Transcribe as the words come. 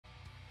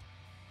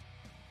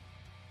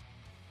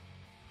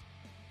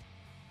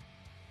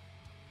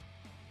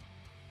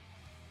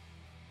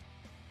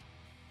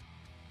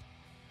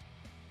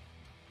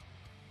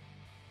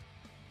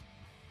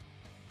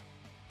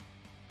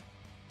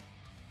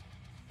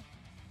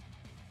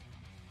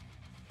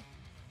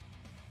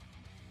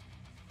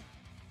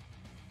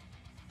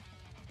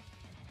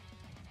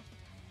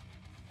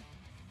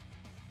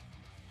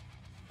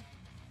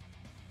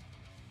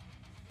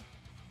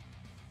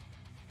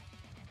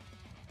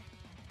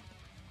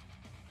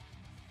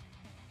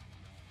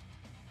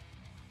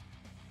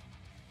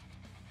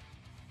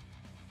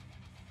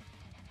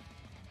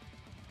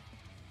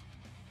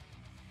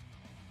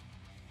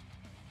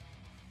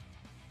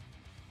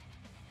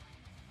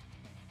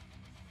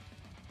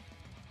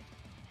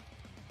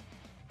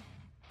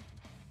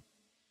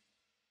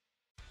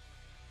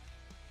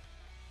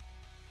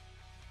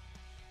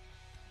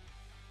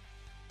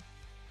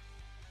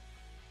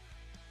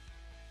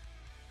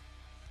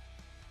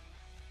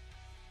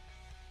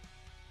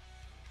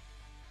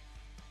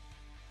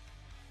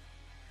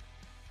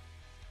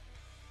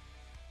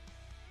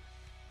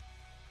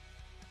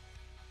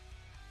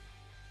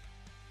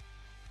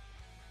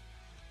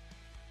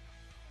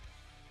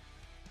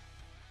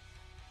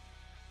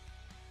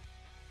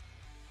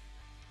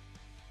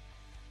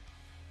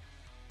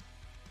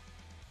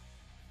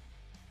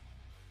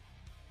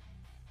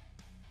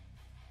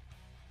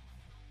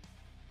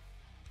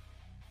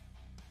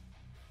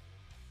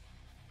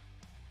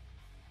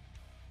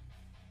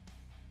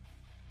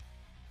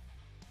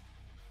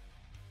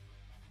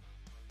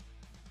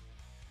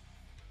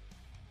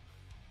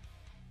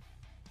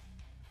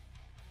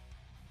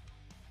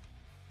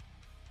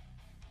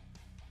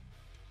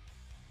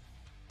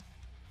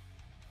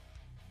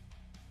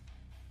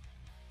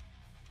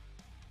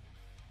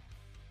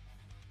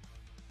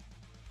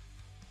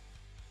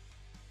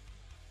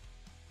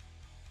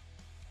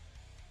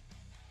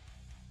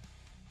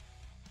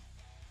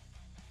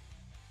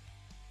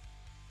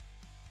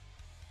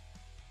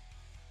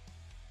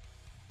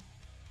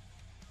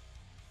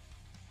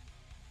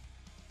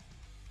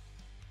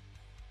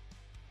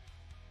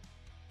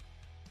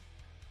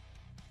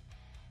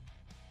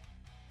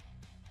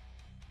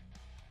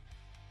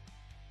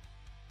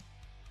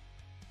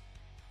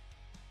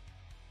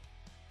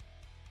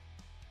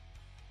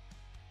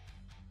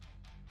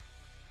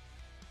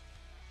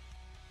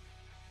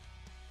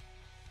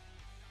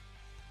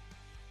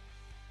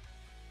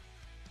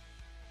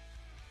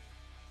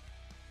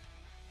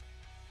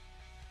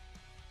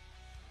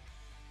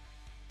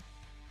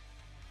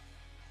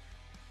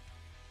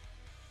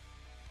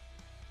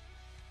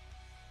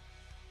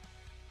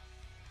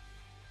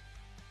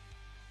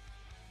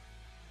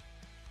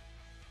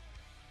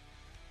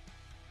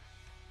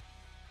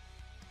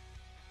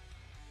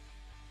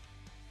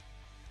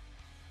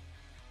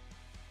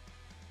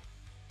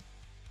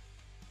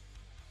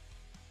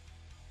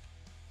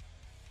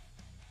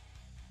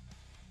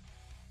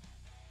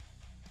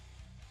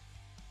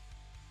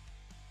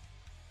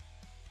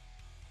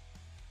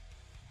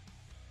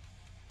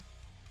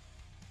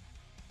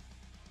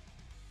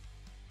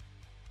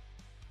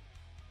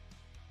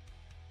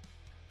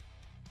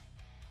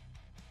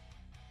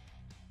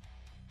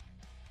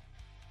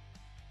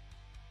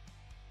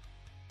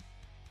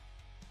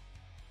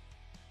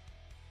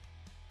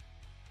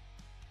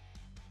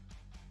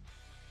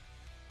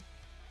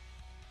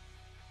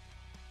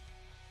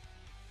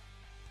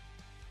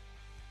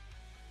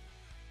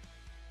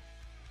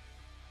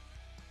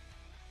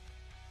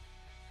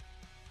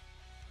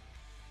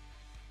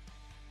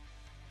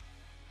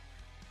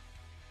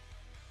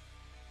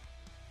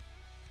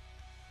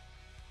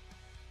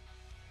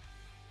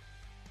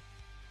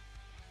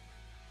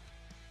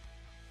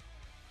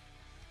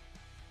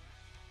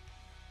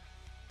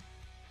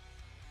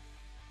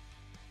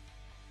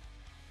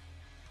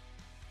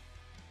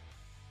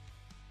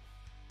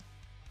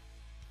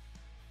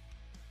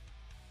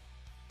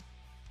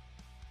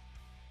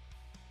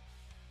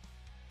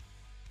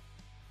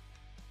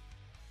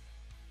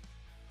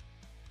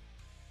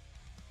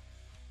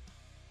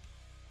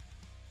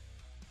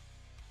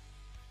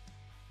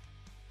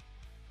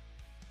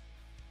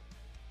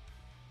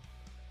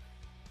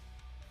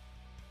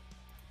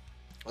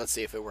Let's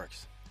see if it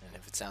works and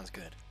if it sounds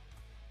good.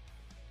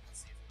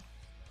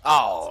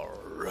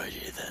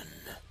 Alrighty then.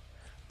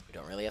 We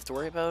don't really have to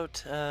worry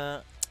about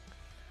the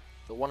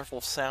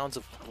wonderful sounds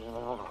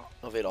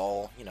of it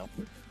all, you know.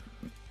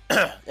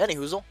 Any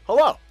hoozle,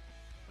 hello!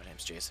 My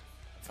name's Jason.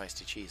 I'm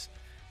Feisty Cheese.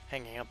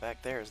 Hanging out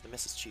back there is the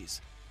Mrs.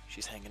 Cheese.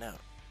 She's hanging out,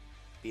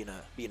 being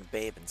a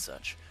babe and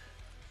such.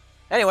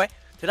 Anyway,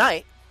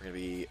 tonight we're gonna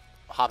be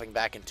hopping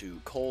back into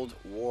Cold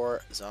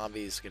War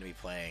Zombies. Gonna be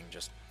playing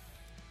just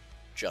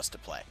to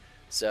play.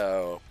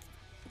 So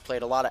we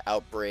played a lot of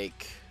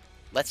Outbreak.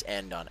 Let's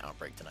end on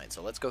Outbreak tonight.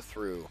 So let's go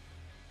through,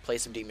 play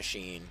some D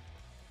Machine,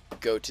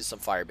 go to some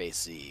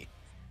Firebase Z,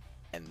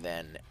 and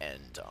then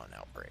end on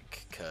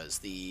Outbreak. Because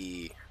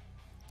the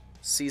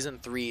Season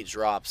 3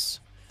 drops,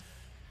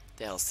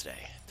 the hell's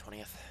today?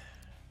 20th?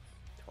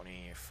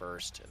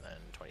 21st, and then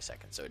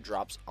 22nd. So it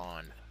drops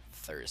on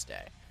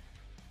Thursday.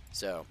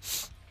 So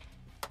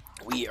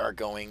we are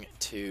going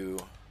to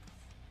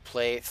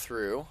play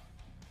through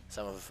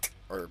some of,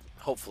 or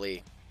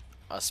hopefully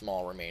a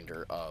small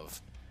remainder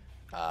of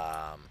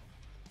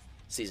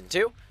Season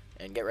 2,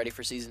 and get ready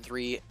for Season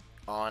 3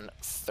 on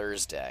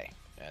Thursday,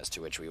 as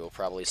to which we will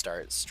probably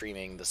start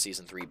streaming the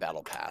Season 3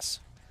 Battle Pass.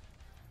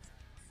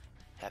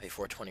 Happy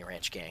 420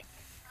 Ranch gang.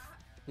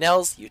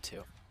 Nels, you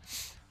too.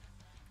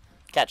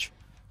 Catch.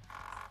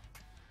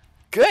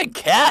 Good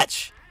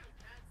catch!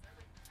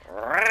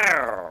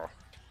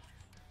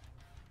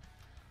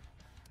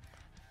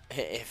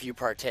 If you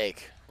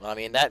partake. Well, I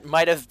mean, that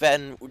might have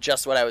been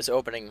just what I was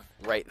opening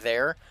right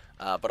there,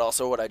 but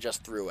also what I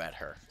just threw at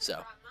her.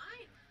 So,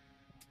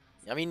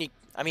 I mean,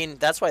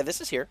 that's why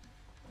this is here.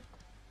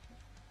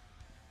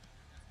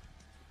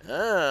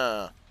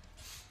 We're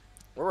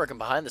working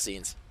behind the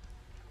scenes.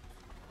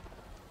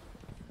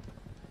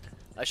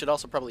 I should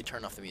also probably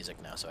turn off the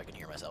music now so I can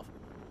hear myself.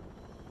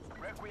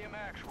 Requiem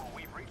Actual,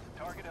 we've reached the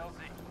target LZ.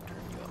 Turn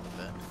you up a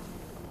bit.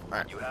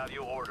 Alright. You have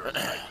your order,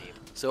 strike team.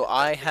 So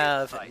I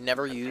have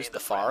never used the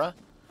Farah.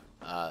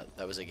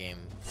 That was a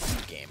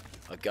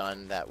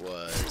gun that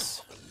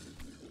was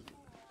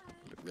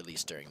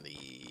released during the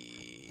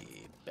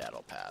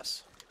Battle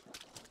Pass.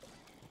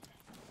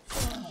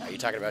 Are you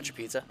talking about your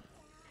pizza?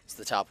 It's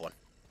the top one.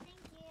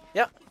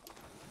 Yep.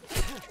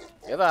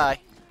 Goodbye.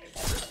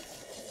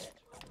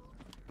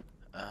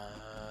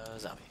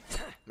 Zombie.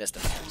 Missed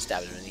him.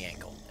 Stabbed him in the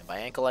ankle. And by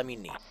ankle, I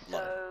mean knee.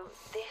 Love it. So,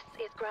 this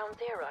is ground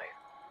zero.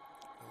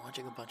 I'm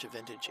watching a bunch of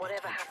vintage.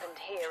 Whatever happened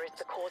here is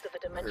the cause of a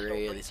dimensional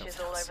Really breaches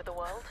something all else. over the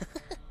world.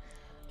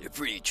 They're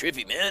pretty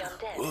trippy, man. The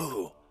undead.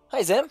 Whoa.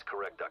 Hi, Zim. That's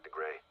correct, Dr.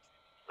 Gray.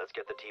 Let's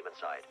get the team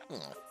inside. Can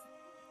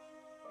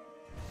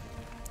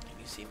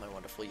you see my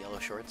wonderful yellow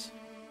shorts?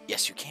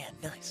 Yes, you can.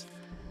 Nice.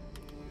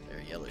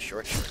 They're yellow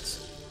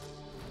shorts.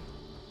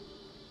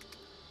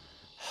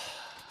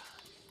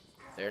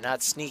 They're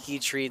not sneaky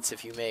treats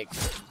if you make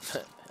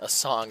a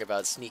song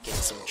about sneaking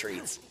some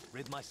treats.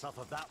 Rid myself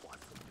of that one.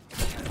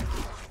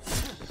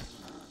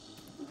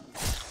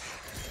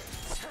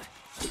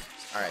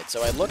 Alright,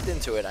 so I looked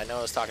into it. I know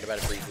I was talking about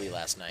it briefly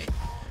last night.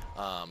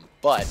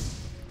 But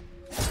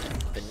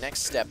the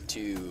next step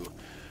to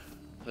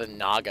the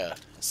Naga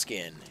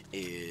skin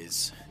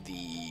is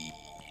the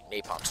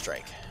Napalm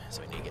Strike.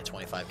 So we need to get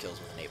 25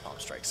 kills with Napalm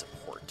Strike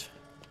support.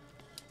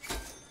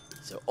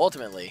 So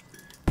ultimately,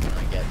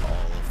 I get all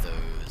of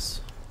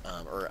those,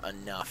 or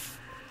enough.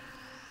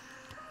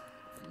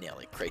 Nail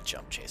it, crate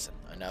jump, Jason.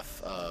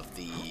 Enough of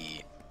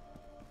the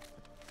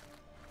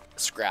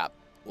scrap,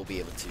 we'll be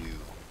able to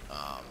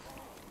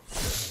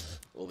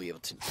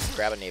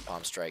grab a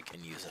Napalm Strike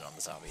and use it on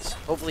the zombies.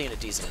 Hopefully in a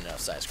decent enough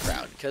sized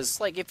crowd.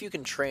 Because, like, if you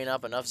can train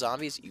up enough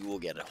zombies, you will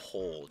get a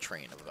whole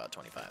train of about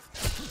 25.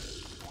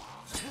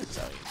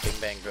 So, bing,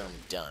 bang, boom,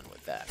 done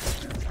with that.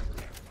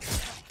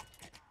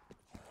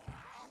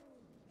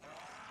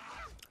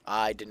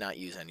 I did not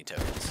use any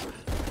tokens.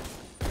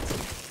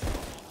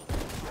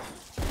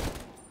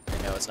 I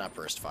know it's not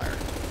burst fire.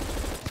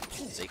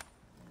 See?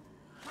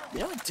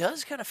 You know, it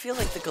does kind of feel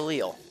like the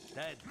Galil.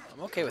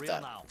 I'm okay with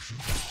that.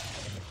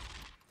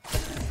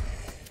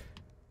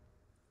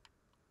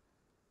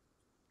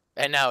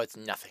 And now it's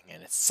nothing,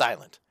 and it's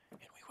silent,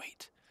 and we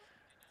wait.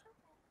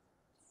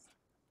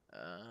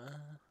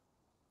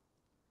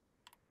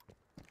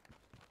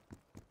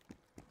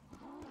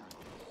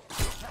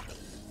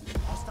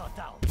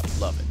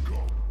 Love it.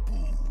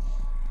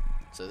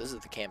 So this is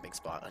the camping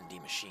spot on D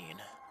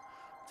Machine.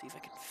 See if I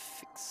can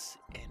fix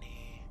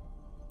any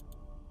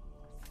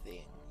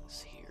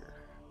things here.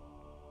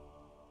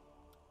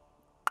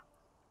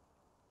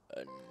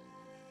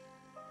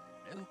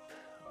 Nope.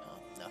 Oh,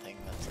 nothing.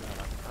 That's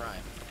not a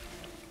crime.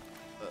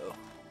 Uh-oh.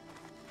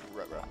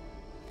 Ruh-roh.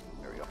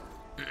 There we go.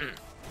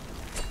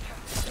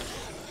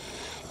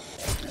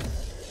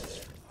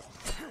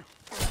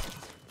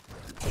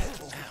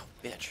 Ow,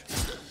 bitch.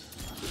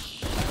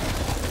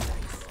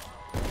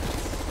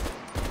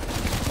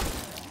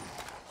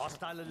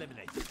 Hostile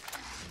eliminated.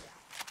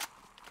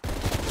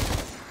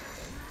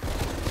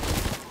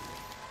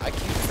 I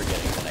keep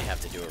forgetting that I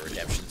have to do a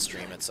redemption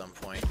stream at some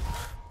point.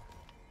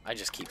 I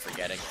just keep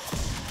forgetting.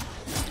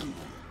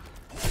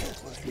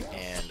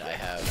 and I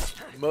have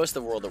most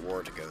of World at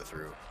War to go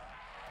through.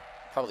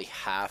 Probably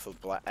half of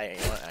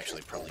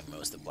actually probably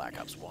most of Black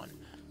Ops 1.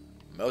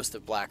 Most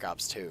of Black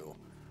Ops 2.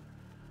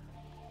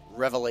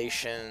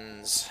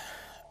 Revelations.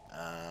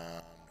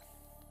 I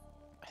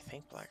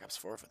think Black Ops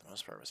 4 for the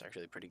most part was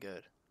actually pretty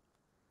good.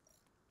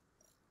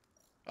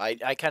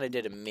 I kind of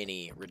did a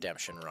mini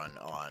redemption run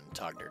on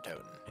Tog der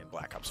Toten in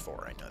Black Ops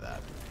 4, I know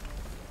that.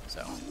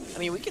 So, I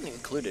mean, we can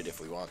include it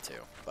if we want to,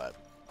 but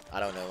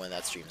I don't know when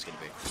that stream's going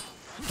to be.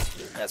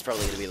 That's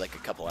probably going to be like a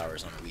couple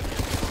hours on the weekend.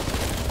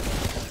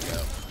 There we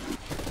go.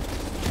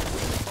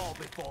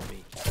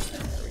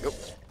 There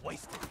we go.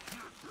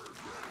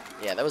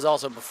 Yeah, that was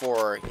also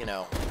before, you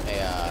know,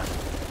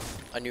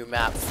 a new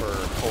map for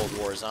Cold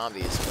War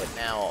Zombies, but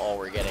now all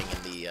we're getting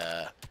in the,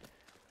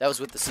 that was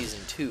with the Season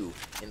 2.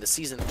 In the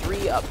Season 3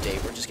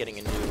 update, we're just getting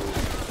a new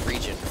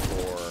region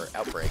for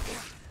Outbreak.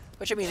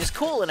 Which, I mean, is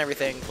cool and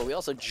everything, but we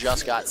also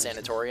just got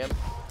Sanatorium.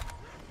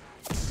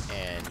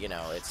 And, you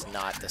know, it's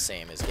not the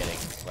same as getting,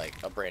 like,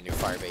 a brand new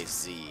Firebase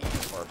Z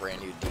or a brand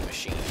new D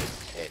Machine.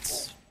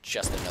 It's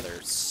just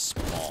another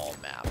small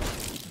map.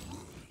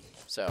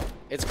 So,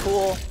 it's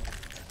cool,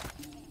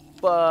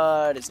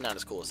 but it's not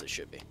as cool as it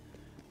should be.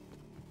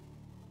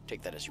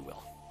 Take that as you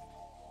will.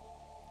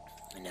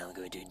 And now I'm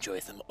going to enjoy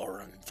some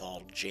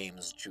Orenthal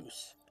James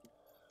juice.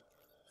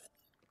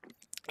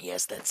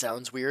 Yes, that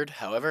sounds weird.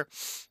 However,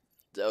 it's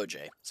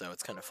OJ, so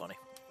it's kind of funny.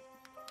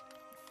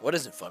 What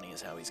isn't funny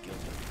is how he's guilty.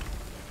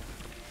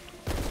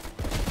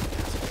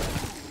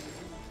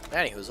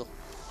 Anyhoozle.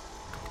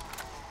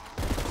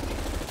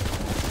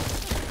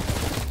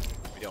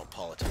 We don't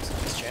politics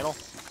on this channel.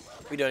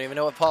 We don't even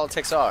know what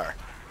politics are.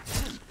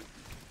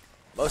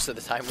 Most of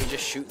the time, we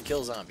just shoot and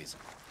kill zombies.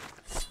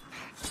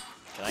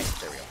 Can I?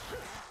 There we go.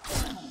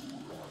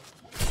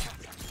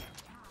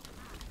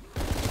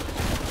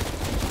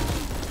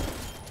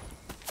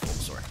 Oh,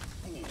 sorry.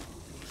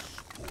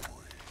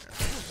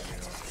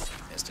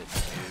 Missed it.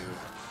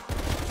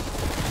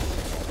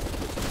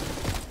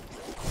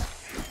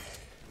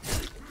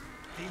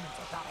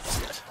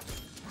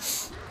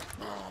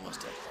 Oh, almost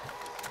dead.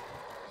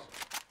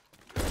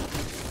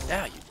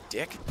 Yeah, you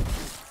dick.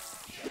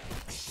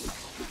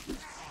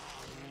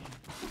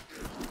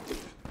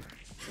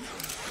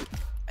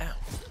 Ow.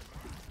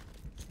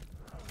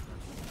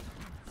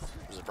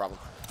 There's a problem.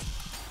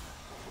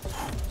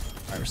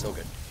 Alright, we're still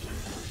good.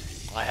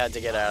 I had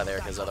to get out of there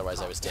because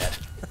otherwise I was dead.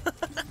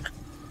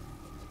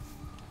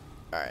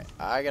 Alright,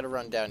 I gotta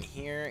run down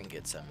here and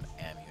get some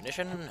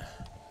ammunition.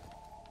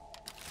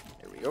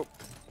 There we go.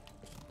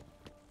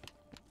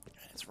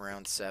 It's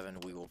round 7.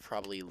 We will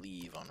probably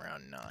leave on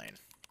round 9.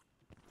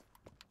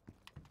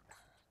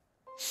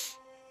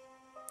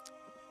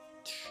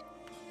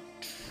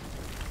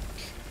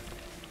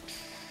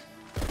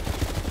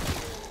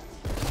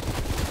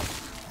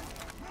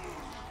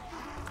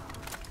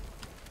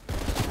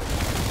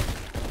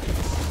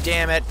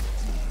 Damn it!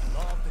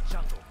 I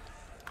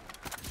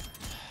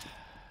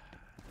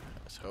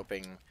was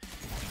hoping.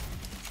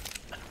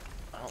 I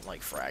don't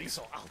like frags.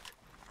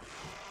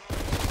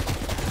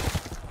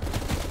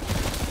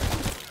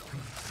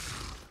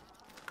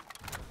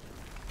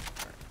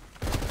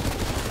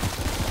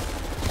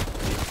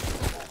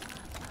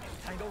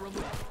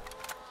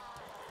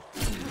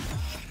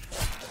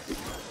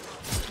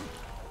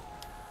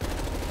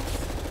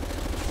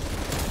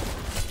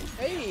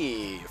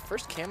 Hey,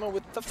 first camo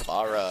with the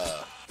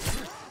Farah.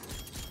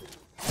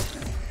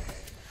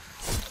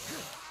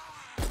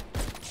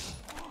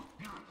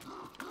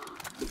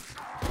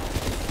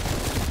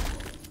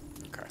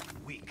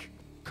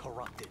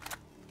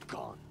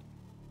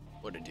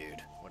 What a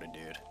dude. What a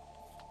dude.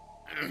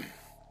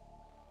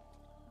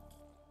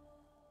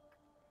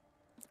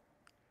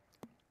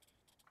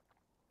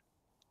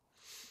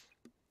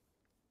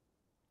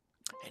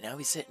 And now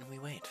we sit and we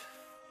wait.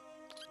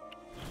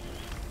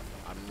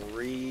 I'm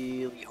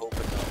really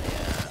hoping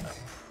on a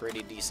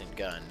pretty decent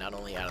gun, not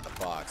only out of the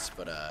box,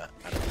 but out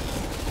of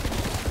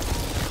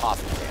the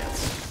coffin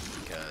dance,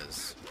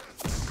 because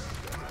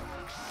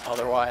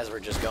otherwise we're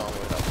just going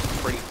with a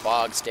pretty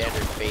bog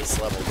standard base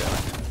level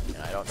gun.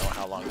 I don't know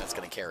how long that's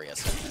going to carry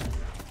us.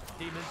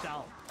 Demon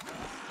down.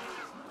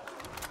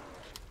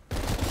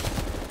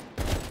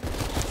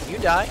 Can you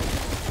die?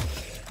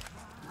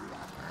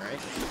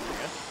 Alright,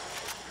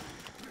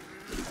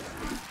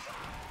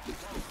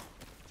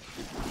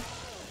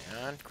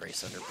 hang on,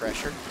 Grace under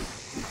pressure.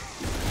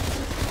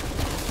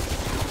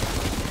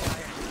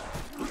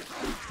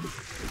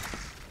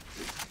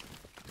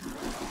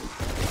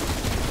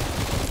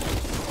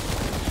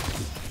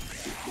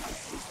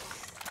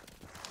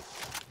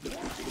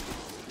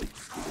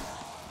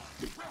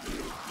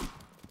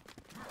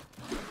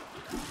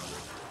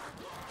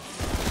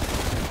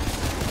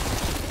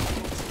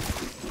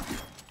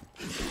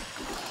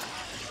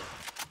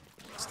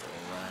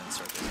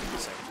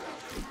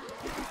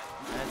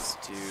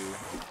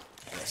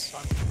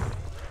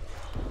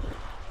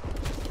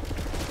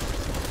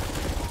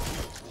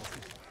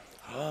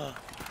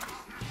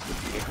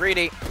 Get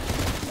greedy.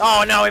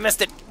 Oh no, he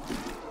missed it.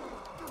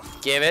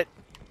 Give it.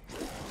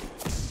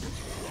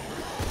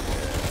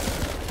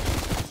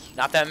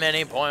 Not that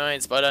many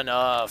points, but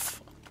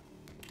enough.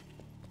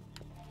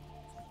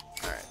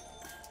 Alright.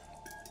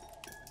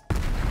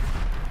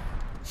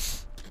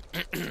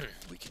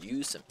 We could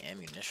use some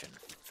ammunition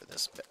for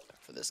this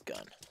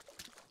gun.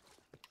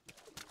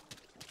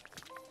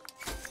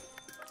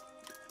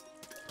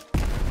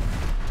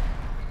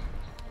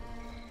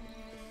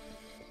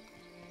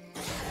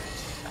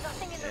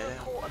 Nothing in the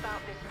report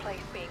about this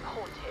place being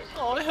haunted.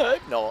 Oh, I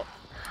hope not.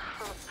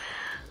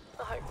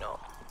 I hope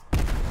not.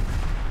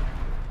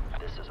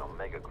 This is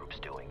Omega Group's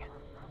doing.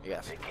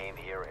 Yes. They came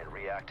here and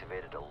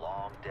reactivated a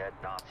long-dead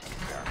Nazi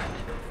experiment.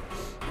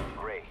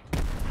 Gray,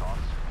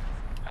 thoughts?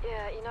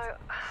 Yeah, you know,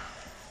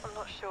 I'm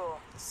not sure.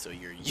 So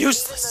you're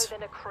useless. Even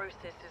though their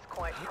necrosis is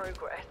quite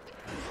progressed,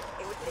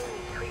 it would seem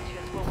these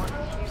creatures were once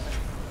human.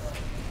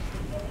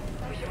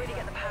 We should really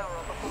get the power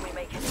on before we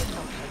make any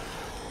assumptions.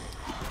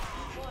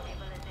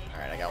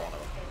 Alright, I got one of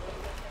them.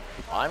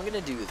 I'm gonna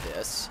do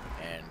this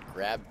and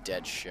grab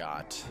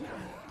Deadshot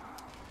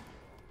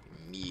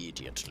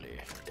immediately.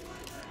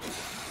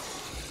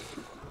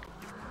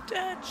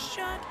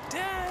 Deadshot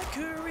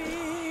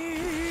daiquiri!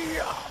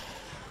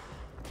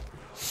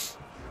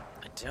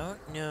 I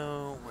don't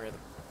know where the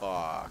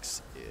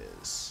box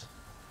is.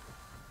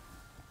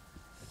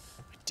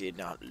 I did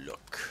not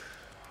look.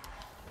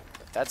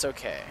 But that's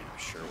okay. I'm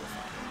sure we'll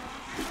find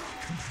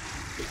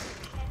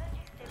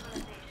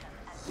it.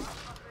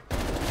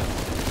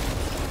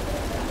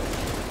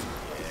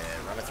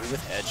 Yeah, run it through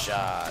with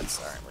headshots.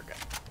 Alright, we're good.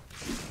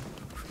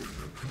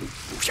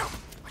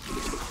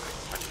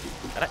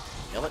 Got it.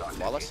 Nailed it.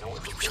 Flawless. I know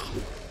enough.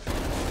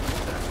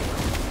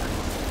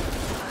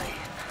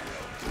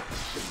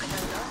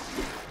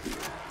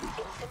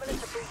 It's similar to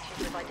breaches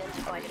we've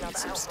identified in other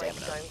some outbreak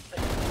stamina. zones, but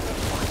it's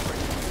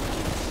vibrant.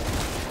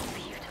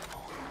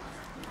 Beautiful.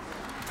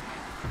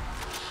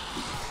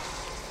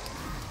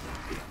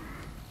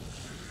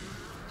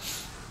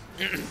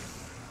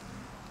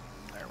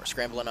 Alright, we're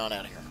scrambling on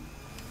out of here.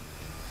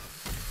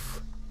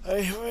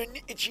 I have an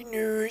itchy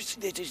nose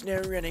that is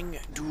now running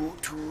due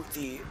to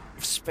the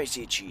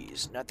spicy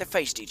cheese. Not the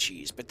feisty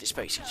cheese, but the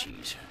spicy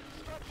cheese.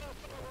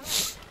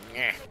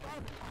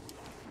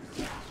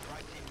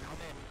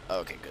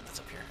 Okay, good, that's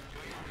up here.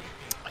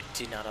 I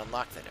did not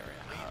unlock that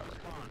area, however.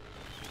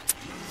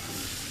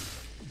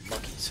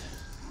 Monkeys.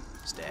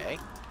 Stay.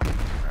 Alright,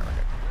 we're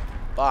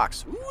good.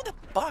 Box. Ooh, the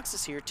box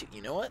is here too.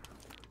 You know what?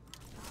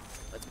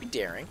 Let's be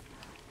daring.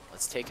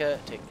 Let's take a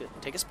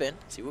spin.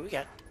 See what we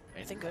got.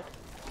 Anything good?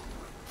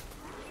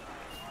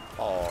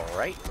 All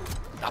right.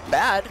 Not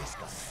bad.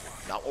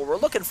 Not what we're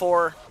looking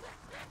for,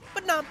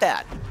 but not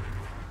bad.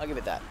 I'll give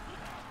it that.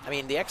 I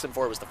mean, the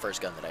XM4 was the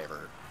first gun that I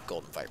ever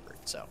golden vipered,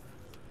 so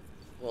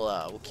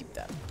we'll keep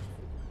that.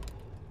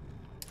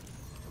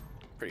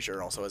 Pretty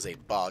sure also as a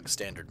bog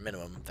standard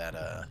minimum that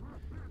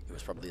it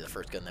was probably the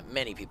first gun that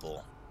many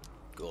people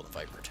golden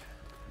vipered.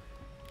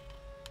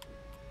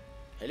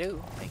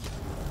 Hello. Thank you.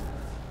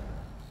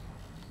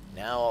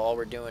 Now all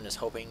we're doing is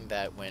hoping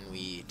that when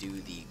we do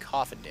the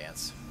coffin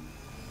dance,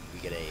 we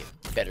get a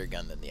better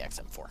gun than the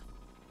XM4.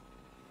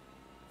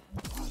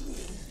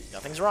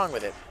 Nothing's wrong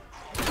with it,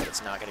 but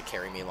it's not going to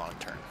carry me long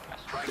term.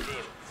 Strike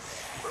team,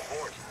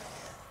 report.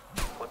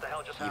 What the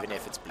hell just happened? Even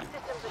if it's blue.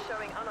 Systems are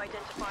showing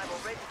unidentifiable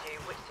residue,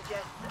 which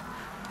suggests that...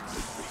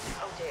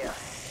 Oh dear.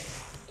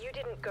 You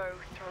didn't go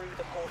through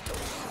the portal,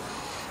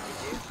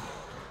 did you?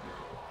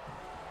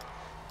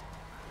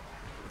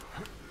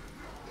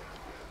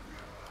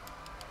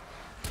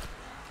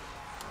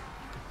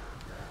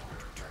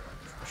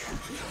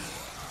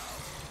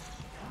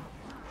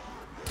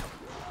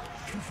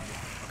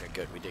 Okay,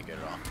 good. We did good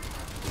at all.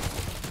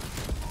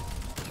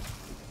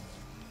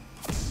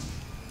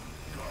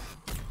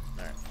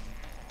 Alright.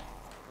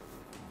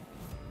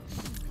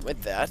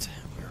 With that,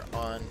 we're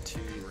on to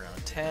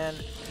round 10.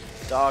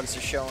 Dogs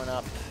are showing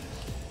up.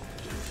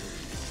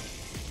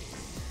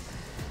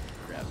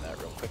 Grab that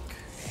real quick.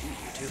 Ooh,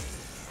 you too.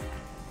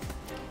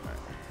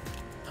 Alright.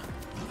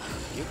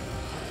 You.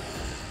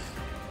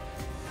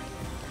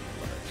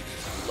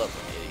 Love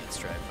when idiots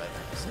drive by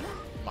there. It's like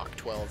Mach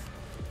 12.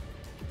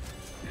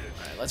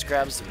 Alright, let's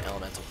grab some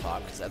elemental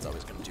pop, because that's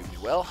always going to do me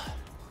well.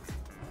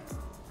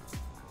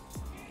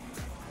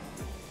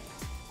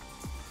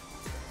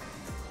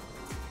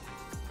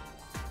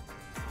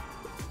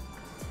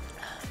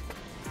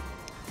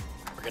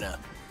 We're gonna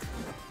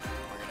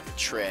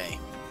betray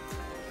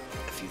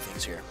a few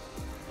things here.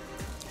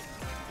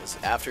 Because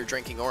after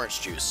drinking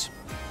orange juice,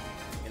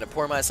 I'm gonna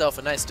pour myself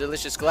a nice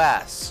delicious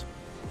glass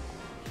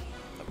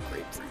of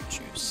grapefruit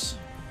juice.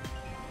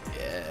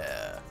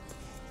 Yeah.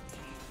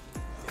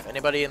 If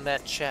anybody in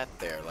that chat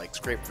there likes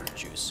grapefruit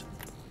juice,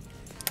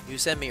 you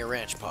send me a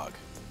ranch pog.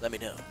 Let me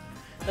know.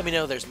 Let me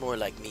know there's more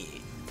like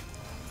me.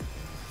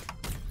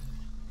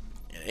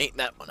 And it ain't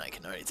that one, I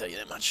can already tell you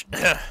that much.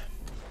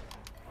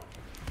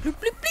 Bloop,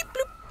 bloop, bleep,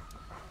 bloop.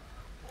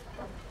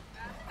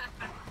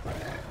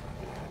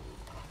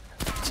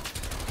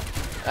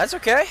 That's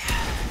okay.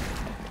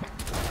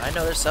 I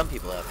know there's some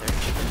people out there.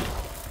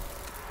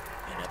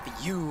 And not be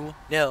you,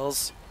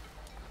 Nels.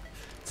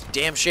 It's a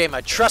damn shame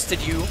I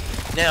trusted you,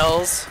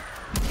 Nels.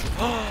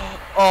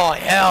 Oh,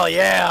 hell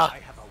yeah!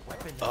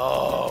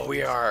 Oh,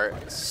 we are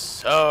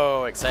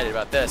so excited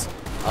about this.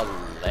 A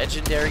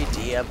legendary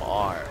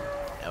DMR.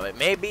 Now, it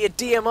may be a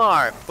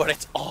DMR, but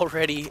it's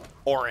already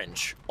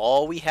orange.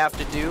 All we have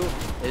to do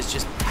is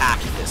just pack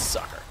this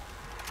sucker.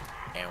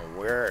 And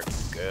we're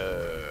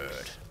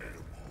good.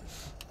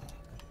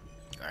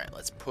 Alright,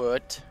 let's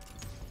put...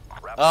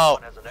 Oh!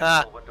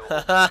 Ha!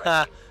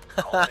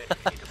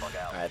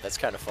 Alright, that's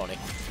kind of funny.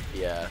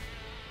 Yeah.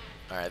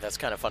 Alright, that's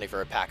kind of funny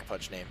for a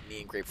Pack-a-Punch name. Me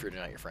and Grapefruit are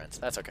not your friends.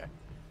 That's okay.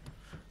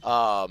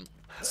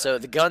 So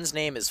the gun's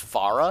name is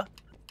Farah,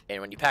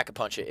 and when you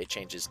Pack-a-Punch it, it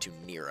changes to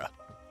Nira.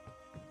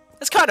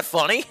 That's kind of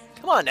funny.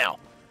 Come on now.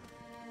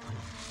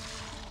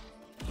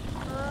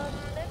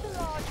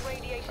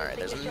 Alright,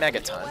 there's a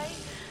Megaton.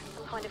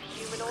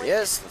 There he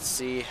is. Let's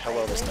see how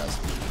well this does.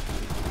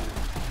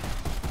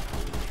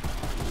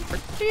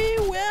 Pretty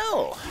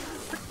well.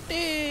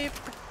 Pretty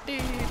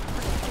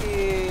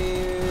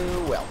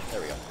well.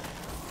 There we go.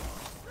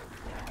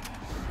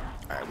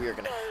 Alright, we are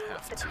gonna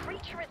have to... The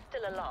creature is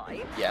still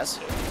alive. Yes.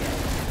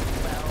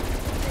 Well,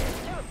 there's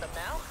 2 of them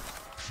now.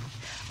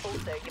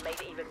 Also, you made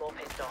it even more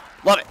pissed off.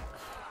 Love it.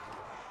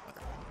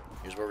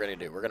 Here's what we're gonna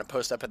do. We're gonna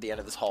post up at the end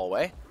of this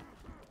hallway.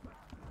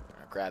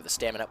 Grab the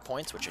stamina up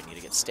points, which I need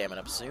to get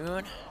stamina up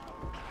soon.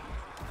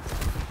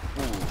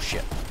 Ooh,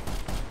 shit.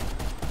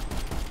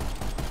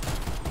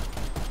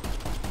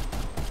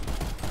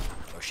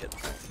 Oh shit.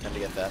 Time to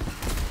get that.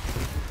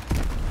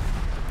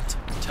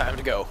 Time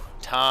to go.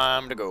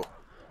 Time to go.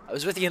 I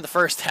was with you in the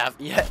first half.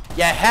 Yeah,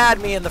 you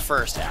had me in the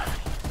first half.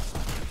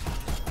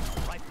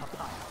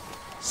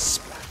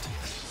 Splat.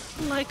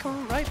 Like a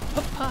ripe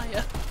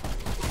papaya.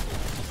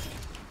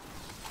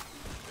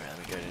 Alright, let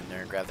me go in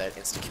there and grab that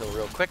insta-kill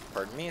real quick.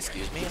 Pardon me,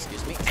 excuse me,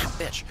 excuse me. Ah,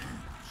 bitch.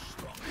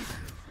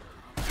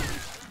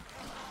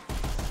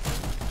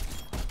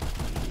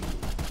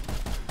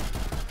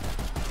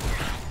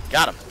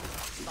 Got him.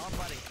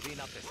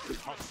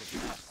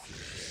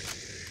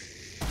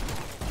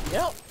 You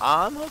know,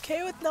 I'm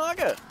okay with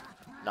Naga.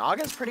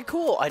 Naga's pretty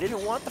cool. I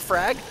didn't want the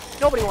frag.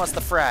 Nobody wants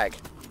the frag.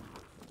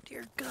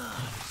 Dear God.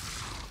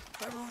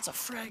 Whoever wants a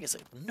frag is a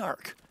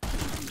narc.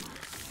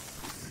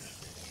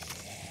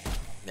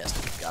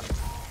 Missed. Got him.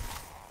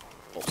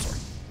 Oh, sorry.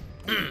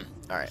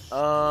 Alright,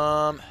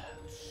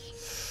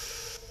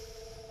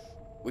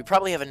 we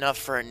probably have enough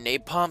for a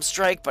napalm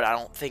strike, but I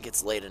don't think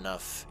it's late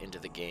enough into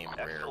the game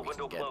where we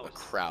can get a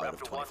crowd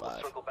of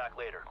 25.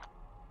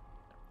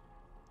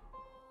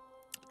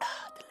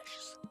 Ah,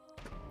 delicious.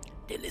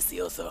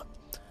 Delicioso.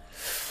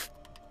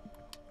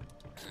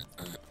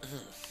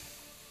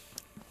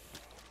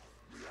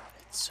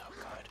 It's so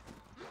good.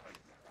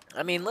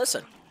 I mean,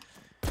 listen.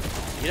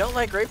 You don't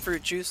like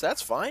grapefruit juice,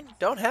 that's fine.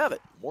 Don't have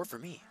it. More for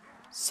me.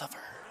 Suffer.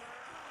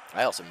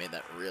 I also made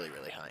that really,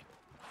 really high.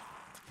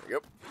 There we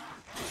go.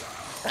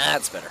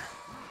 That's better.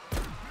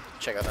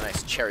 Check out the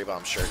nice cherry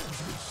bomb shirt.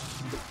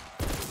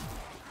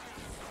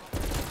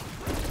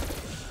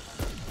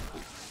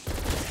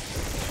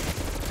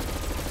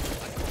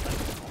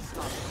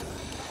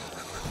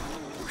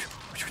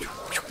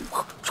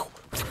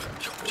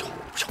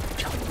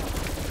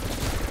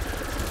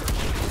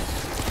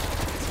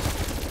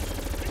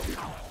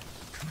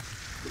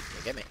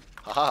 Get me.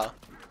 Haha.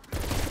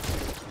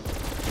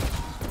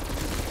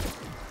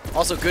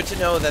 Also, good to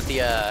know that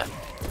the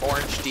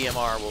orange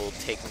DMR will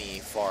take me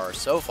far,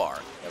 so far,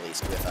 at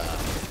least with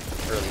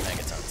early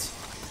megatons.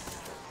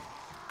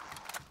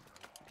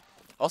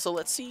 Also,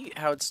 let's see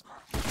how it's...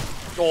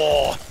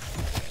 Oh!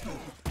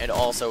 And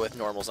also with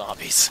normal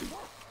zombies.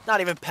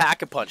 Not even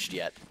pack-a-punched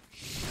yet.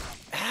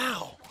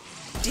 Ow!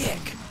 Dick!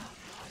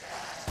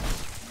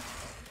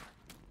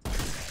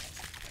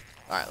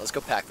 Alright, let's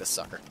go pack this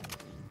sucker.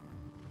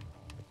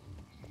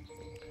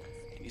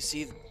 Do you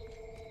see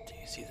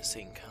the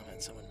same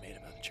comment someone made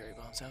about the Cherry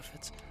Bomb's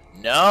outfits?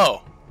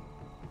 No!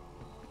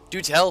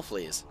 Do tell,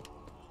 please.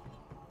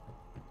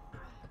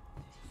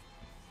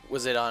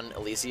 Was it on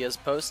Alicia's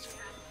post?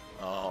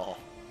 Oh.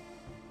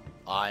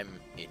 I'm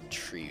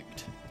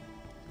intrigued.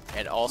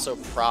 And also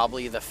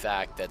probably the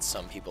fact that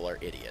some people are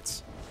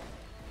idiots.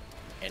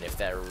 And if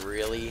they're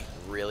really,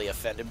 really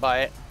offended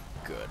by it,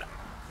 good.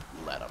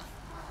 Let them.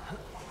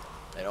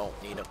 They don't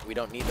need them. We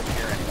don't need them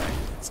here anyway.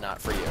 It's not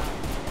for you.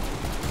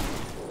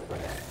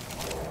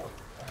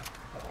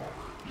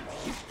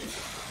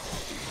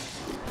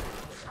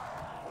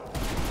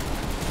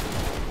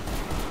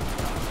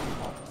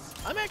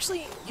 I'm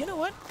actually, you know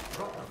what?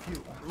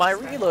 My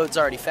reload's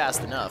already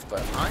fast enough,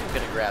 but I'm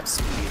gonna grab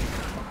speed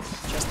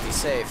just to be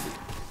safe.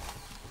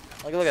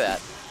 Look at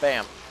that.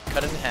 Bam.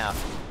 Cut it in half.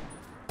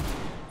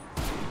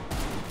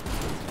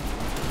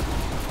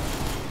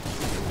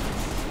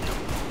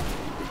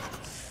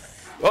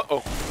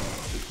 Uh-oh.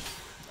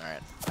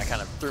 Alright. I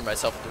kind of threw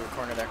myself into a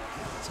corner there.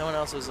 Someone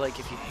else was like,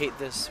 if you hate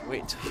this,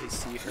 wait till you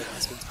see her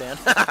husband's band.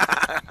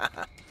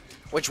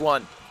 Which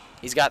one?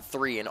 He's got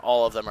 3, and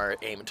all of them are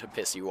aimed to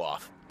piss you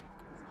off.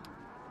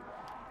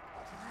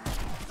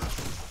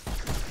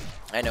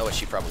 I know what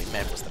she probably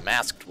meant was the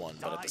masked one,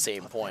 but at the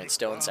same point,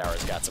 Stone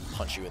Sour's got some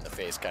punch you in the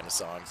face kind of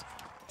songs.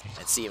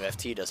 And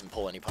CMFT doesn't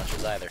pull any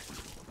punches either.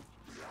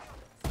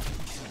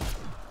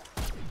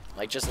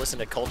 Like, just listen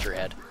to Culture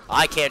Head.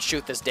 I can't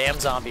shoot this damn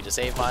zombie to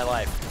save my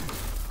life.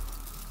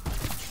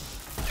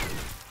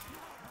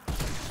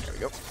 There we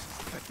go.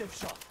 Effective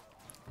shot.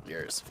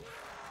 Yours.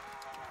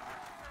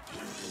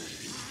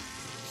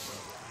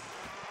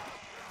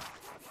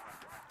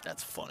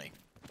 That's funny.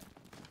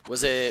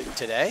 Was it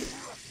today?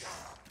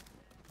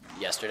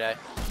 Yesterday?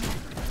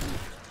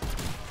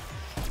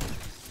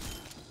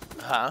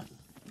 Huh?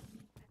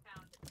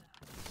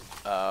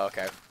 Oh,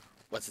 okay.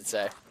 What's it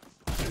say?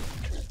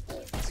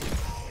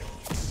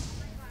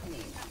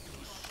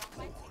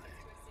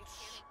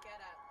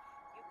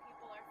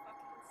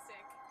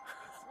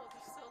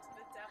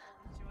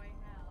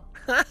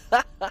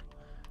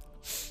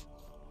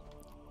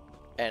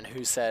 And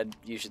who said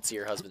you should see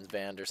your husband's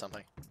band or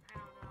something?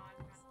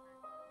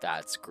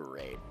 That's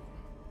great.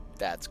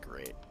 That's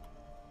great.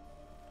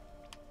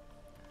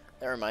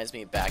 That reminds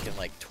me, back in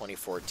like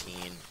 2014,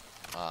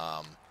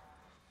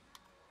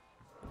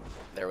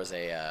 there was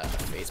a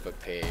Facebook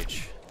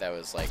page that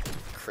was like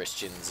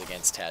Christians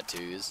against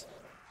tattoos.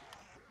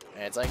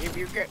 And it's like, if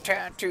you get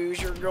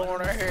tattoos, you're going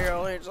to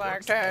hell. It's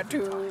like,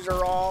 tattoos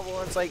are awful.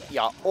 It's like,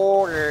 yeah,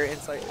 order.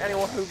 It's like,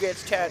 anyone who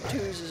gets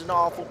tattoos is an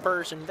awful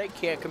person. They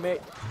can't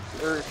commit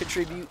or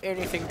contribute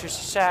anything to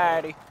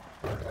society.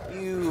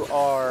 You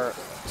are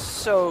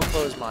so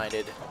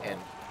close-minded, and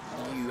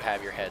you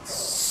have your head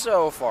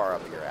so far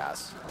up your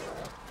ass.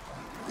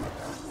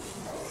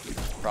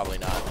 Probably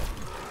not.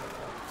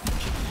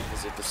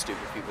 Is it the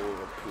stupid people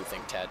who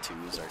think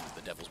tattoos are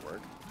the devil's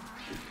work?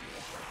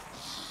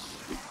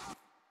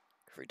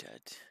 Free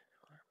tattoo.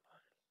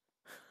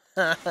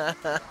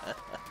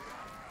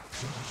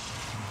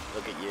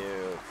 Look at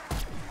you.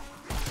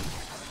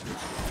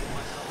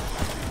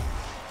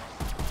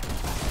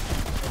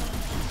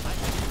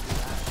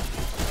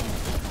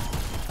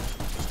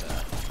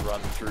 Just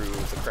run through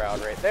the crowd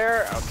right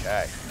there.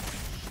 Okay.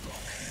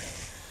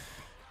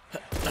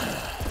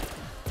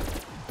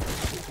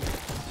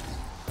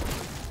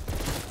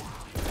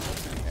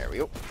 There we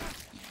go.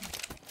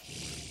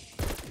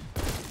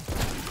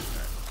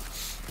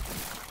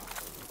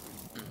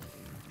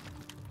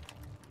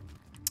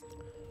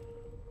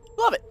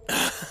 Love it.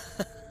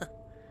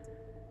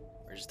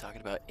 We're just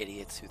talking about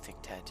idiots who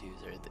think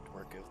tattoos are the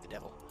work of the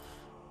devil.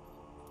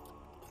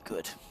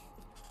 Good.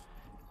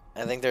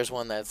 I think there's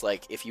one that's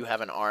like, if you have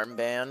an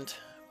armband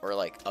or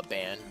like a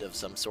band of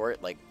some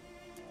sort, like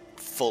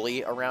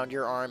fully around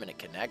your arm and it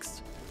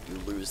connects, you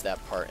lose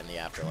that part in the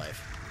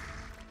afterlife.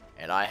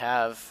 And I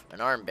have an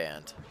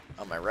armband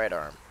on my right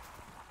arm.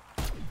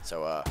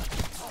 So,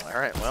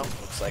 alright, well,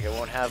 looks like I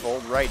won't have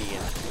old righty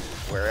in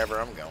wherever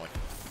I'm going.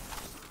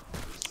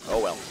 Oh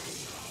well.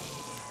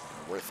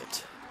 Worth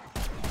it.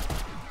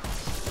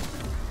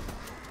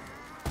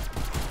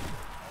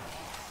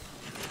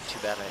 Too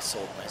bad I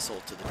sold my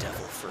soul to the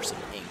devil for some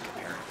ink,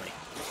 apparently.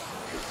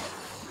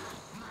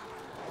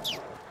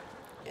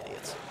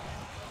 Idiots.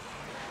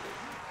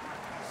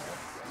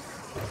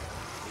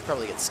 You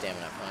probably get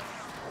stamina, huh?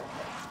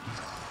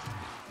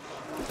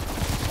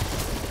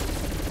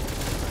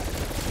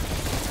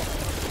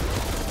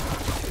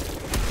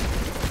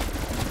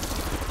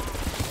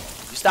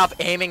 Stop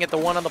aiming at the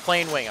one on the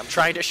plane wing. I'm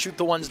trying to shoot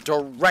the ones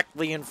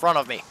directly in front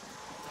of me.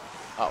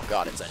 Oh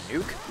god, it's a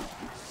nuke?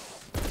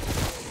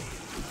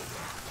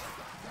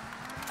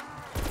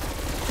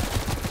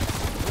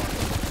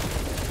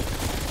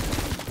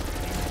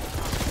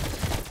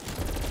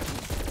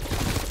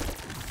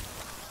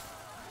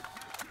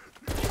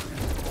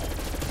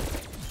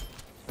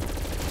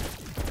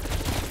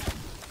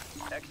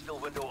 Exfil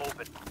window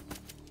open.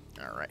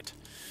 Alright.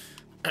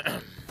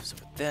 So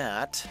with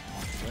that,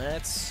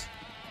 let's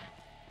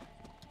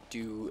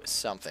do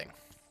something.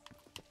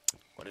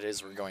 What it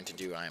is we're going to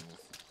do, I'm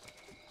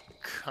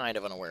kind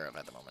of unaware of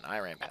at the moment. I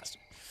ran past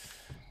it.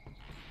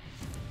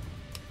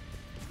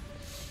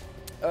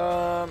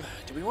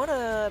 Do we want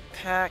to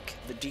pack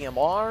the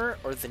DMR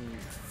or the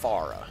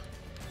Farah?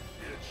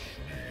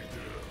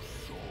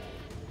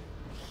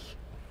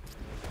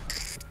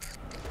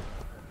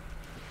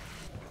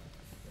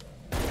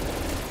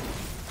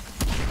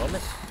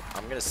 Moment,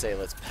 I'm gonna say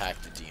let's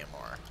pack the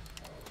DMR.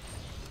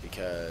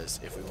 Because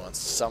if we want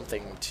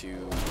something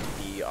to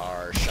be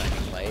our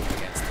shining light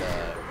against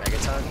the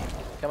Megaton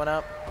coming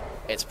up,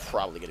 it's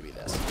probably going to be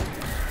this.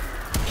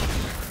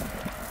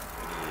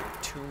 We need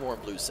 2 more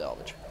blue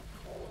salvage.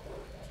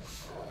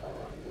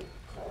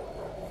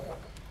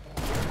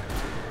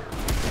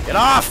 Get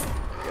off!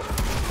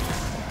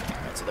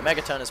 Alright, so the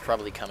Megaton is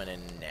probably coming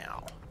in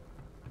now.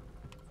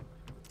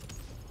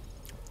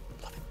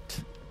 Love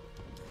it.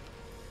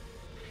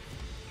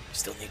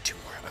 Still need 2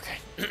 more. Okay.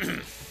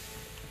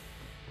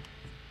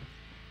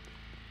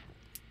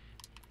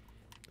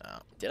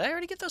 Did I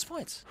already get those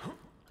points?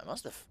 I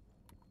must have.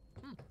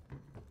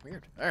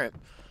 Weird. Alright.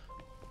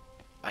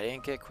 I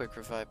didn't get quick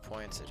revive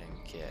points. I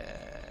didn't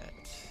get...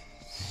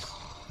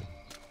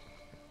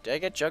 Did I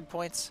get jug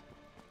points?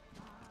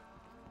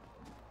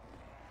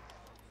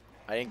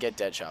 I didn't get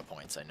dead shot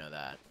points. I know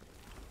that.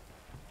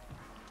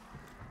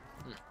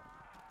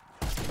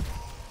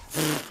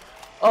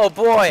 Oh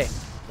boy!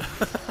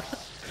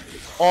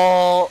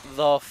 All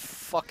the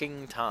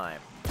fucking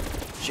time.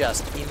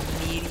 Just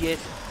immediate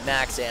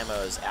max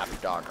ammos after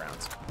dog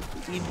rounds.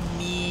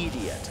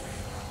 Immediate.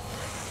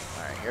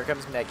 Alright, here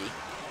comes Meggy.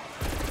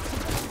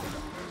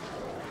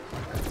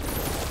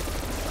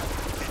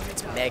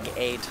 It's Meg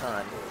a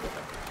ton.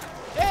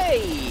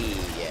 Hey!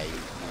 Yeah, you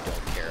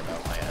don't care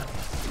about my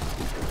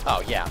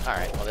Oh yeah,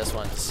 alright. Well this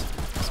one's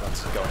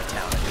going to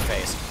town in your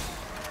face.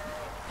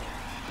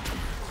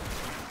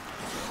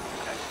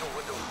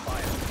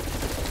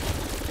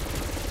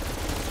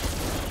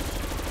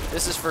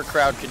 This is for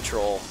crowd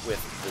control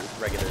with the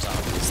regular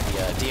zombies.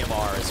 The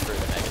DMR is for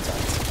the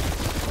megatons.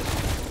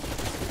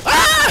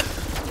 Ah!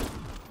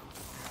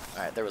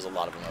 Alright, there was a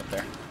lot of them up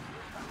there.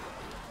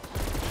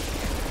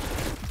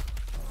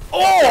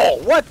 Oh!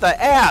 What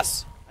the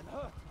ass?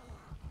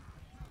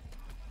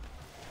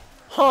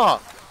 Huh.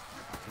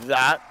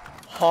 That.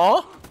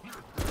 Huh?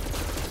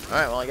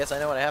 Alright, well, I guess I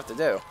know what I have to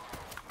do.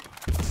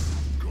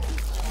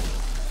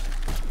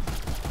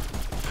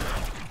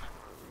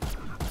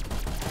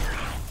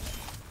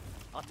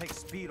 I'll take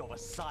speed over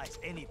size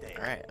any day.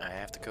 Alright, I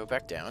have to go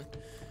back down.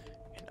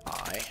 And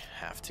I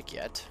have to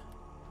get...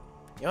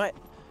 You know what?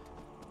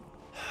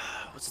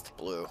 What's the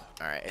blue?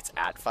 Alright, it's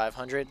at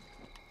 500.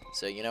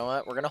 So you know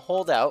what? We're going to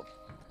hold out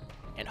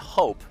and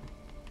hope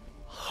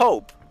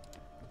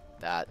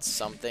that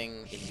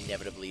something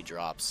inevitably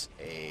drops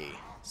a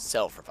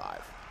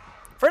self-revive.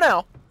 For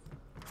now.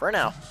 For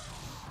now.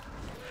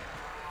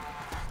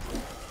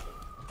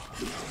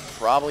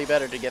 Probably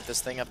better to get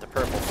this thing up to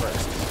purple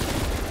first.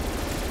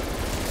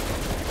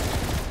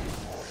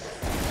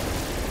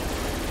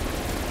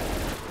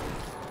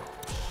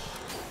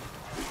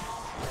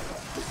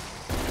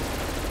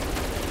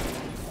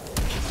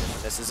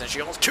 This isn't she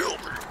almost killed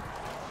me.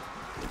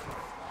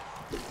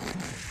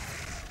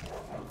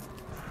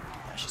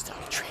 Now she's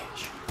talking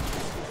trash.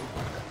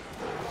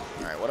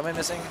 Alright, what am I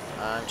missing?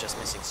 I'm just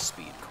missing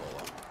speed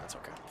cola. That's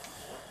okay.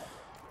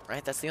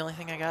 Right, that's the only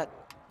thing I got?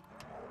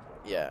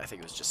 Yeah, I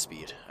think it was just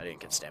speed. I didn't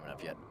get stamina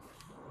up yet.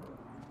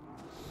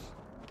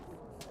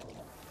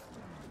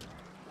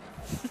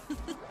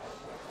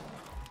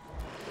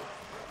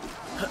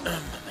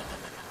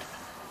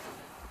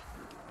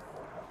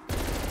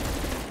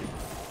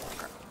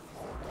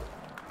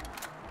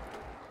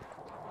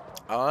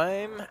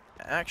 I'm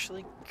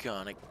actually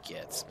gonna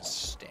get some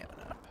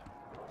stamina up.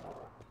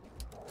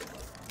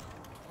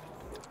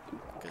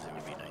 Because it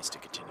would be nice to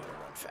continue to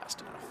run fast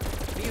enough.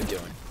 What are you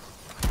doing?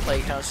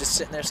 Plague Hound's just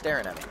sitting there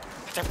staring at me.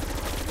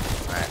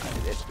 Alright,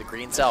 it's the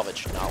green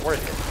salvage. Not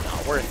worth it.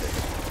 Not worth it.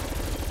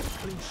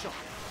 Clean shot.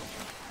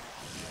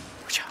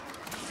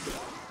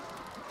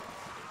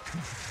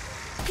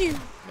 Pew!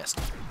 Missed.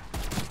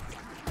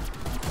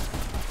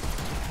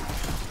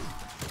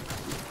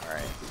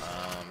 Alright,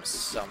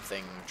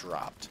 something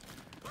dropped.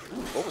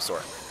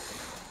 Bulbasaur.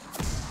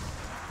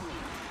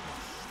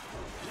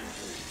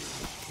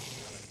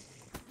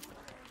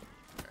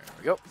 There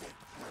we go.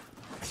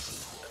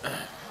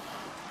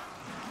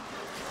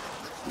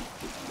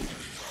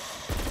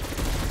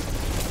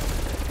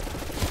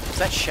 Is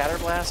that Shatter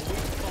Blast?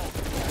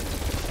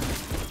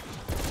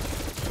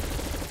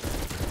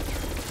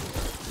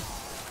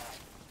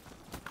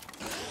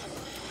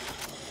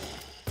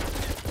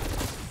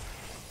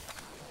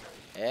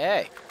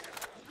 Hey,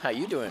 how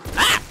you doing?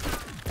 Ah!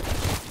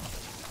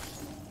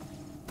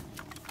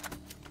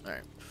 All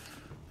right,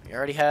 we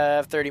already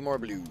have 30 more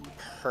blue.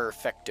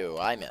 Perfecto.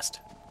 I missed.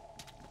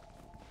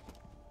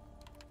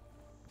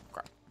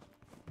 Crap.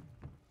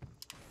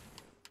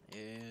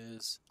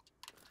 Is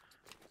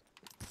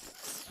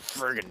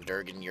friggin'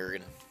 Durgan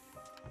Jurgen.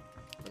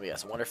 Let me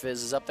guess. Wonder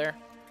Fizz is up there.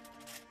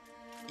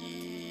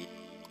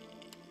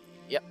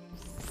 Yep,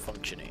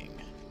 functioning.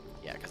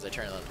 Yeah, because I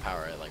turned on the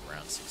power at like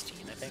round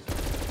 16, I think.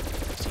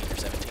 16 or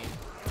 17.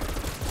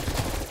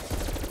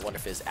 The Wonder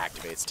Fizz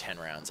activates 10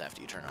 rounds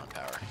after you turn on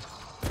power.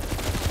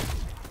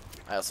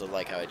 I also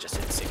like how I just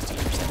hit 16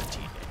 or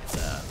 17. It's,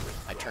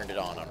 I turned it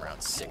on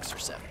round 6 or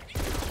 7.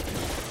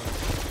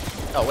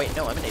 Oh, wait,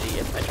 no, I'm an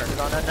idiot. I turned it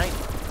on 9.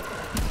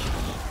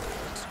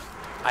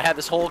 I had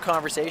this whole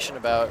conversation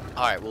about,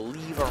 alright, we'll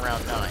leave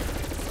around 9.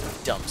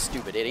 Dumb,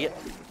 stupid idiot.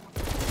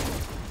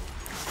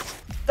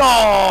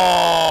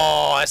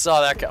 Oh, I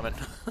saw that coming.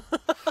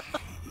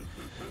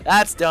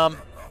 That's dumb.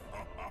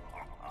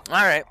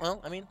 Alright,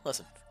 well, I mean,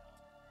 listen.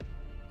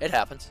 It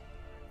happens.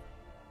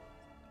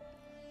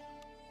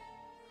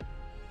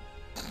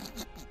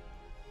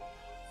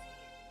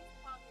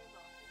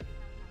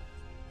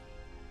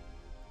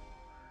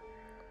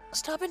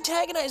 Stop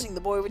antagonizing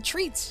the boy with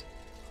treats.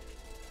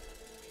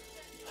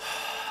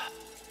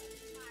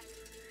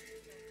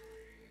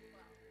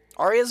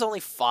 Arya's only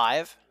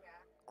 5?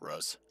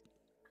 Gross.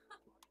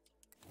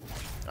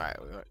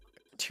 Alright, we went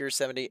tier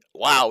 70.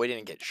 Wow, we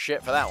didn't get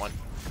shit for that one.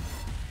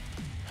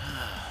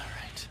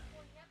 Alright.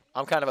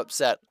 I'm kind of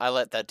upset. I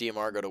let that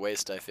DMR go to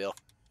waste, I feel.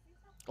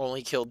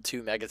 Only killed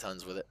 2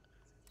 megatons with it.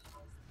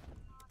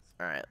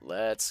 Alright,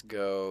 let's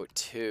go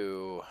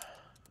to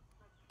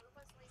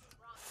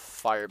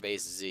Firebase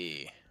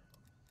Z.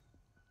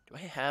 Do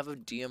I have a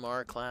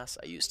DMR class?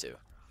 I used to.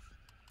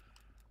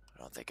 I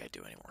don't think I do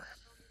anymore.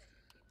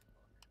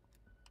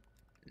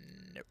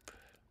 Nope.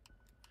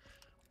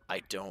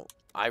 I don't.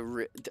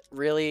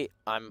 Really,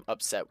 I'm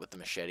upset with the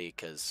machete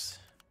because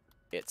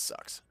it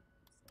sucks.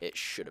 It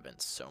should have been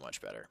so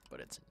much better, but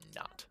it's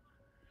not.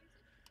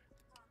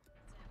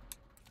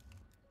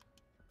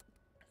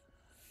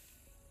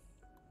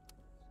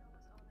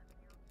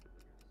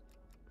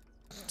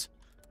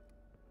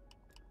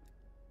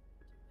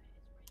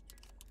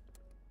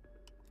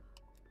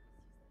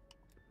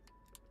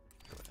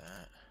 Go with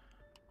that.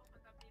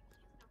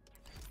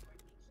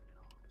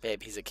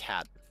 Babe, he's a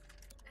cat.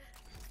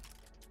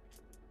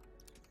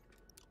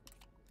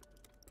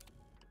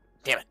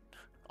 Damn it.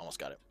 Almost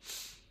got it.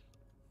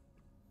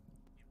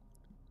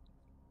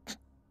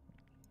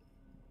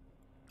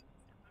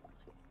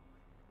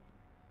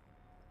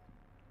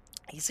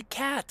 He's a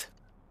cat.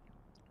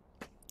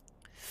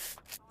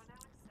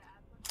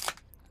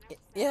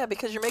 Yeah,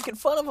 because you're making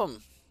fun of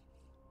him.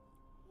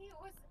 It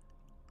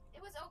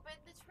was open.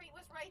 The treat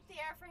was right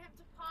there for him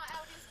to paw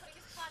out. He was putting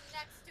his paw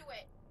next to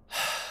it.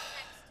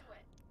 Next to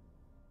it.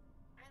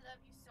 I love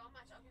you so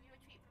much. I'll give you a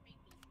treat for being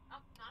mean.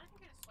 Oh, not if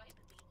you're gonna swipe at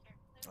me. Here.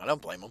 I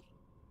don't blame him.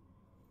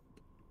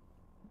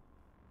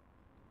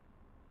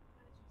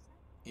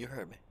 You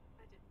heard me.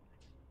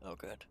 Oh,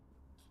 good.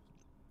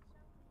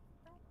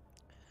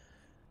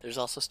 There's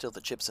also still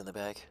the chips in the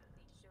bag.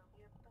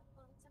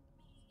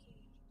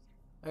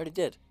 I already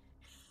did.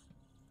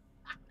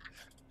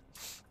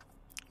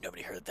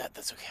 Nobody heard that.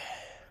 That's okay.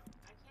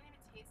 I can't even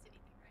taste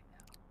anything right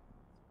now.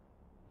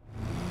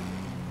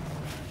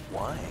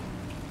 Why?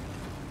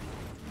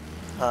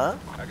 Huh?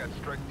 I got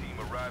strike team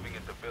arriving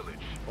at the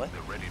village. What?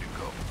 They're ready to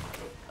go.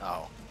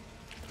 Oh.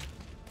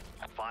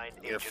 Find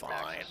You're Agent fine.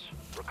 Maxis.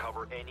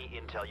 Recover any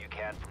intel you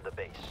can from the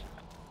base.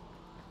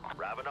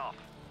 Ravenoff,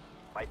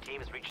 my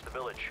team has reached the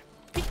village.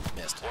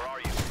 Missed. Where are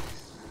you?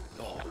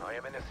 Oh. I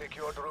am in a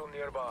secured room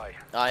nearby.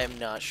 I am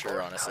not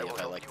sure, honestly, if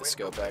I like the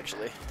scope,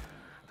 actually.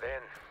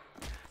 Then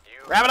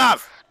you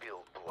Ravenoff!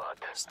 spill blood.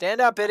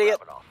 Stand up, idiot!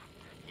 Ravenoff,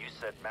 you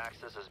said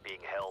Maxis is being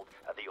held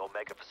at the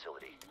Omega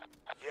facility.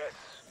 Yes.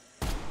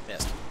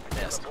 Missed.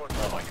 Missed.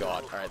 Oh my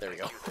god. Alright, there we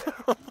go.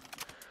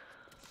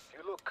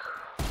 You look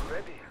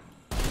ready.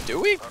 Do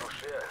we?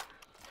 Rocher,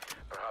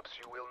 perhaps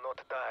you will not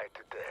die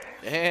today.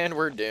 And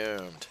we're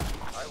doomed.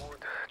 I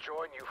would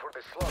join you for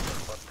the slaughter,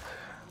 but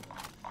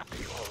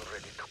you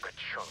already took a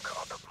chunk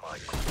out of my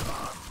good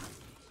arm.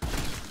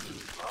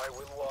 I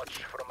will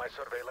watch from my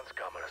surveillance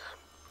cameras.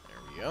 There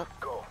we go.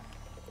 Go.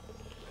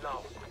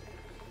 Now.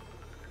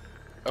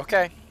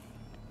 Okay.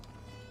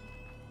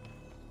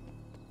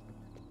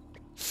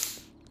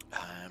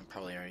 I'm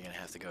probably already gonna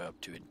have to go up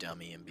to a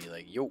dummy and be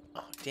like, yo,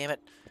 oh, damn it.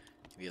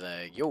 Be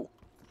like, yo,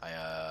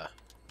 I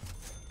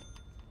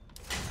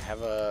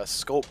have a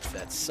scope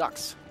that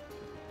sucks.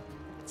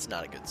 It's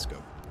not a good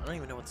scope. I don't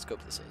even know what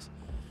scope this is.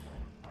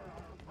 Am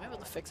I able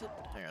to fix it?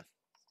 Hang on.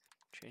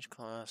 Change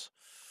class.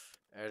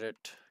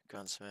 Edit.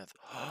 Gunsmith.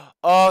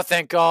 Oh,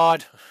 thank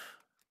God.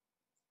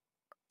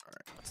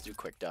 Alright, let's do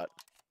quick dot.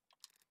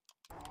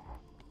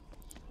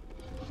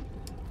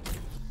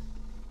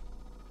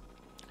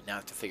 Now I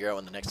have to figure out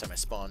when the next time I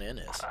spawn in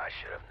is. I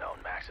should have known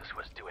Maxis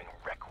was doing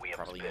Requiem's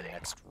Probably bidding.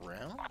 next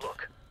round?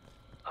 Look,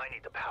 I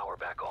need the power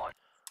back on.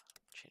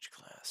 Change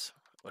class.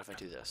 What if I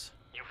do this?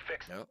 You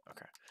fixed No?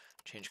 Okay.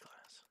 Change class.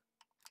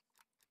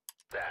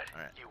 that.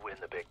 Alright. You win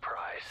the big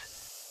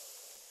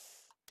prize.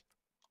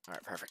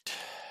 Alright, perfect.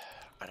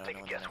 I don't Take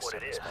know a when the guess next what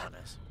time it I is. spawn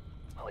is.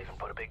 I'll even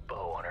put a big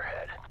bow on her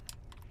head.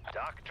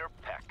 Dr.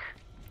 Peck.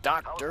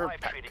 Dr. How's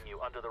life Peck. treating you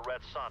under the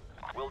red sun?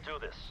 We'll do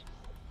this.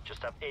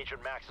 Just have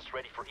Agent Maxis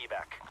ready for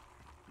evac.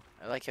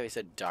 I like how he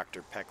said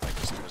Dr. Peck like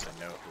you're supposed to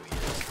know who he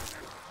is.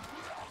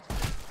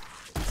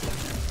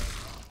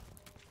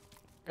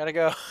 Gotta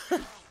go.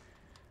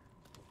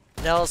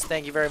 Nels,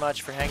 thank you very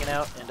much for hanging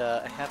out, and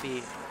a happy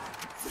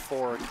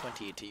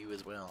 420 to you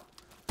as well.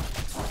 There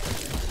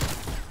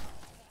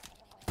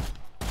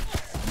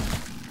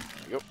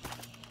we go.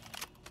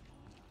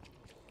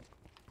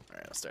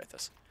 Alright, let's start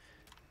this.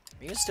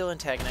 Are you still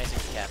antagonizing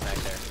the cat back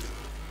there?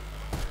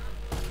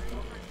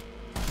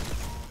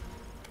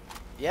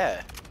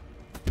 Yeah.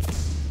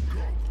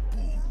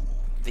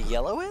 The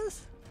yellow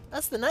is?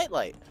 That's the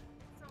nightlight.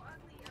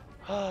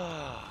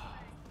 Wow.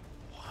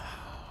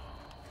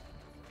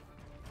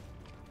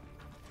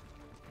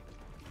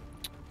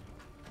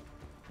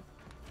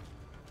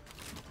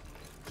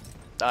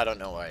 I don't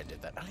know why I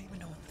did that. I don't even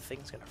know when the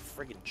thing's gonna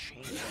friggin'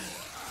 change.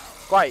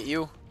 Quiet,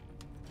 you.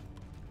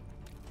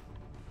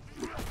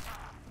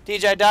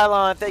 DJ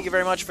Dylon, thank you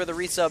very much for the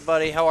resub,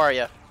 buddy. How are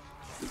you?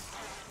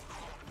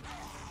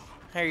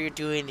 How are you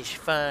doing this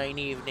fine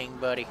evening,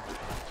 buddy?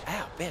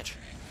 Ow, bitch.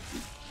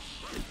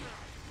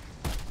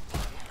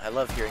 I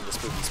love hearing the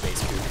spooky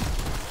space coop.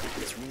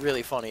 It's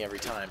really funny every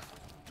time.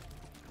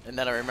 And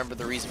then I remember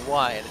the reason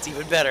why, and it's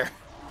even better.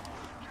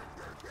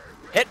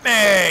 Hit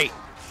me!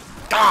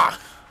 Ah!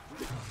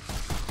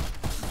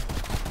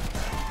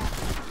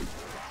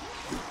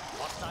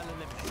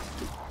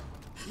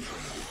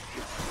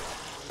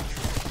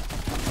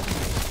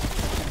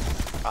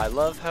 I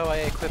love how I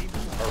equip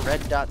a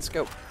red dot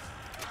scope.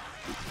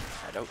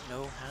 I don't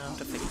know how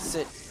to fix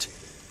it.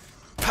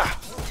 Pow!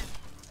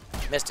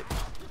 Missed it.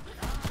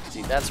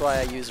 See, that's why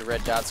I use a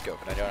red dot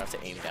scope, and I don't have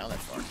to aim down that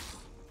far.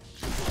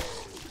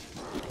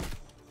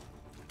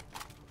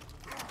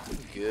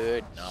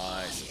 Good,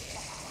 nice.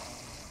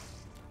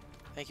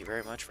 Thank you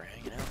very much for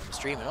hanging out on the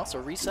stream and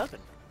also resubbing.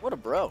 What a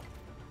bro.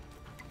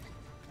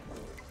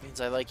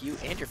 Means I like you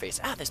and your face.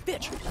 Ah, this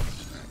bitch!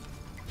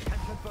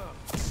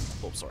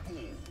 Oh, sorry.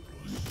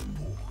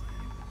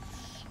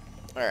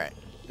 Alright,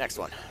 next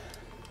one.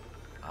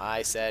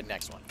 I said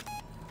next one.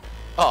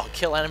 Oh,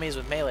 kill enemies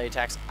with melee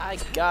attacks. I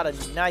got a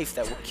knife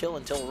that will kill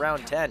until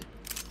round 10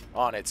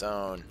 on its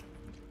own.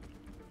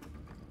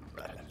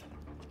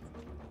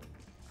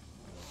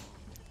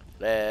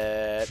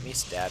 Let me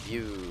stab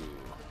you.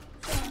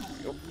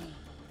 Nope.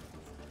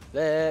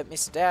 Let me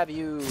stab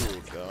you.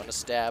 Gonna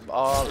stab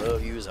all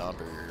of you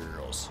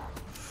zombies.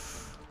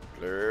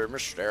 Let me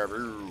stab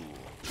you.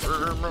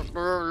 Let me stab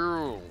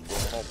you.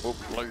 Gonna put a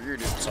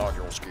blade inside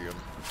your skin.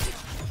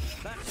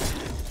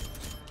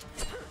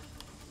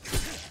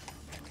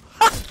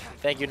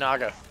 Thank you,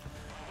 Naga.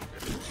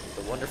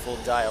 The wonderful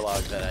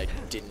dialogue that I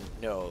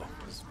didn't know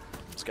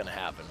was gonna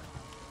happen.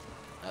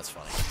 That's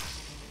funny.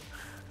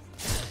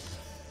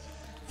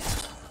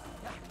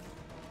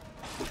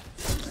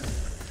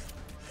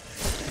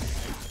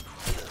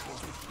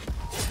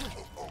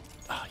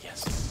 Ah,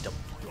 yes, double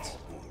points.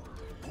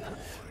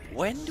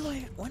 When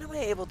am I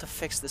able to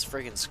fix this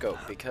friggin' scope?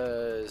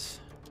 Because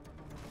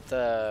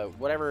the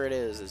whatever it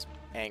is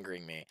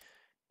angering me,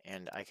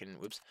 and I can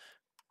whoops.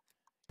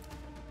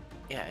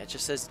 Yeah, it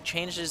just says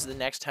changes the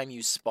next time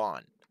you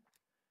spawn.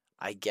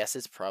 I guess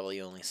it's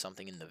probably only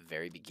something in the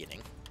very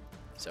beginning.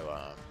 So,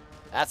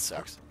 that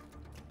sucks.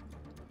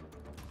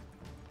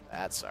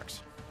 That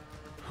sucks.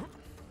 Come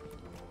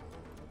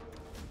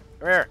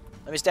here.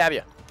 Let me stab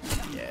you.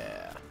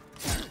 Yeah.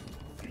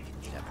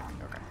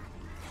 Okay.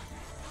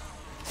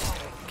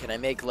 Can I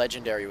make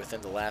legendary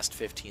within the last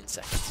 15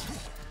 seconds?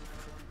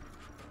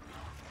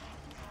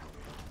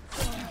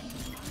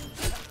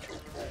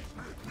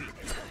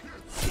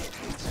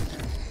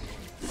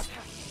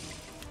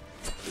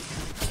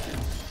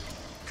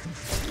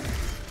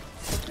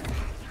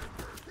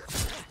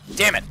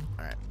 Damn it!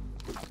 Alright.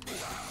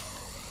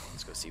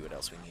 Let's go see what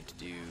else we need to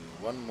do.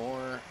 One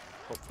more,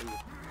 hopefully.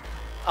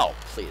 Oh,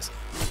 please.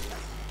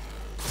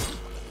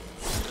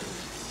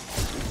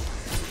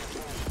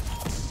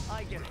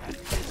 I get that.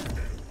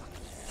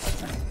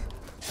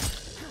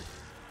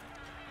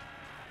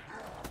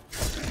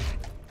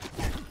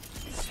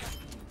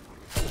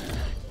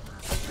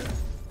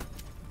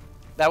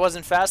 That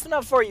wasn't fast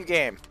enough for you,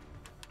 game.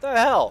 What the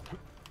hell?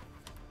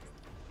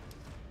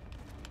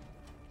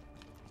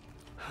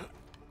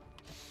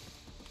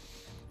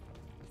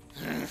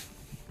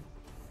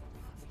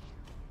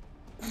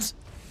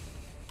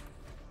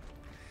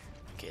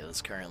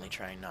 Kayla's currently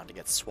trying not to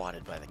get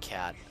swatted by the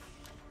cat.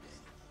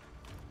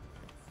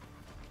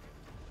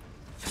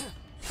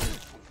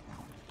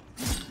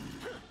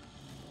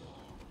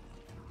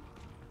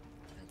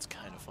 It's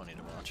kind of funny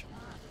to watch.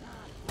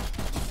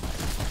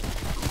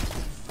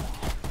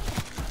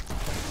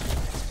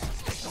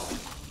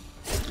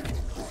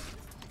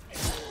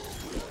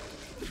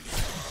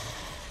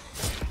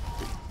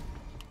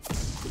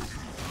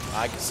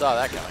 I saw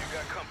that coming. You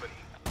got company.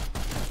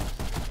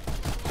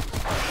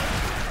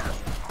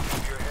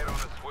 Keep your head on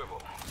a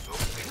swivel. Those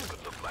things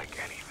could look like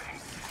anything.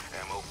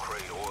 Ammo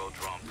crate, oil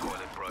drum,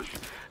 toilet brush.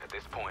 At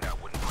this point, I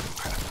wouldn't put it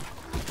past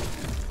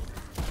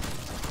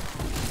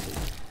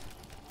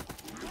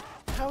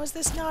them. How is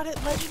this not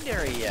at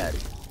legendary yet?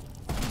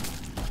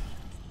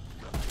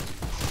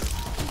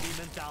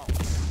 Demon down.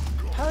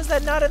 How is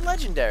that not at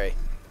legendary?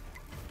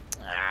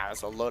 Ah,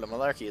 that's a load of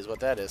malarkey is what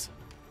that is.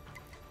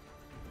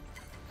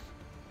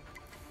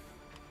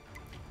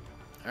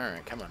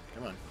 Alright, come on,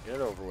 get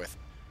it over with.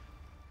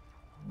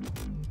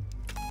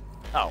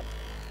 Oh.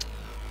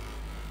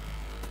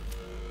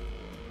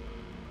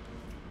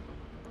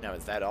 Now,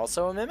 is that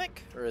also a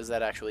mimic? Or is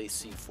that actually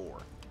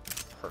C4?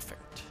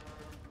 Perfect.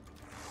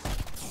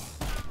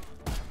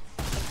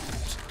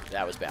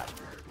 That was bad.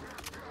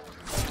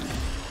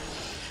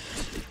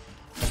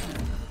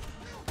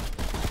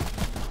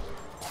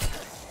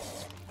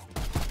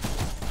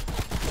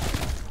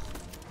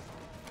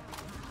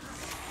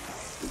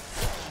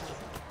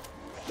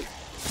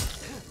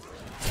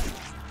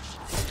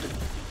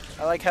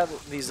 I like how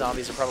these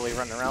zombies are probably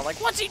running around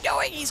like, what's he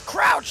doing? He's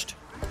crouched!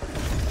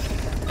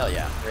 Hell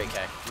yeah, great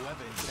K.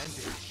 Whoever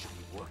invented it should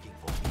be working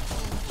for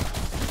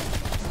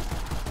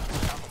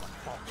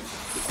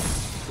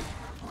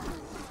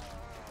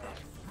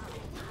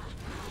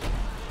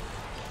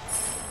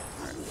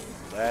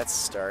me. Let's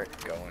start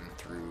going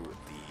through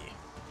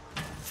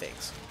the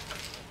things.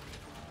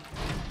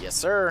 Yes,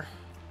 sir.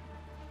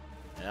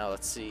 Now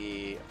let's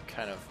see.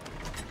 Kind of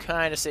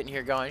sitting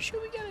here going,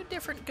 should we get a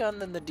different gun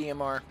than the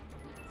DMR?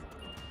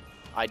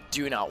 I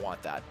do not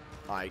want that.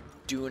 I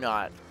do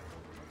not,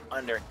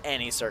 under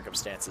any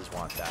circumstances,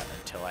 want that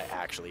until I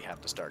actually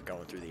have to start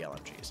going through the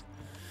LMGs.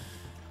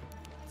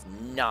 It's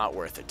not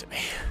worth it to me.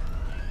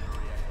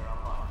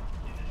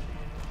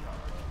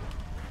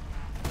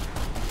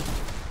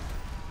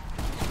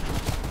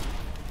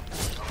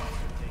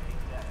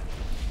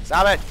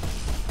 Stop it!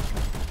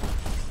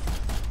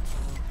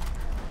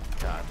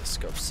 God, this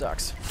scope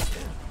sucks.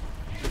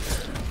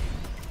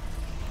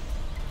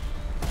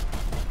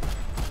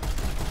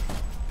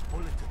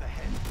 Bullet to the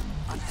head.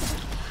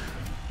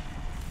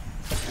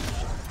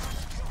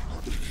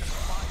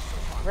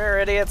 We're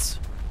idiots.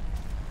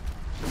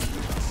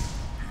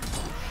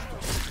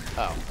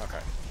 Oh, okay.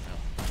 No.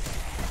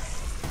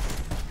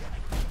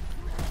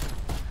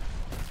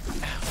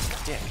 Ow,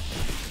 dick.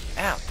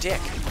 Ow,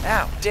 dick.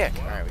 Ow, dick.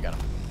 Alright, we got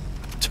him.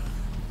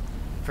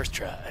 First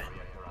try.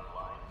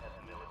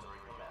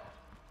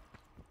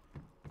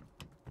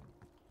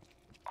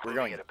 We're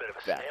going Moving at a bit of a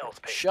back. snail's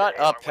pace Shut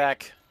today, up, aren't we?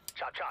 Peck.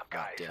 Chop chop,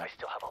 guys. damn. I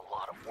still have a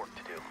lot of work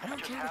to do. I don't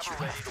Just care what have you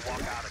her ready to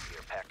walk out of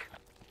here, Peck.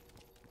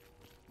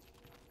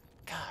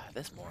 God,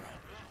 this moron.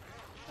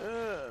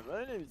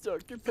 My name's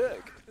Dr.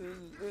 Peck.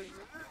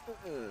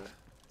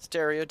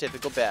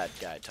 Stereotypical bad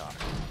guy talk.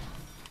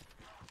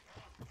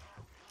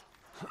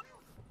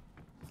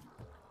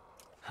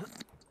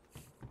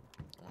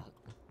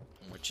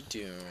 What you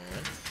doing?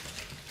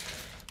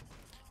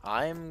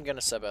 I'm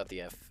gonna sub out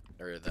the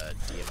the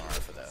DMR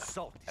for the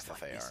Salt is my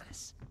FFAR.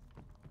 business.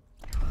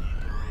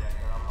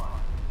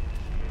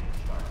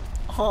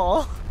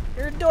 Aw,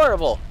 you're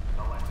adorable.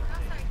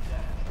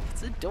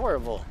 It's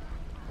adorable.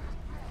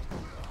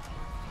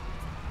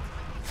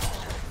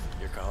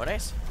 Your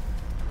cojones?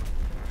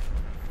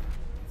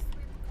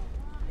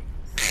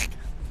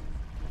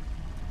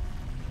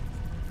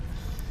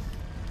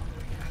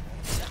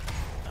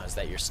 Oh, is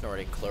that your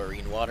snorting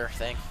chlorine water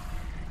thing?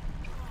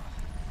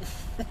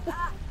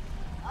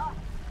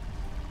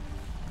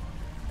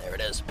 There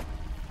it is.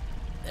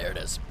 There it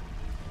is.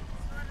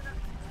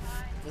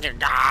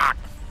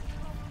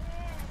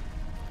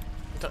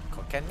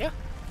 Can you?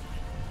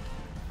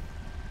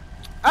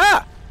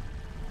 Ah!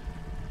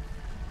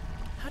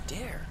 How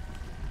dare?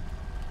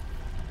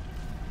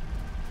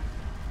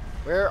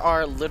 Where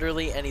are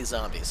literally any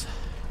zombies?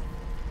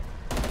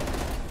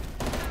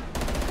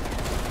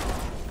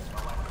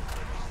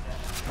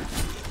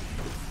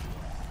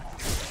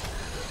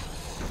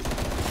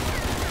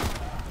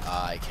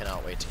 I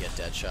cannot wait to get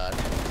Deadshot.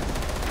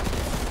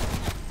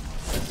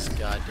 This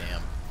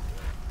goddamn.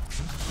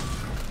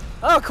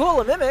 Oh, cool,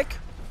 a mimic!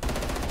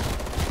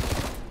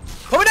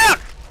 Put it down!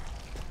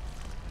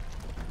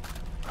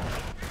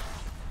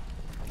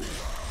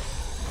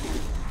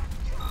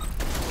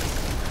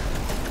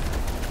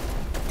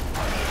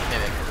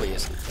 Mimic,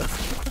 please.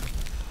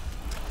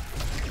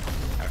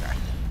 Okay.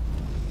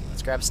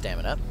 Let's grab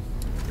stamina.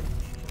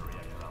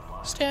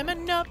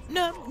 Stamina,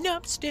 nup,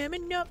 nup,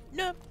 stamina,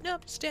 nup,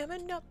 nup,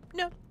 stamina, nup,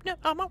 nup.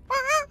 I'm a.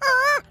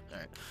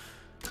 Alright.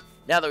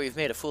 Now that we've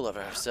made a fool of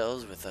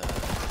ourselves with,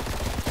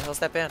 what the hell's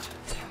that band?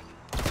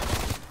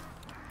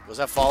 Was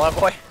that Fall Out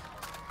Boy?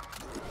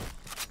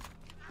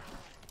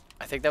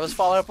 I think that was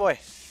Fall Out Boy.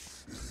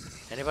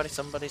 Anybody?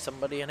 Somebody?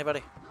 Somebody?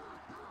 Anybody?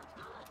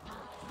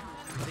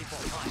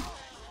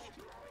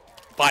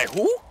 By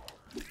who?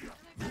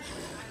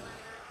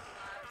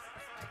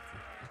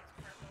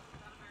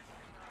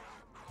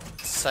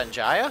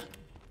 Sanjaya?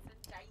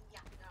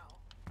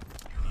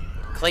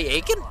 Clay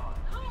Aiken?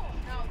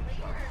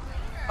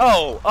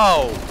 Oh,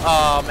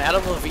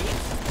 Adam Levine?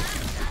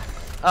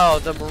 Oh,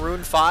 the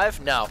Maroon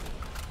 5? No.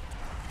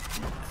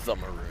 The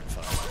Maroon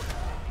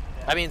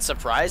 5. I mean,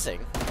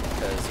 surprising,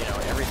 because, you know,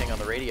 everything on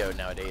the radio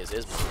nowadays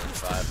is Maroon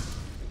 5.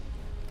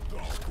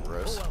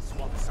 Gross. Who else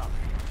wants some?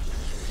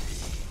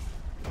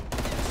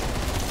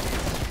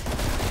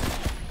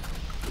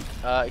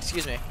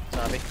 Excuse me,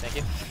 zombie, thank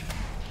you.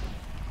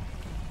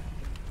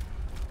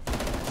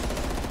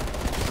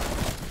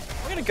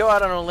 I'm gonna go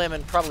out on a limb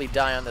and probably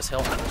die on this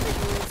hill. I don't think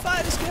Maroon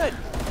 5 is good.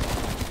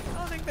 I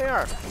don't think they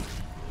are.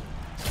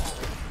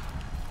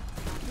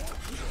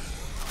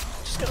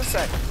 Just gonna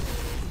say.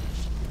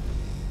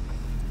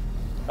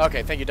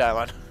 Okay, thank you,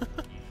 Dylon.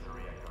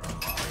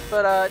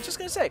 But, just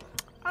gonna say,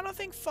 I don't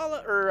think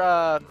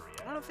I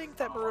don't think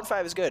that Maroon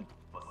 5 is good.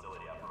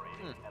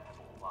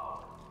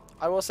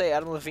 I will say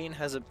Adam Levine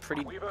has a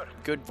pretty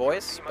good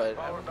voice, but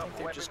I don't think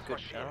they're just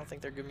good. I don't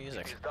think they're good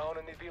music.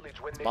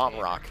 It's mom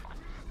rock.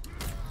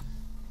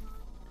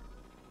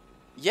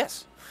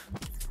 Yes.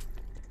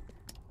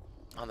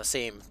 On the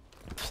same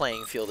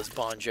playing field as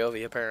Bon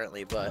Jovi,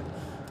 apparently, but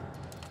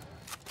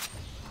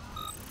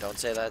don't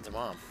say that to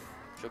mom.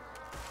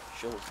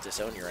 She'll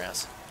disown your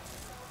ass.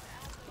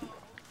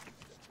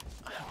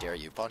 How dare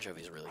you? Bon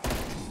Jovi's really good.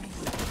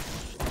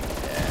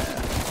 Yeah.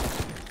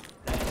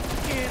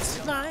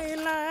 It's my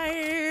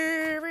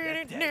life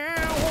right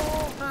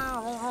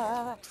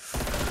now.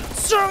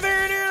 Something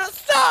and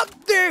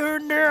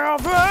something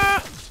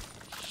never.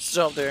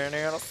 Something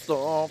and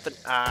something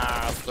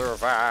I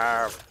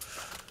survive.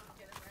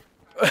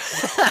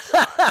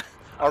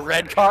 A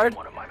red card?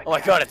 Oh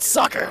my god, it's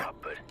soccer!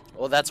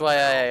 Well, that's why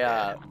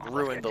I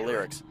ruined the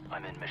lyrics.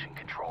 I'm in mission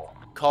control.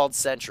 Called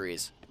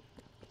Centuries.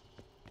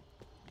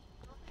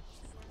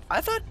 I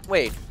thought.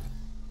 Wait.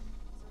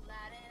 Light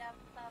it up,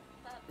 up,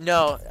 up.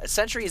 No,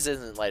 Centuries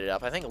isn't Light It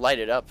Up. I think Light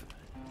It Up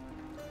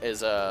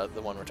is the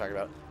one we're talking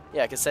about.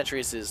 Yeah, because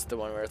Centuries is the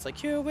one where it's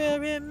like, you will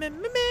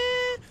remember me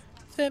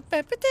for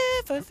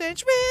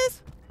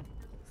centuries.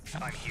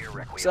 I'm here,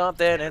 Requiem.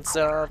 Something and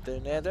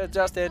something and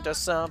just into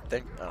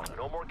something. I don't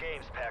know. No more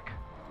games, Peck.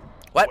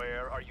 What?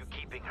 Where are you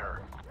keeping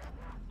her?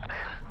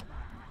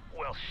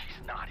 Well,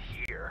 she's not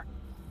here.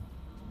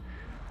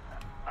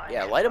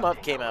 Yeah, Light 'em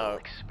Up came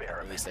out.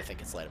 At least I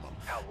think it's Light 'em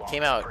Up.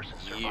 Came out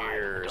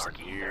years and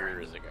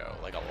years ago,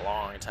 like a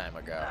long time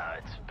ago.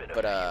 It's been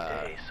But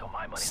a few days, so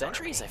my money's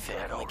Centuries on I it. feel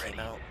like only came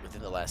out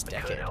within the last Could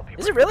decade. help you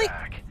Is it bring really?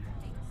 back.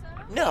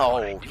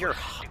 No, you're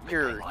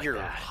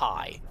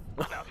high.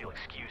 Now, if you'll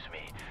excuse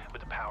me,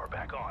 with the power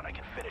back on, I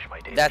can finish my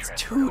daily That's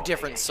transfer two to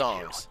different HQ.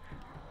 songs.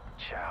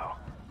 Ciao,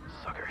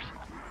 suckers.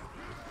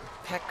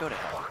 Heck, go to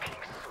hell. Fucking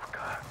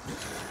suka.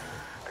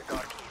 The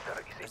Dark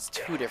Ether is It's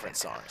two different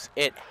songs.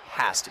 It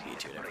has to be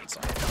two different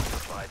songs.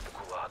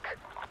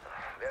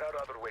 There are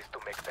other ways to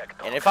make back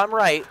And if I'm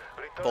right,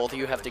 both of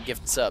you have to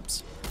gift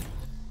subs.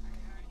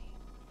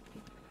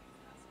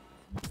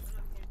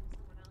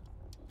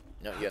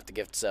 No, you have to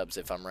gift subs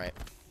if I'm right.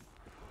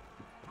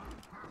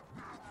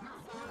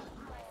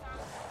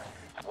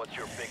 What's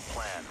your big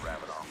plan,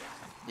 Ravenel?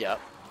 Yep.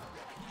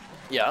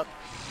 Yep.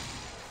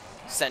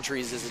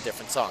 Centuries is a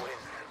different song.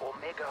 When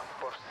Omega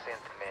first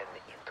sent men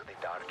into the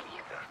Dark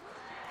Ether,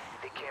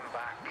 they came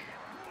back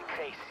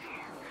crazy,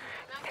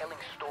 telling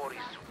stories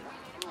we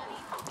knew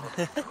could not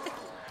be true,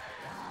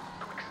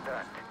 to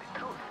extract the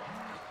truth.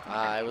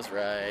 I was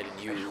right and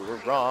you were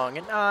wrong,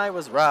 and I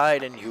was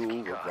right and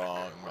you were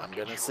wrong. I'm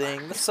gonna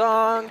sing the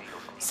song,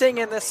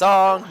 singing the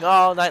song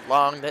all night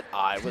long, that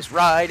I was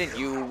right and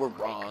you were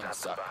wrong.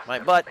 Suck my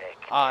butt,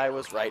 I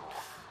was right.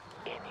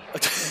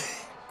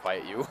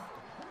 Quiet you.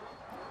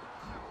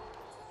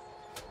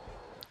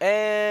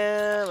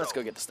 And let's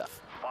go get the stuff.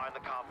 Find the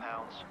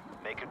compounds,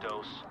 make a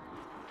dose,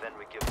 then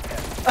we give Pep.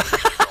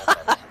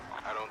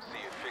 I don't see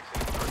you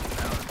fixing the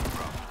personality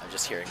problem. I'm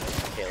just hearing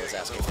Kayla's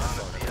asking for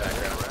phone in the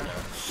background.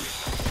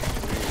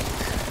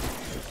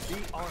 Be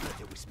honored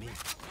it was me.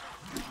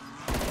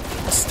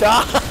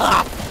 Stop!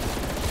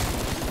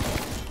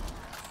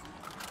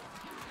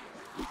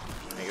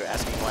 Are you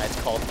asking why it's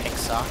called Pink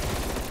Sock?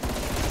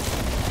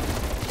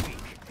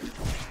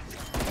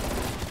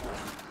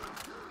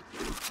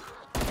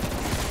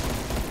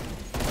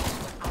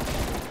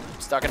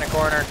 Stuck in a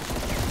corner.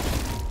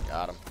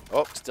 Got him.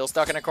 Oh, still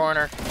stuck in a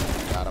corner.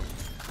 Got him.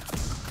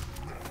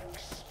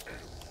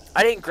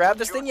 I didn't grab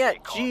this thing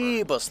yet.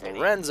 Jeebus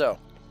Lorenzo.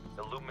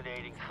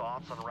 Illuminating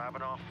thoughts on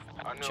Ravenoff?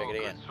 Check it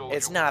again.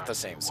 It's not the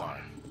same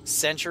song.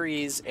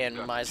 Centuries and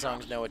My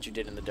Songs Know What You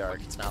Did in the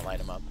Dark, it's not Light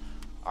 'em Up,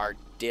 are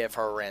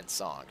different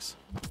songs.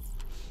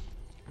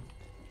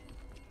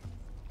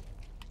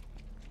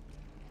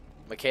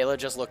 Michaela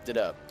just looked it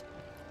up.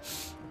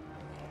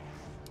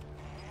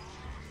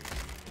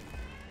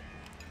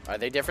 Are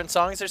they different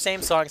songs or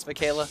same songs,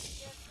 Michaela?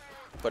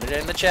 Put it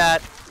in the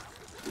chat.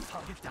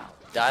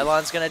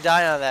 Dylon's gonna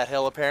die on that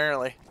hill,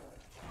 apparently.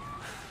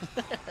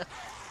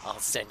 I'll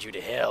send you to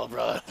hell,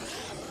 bro.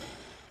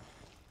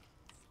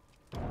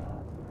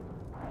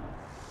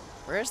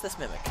 Where is this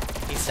mimic?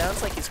 He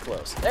sounds like he's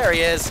close. There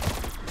he is.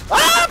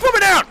 Ah, put me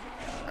down!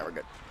 Alright, we're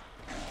good.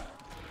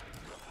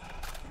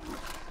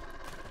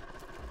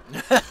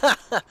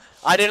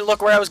 I didn't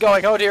look where I was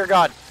going. Oh, dear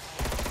God.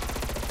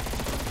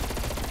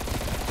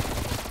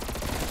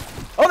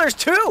 Oh, there's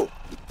two!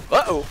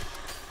 Uh-oh.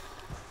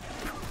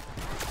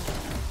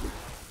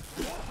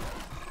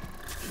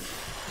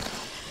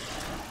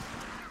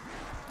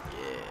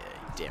 Yeah,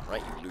 damn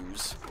right you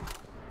lose.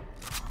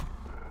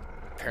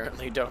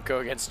 Apparently don't go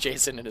against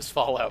Jason and his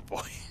Fallout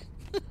Boy.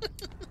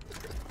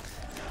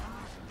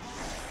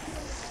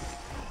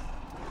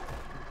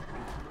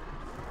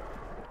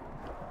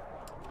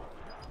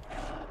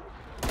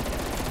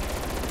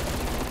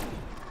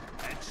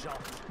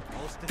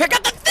 Pick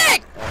up the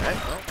thing! Alright,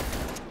 well.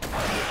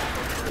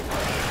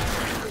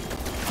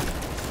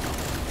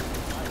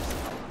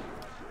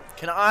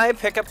 Can I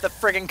pick up the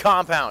friggin'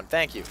 compound?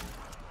 Thank you.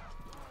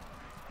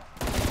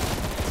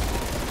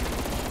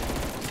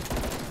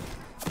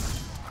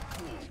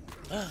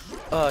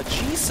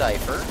 G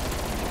cipher.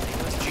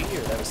 That was G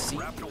or that was C.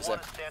 It was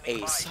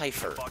a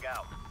cipher.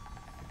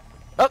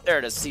 Oh, there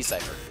it is. C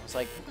cipher. It's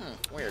like,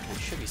 weird. It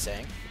should be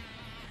saying.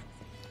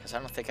 Because I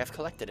don't think I've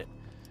collected it.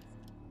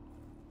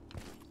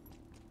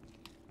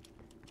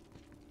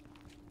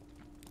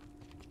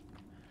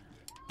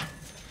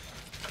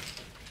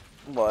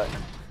 What?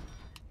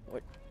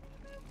 What?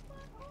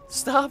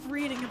 Stop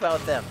reading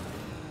about them.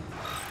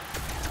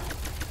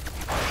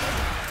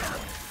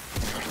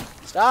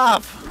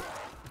 Stop!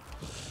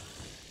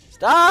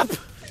 Stop!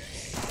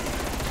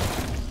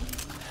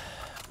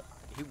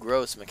 You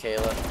gross,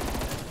 Michaela.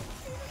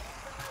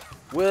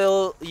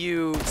 Will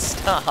you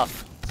stop?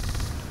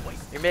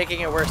 You're making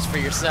it worse for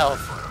yourself.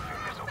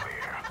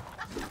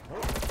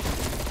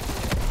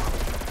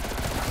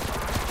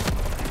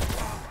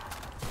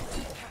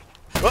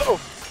 Uh-oh!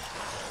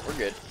 We're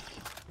good.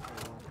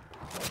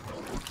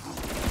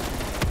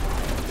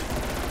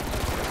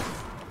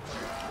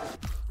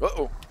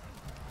 Uh-oh.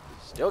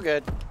 Still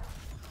good.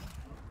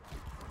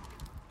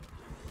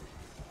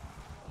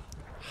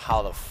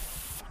 How the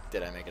fuck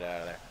did I make it out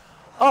of there?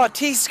 Oh,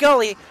 T.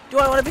 Scully, do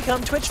I want to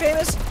become Twitch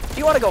famous? Do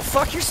you want to go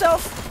fuck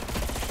yourself?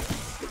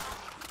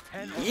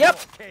 Yep.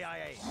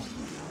 KIA.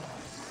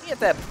 Get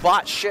that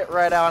bot shit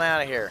right on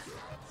out of here.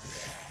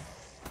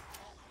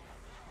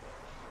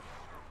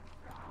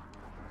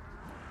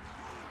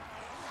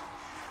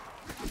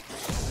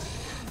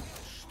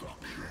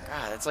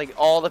 God, it's like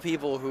all the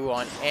people who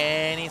on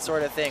any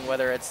sort of thing,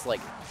 whether it's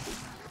like,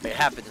 it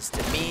happens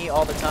to me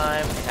all the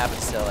time, it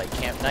happens to like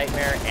Camp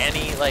Nightmare,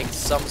 any like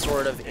some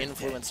sort of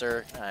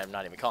influencer, I'm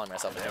not even calling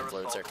myself an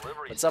influencer,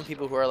 but some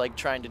people who are like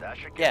trying to,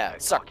 yeah,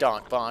 suck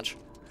donk, Bonch.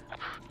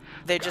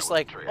 They just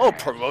like, oh,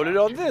 promote it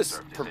on this,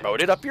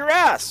 promote it up your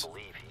ass.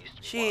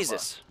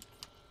 Jesus.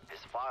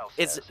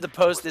 It's, the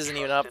post isn't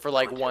even up for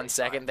like 1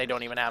 second, they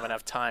don't even have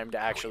enough time to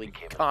actually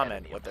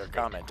comment what they're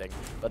commenting,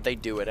 but they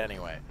do it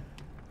anyway.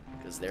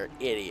 Because they're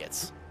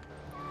idiots.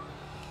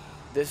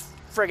 This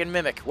friggin'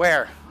 mimic,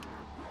 where?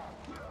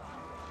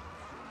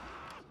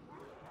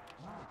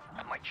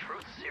 My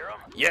truth serum?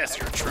 Yes,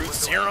 your truth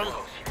serum. You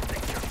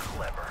think you're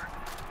clever?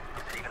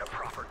 Is it even a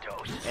proper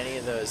dose? Any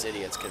of those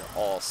idiots can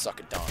all suck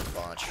a donk,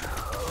 Bonch.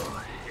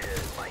 Oh,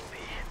 it might be.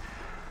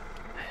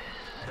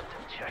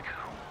 Symptom check.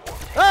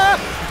 Ah!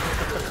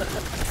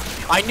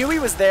 I knew he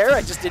was there,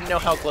 I just didn't know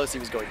how close he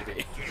was going to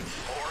be.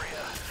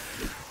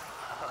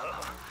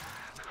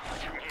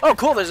 Oh,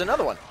 cool, there's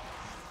another one.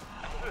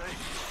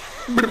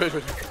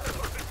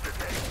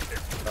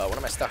 What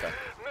am I stuck on?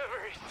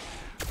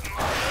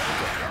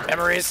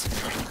 Memories.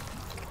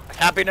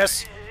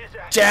 Happiness.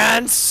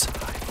 Dance.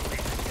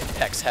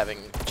 Peck's having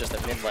just a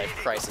midlife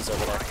crisis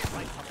over there.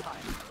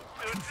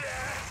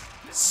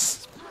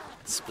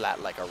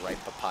 Splat like a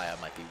ripe papaya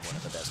might be one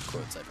of the best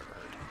quotes I've ever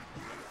heard.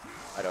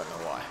 I don't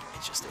know why,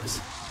 it just is.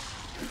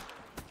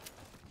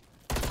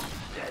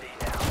 Steady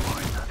now,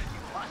 Martha.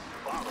 You must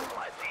follow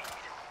my lead.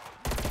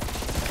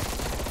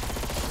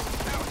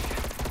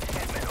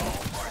 Damn it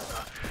all,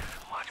 Martha.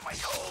 Watch my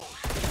toes.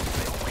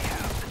 They only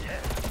have the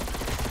 10.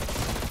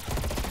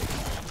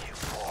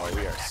 Oh,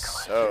 we are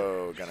so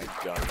gonna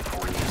gun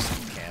through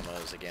some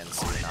camos again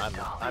soon.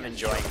 I'm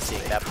enjoying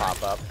seeing that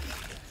pop up,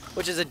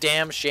 which is a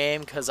damn shame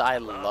because I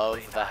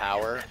love the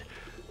Hower,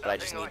 but I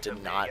just need to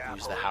not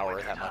use the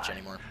Hower that much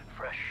anymore.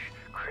 Fresh,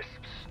 crisp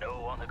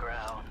snow on the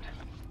ground.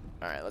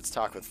 All right, let's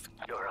talk with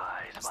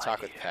Let's talk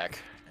with Peck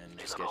and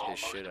just get his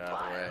shit out of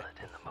the way.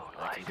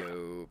 I can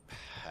go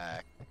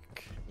Pack.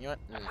 You know what?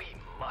 We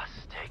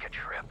must take a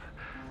trip.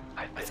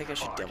 I think I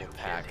should double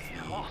pack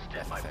the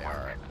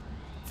FFAR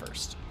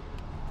first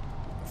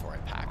before I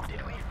pack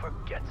Did we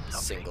forget the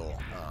something?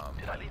 single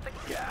Did I leave the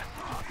gas?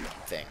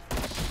 thing.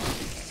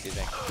 Excuse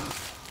me.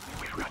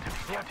 We forgot to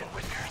leave Captain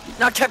Whiskers.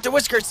 Not Captain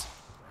Whiskers!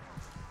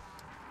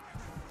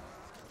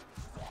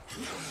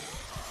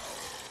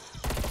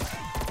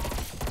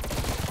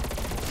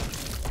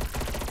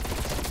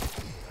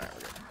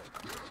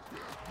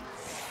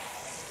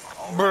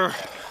 Brr.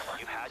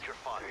 You've had your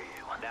fun.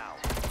 Now,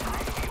 how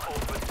do we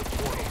open the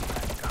portal?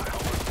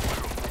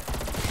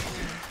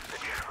 The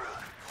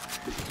truth.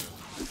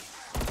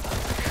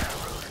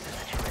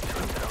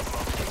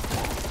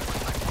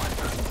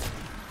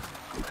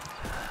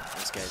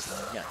 This guy's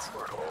nuts.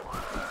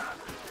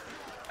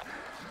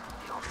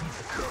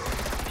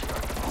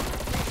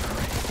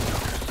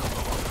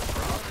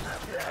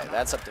 Okay,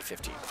 that's up to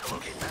 15.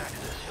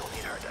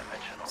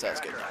 So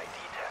that's good.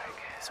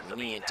 So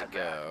we need to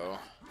go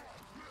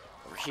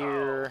over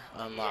here,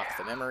 unlock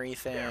the memory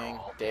thing,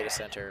 data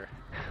center.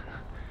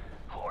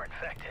 Or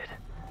infected.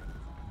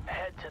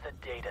 Head to the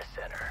data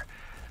center.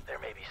 There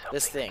may be something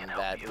This thing that can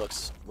help that you.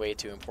 looks way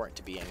too important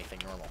to be anything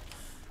normal.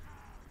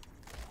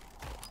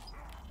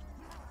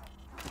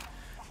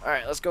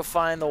 Alright, let's go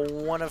find the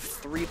one of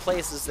 3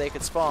 places they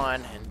could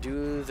spawn and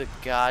do the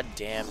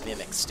goddamn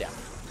mimic step.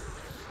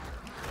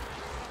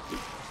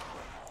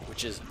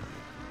 Which is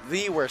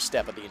the worst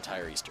step of the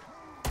entire Easter.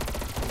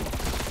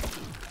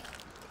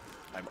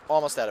 I'm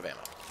almost out of ammo.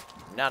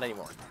 Not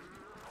anymore.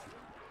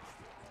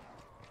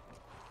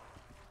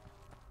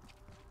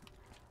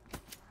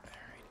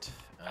 Alright.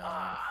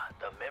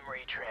 The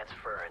memory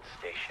transference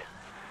station.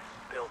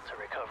 Built to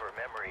recover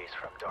memories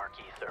from dark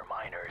ether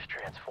miners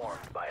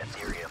transformed by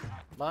Ethereum.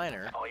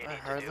 Miner? All you I need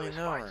to do hardly is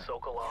know find her.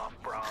 Sokolov,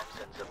 Brahms,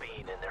 and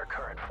Zabine in their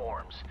current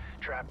forms.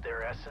 Trap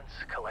their essence,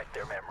 collect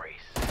their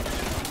memories.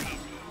 Easy.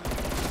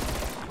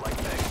 Like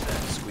Beck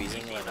said,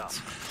 Squeezing easy limits.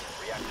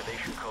 enough.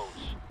 Reactivation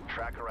codes.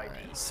 Tracker ID.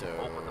 Alright, so...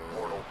 Open the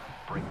portal.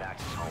 Bring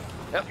Max home.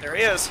 Yep, there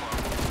he is.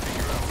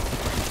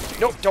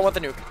 Nope, don't want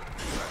the nuke.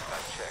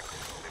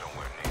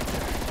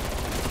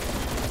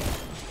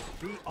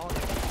 Be on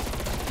it.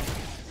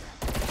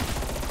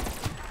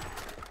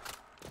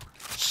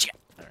 Shit.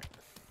 Alright.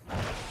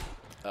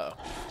 Uh-oh.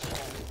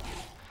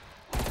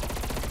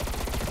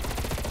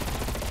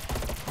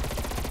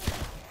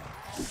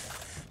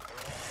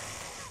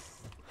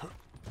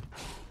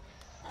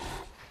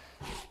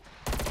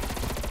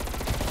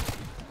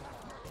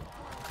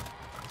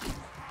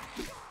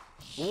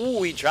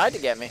 Ooh, he tried to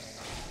get me.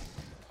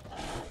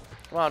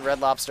 Come on,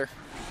 Red Lobster.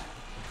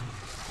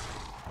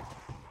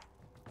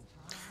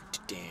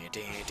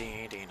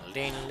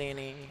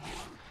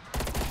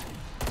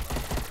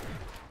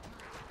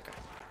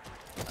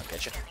 I'll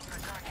get you.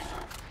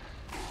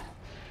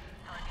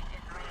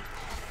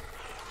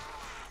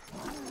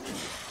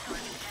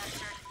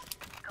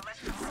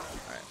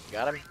 Alright,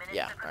 got him?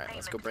 Yeah, alright,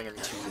 let's go bring him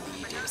to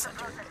the data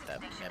center and get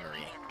that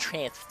memory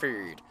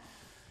transferred.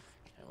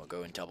 And we'll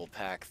go and double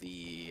pack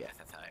the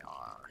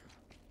FFIR.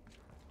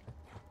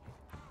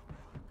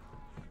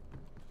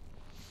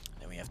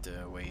 Then we have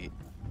to wait.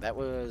 That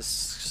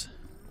was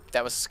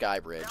Sky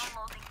Bridge.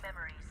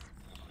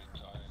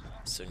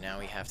 So now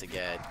we have to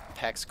get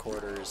PEX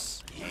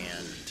quarters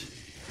and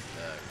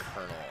the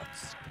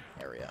Colonel's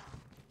area.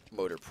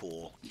 Motor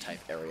pool type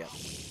area.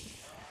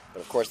 But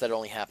of course that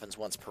only happens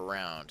once per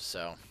round,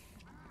 so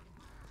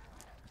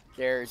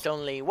there's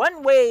only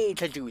one way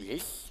to do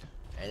this,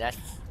 and that's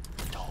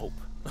to hope.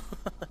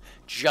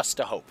 Just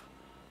to hope.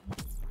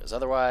 Because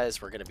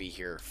otherwise we're gonna be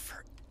here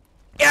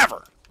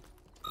forever.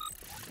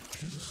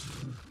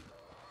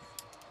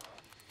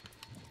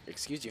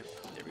 Excuse you.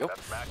 There we go.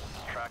 That's Max's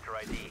tracker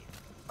ID.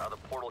 Now the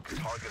portal can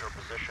target her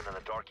position in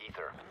the dark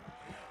ether.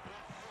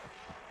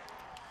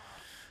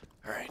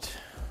 Alright,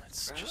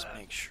 let's just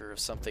make sure of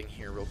something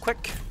here real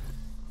quick.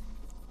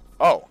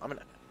 Oh, am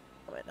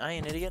I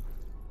an idiot?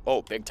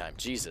 Oh, big time.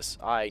 Jesus,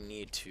 I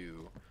need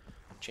to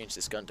change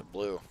this gun to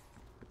blue.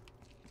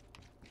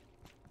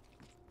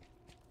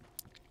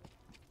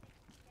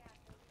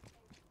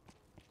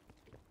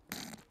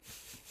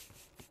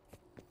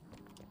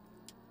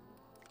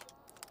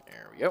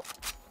 There we go.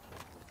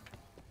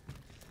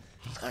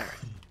 Alright.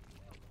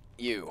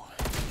 You.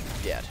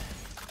 Dead.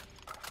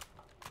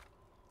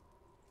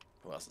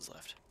 Who else is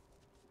left?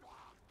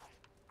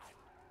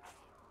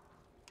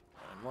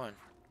 One.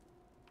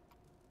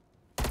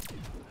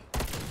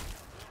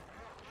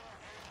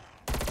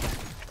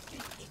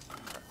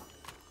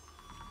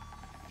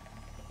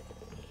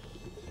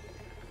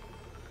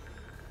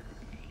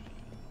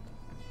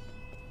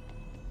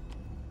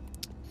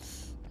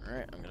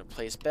 Alright, I'm gonna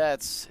place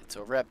bets. It's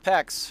over at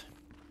PEX.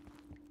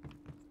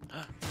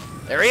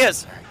 There he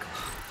is! Alright, cool.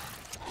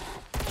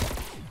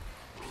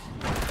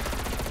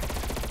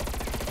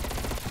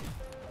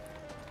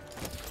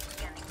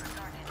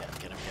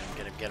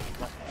 Get him,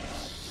 come on.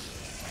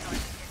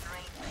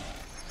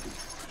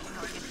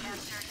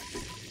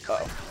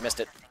 Uh-oh, missed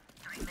it.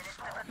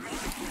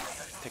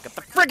 Pick up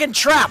the friggin'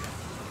 trap!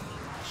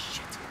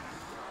 Shit.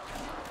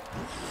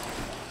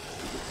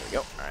 There we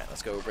go. Alright,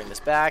 let's go bring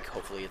this back.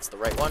 Hopefully it's the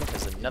right one,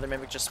 because another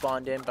mimic just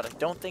spawned in, but I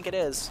don't think it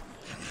is.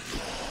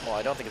 Well,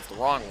 I don't think it's the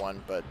wrong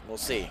one, but we'll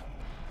see.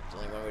 There's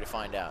only one way to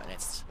find out, and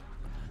it's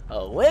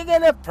a wing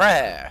and a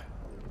prayer.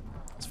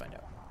 Let's find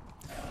out.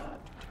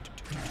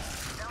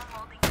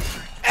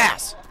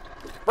 Ass!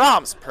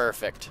 Bombs!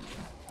 Perfect.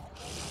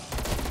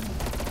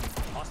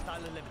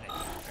 Hostile eliminated.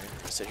 Alright, we're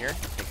gonna sit here,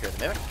 take care of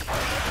the mimic.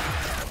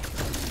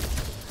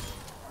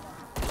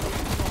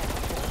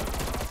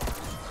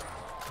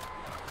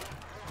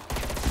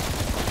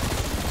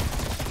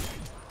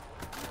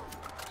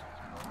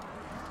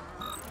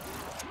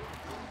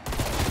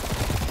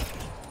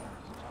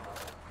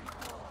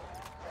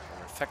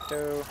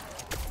 Perfecto.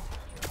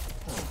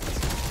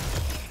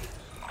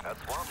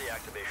 That's one of the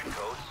activation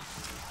codes.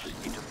 Just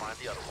need to find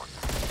the other one.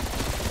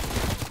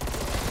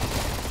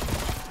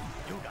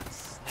 You got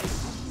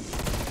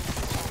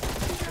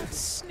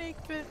Snake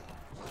bit.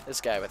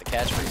 This guy with the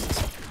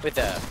catchphrases. With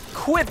the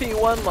quippy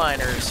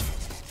one-liners.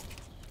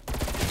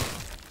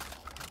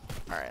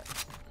 Alright.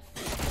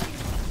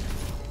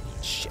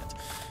 Shit.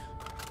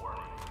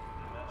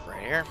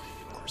 Right here?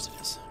 Of course it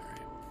is.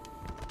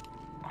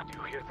 Alright. Do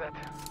you hear that?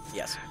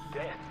 Yes.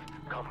 Death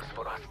comes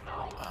for us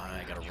now.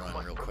 I gotta You run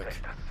must real quick.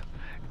 protect us.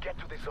 Get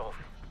to the zone.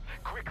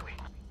 Quickly.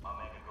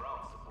 Omega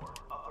ground support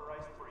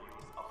authorized for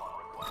use upon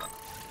request.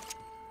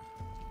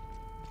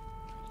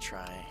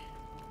 Try.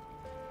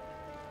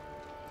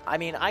 I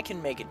mean, I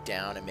can make it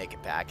down and make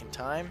it back in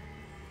time.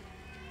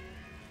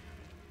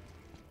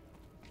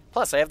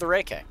 Plus, I have the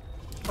Ray K.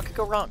 What could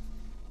go wrong?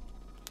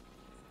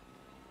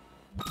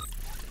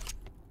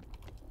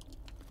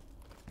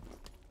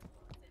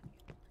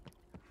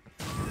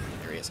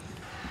 There he is.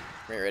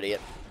 Come here,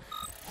 idiot.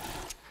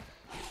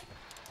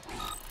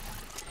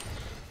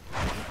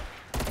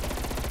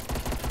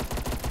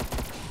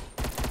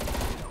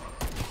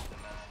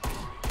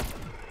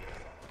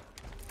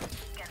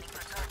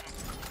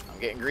 I'm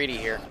getting greedy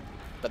here,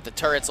 but the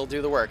turrets will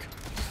do the work.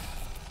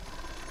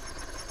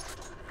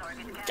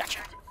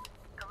 Gotcha.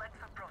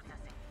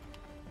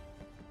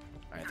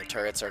 Alright, the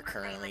turrets are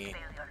currently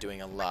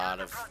doing a lot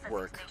of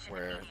work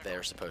where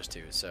they're supposed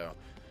to, so...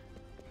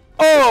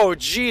 Oh,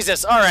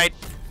 Jesus! Alright!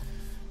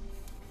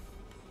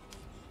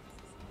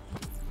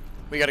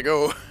 We gotta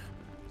go.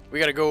 We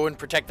gotta go and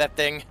protect that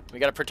thing. We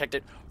gotta protect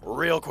it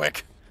real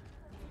quick.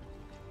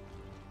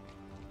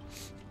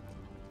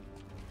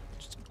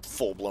 Just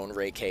full-blown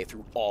Ray K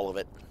through all of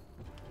it.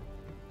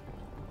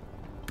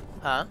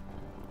 Huh?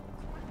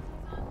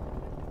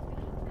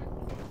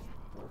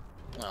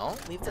 Well,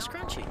 leave the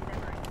scrunchie.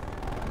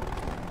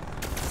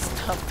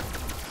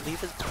 come. Leave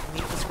the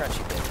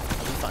scrunchie bit.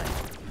 It'll be fine.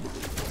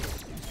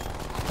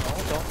 No,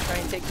 don't try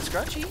and take the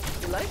scrunchie.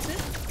 He likes it.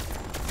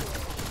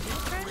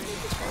 Don't try and take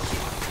the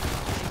scrunchie.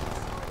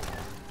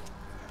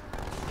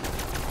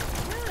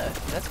 Yeah,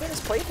 that's been his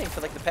plaything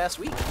for like the past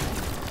week.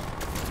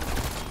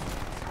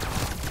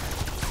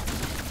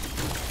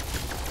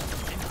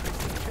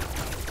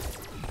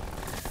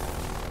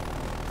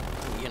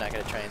 You're not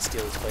gonna try and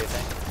steal his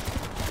plaything?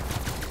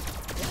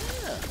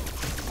 Yeah.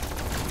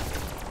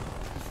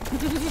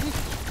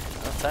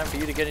 Well, time for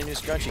you to get a new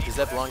scrunchie, because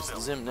that belongs to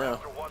the Zim now.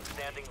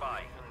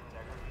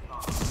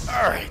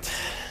 Alright.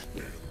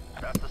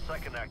 That's the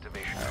second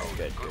activation.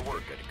 Alright, good.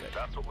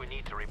 That's what we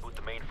need to reboot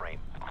the mainframe.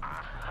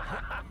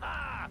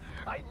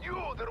 I knew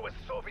there was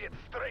Soviet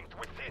strength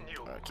within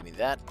you. Give me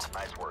that.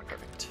 Nice work.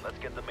 Perfect. Let's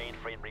get the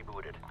mainframe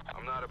rebooted.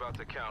 I'm not about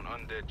to count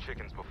undead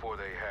chickens before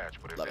they hatch,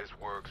 but if Love this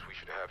works, we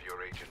should have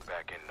your agent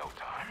back in no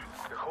time.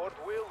 The horde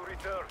will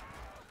return.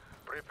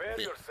 Prepare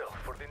yourself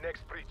for the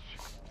next breach.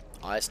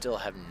 I still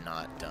have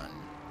not done...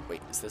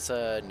 Wait, is this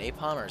a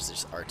napalm or is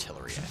this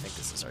artillery? I think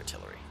this is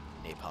artillery.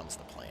 Napalm's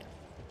the plane.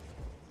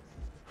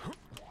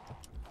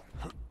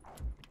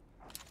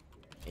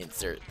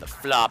 Insert the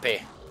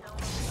floppy.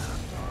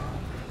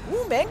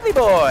 Ooh, Mangly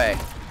boy!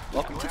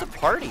 Welcome to the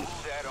party.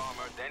 That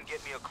armor, then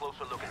get me a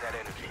closer look at that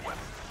energy weapon.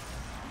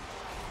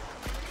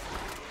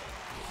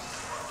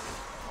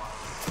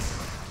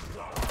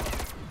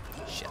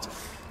 Shit.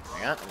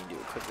 Hang on, let me do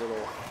a quick little...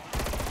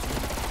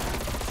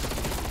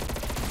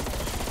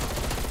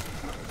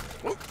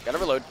 Whoa, gotta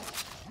reload.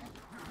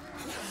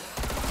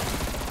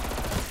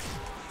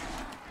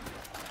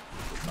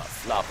 Put my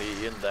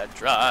floppy in that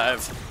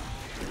drive.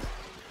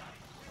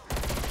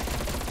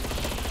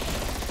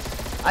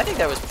 I think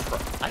that was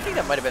I think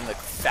that might have been the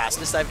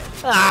fastest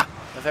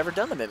I've ever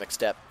done the mimic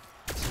step.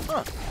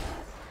 Huh.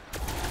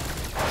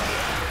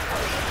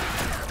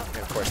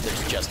 And of course,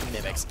 there's just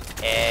mimics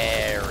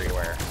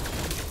everywhere.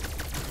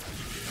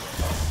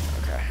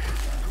 Okay.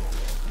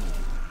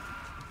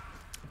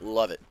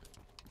 Love it.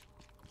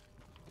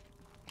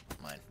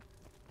 Mine.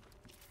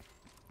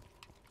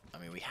 I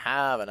mean, we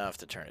have enough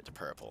to turn it to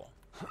purple.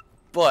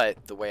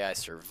 But the way I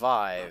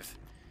survive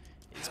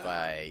is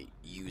by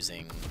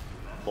using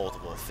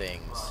multiple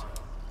things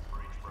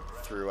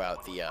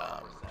throughout the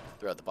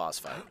boss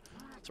fight.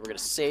 So we're gonna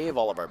save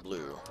all of our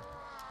blue,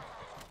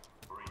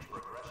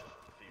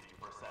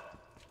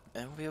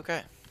 and we'll be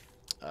okay.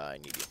 I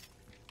need you.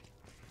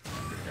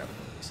 Grab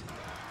one of these.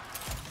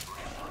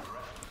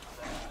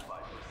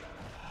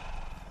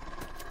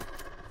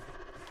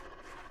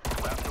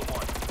 Raptor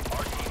 1,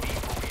 RTV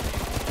for review.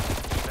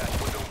 That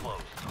window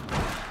closed.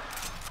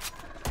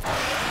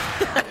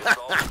 It's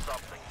always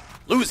something.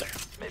 Loser.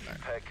 Maybe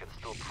Peg can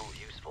still prove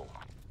useful.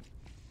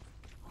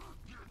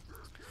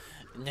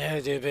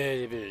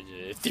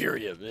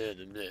 Ethereum.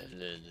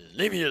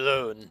 Leave me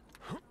alone.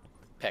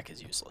 Peck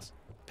is useless.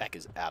 Peck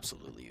is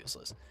absolutely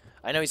useless.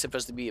 I know he's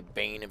supposed to be a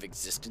bane of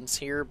existence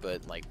here,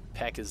 but like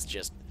Peck is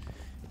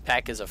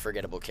a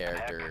forgettable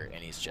character,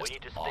 and he's just We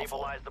need to awful.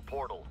 stabilize the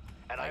portal,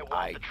 and Like, I want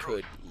I the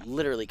could truth.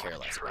 literally care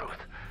less about Truth. it.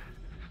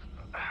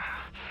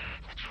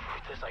 The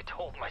truth is, I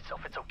told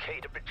myself it's okay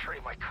to betray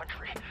my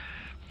country,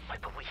 my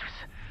beliefs.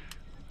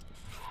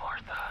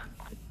 Martha.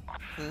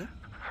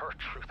 Her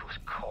truth was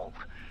cold.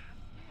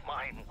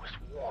 Mine was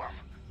warm,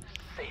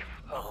 safe,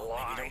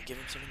 alive. Maybe don't give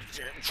him some.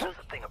 That's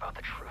the thing about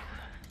the truth.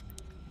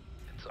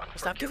 It's unforgiving.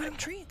 Stop giving him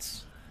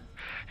treats.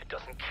 It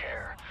doesn't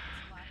care.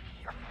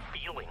 Your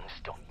feelings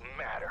don't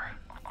matter.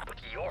 But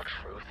your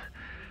truth.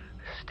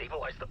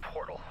 Stabilize the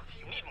portal.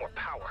 You need more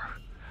power.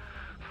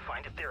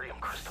 Find Ethereum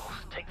crystals.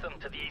 Take them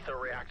to the ether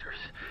reactors.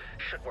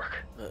 Should work.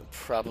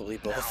 Probably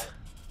both.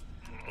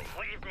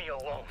 Leave me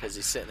alone. Because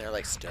he's sitting there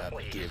like, stop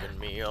Please. giving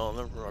me all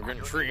the rugged You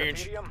need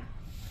treats. Ethereum?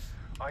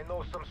 I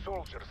know some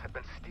soldiers have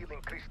been stealing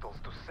crystals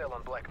to sell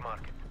on black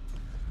market.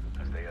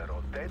 As they are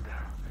all dead,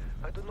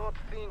 I do not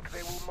think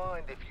they will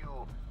mind if you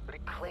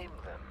reclaim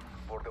them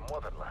for the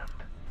motherland.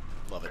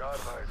 Love it.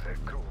 Karma is a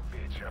cruel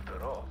bitch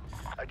after all.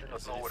 I do not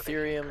Is know it where they keep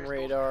Ethereum crystals,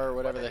 radar,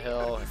 whatever but the an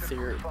hell? ether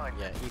meter could find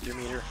Yeah, them. ether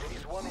meter. There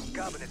is one in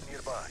cabinet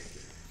nearby.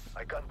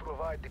 I can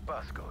provide the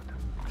passcode.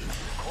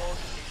 Code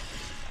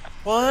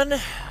 1,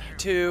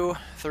 2,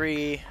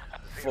 3,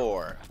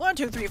 4. 1,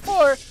 2, 3,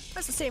 4.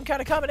 That's the same kind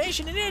of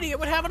combination an idiot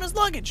would have on his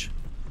luggage.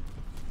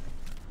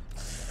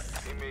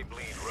 He may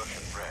bleed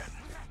Russian bread,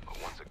 but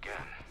once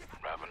again,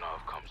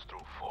 Ravenov comes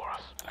through for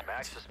us.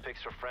 Maxis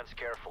picks her friends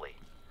carefully.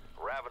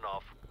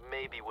 Ravenov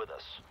may be with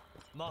us.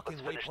 Marking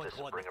Let's finish waypoint this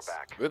and bring her coordinates.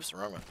 back. Whoops,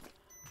 wrong one.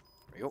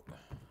 There we go.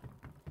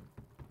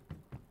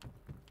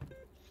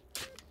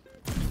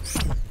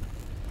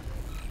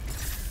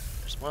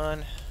 There's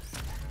one.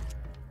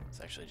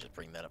 Let's actually just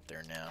bring that up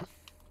there now.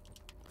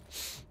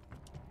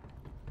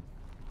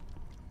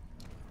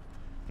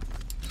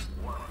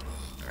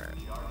 Alright.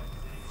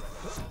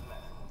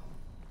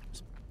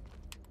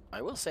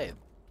 I will say,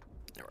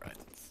 alright,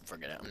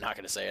 forget it. I'm not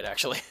going to say it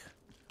actually.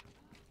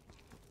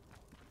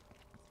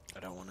 I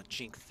don't want to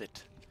jinx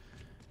it.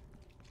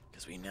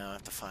 Because we now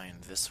have to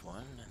find this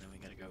one, and then we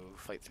gotta go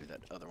fight through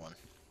that other one.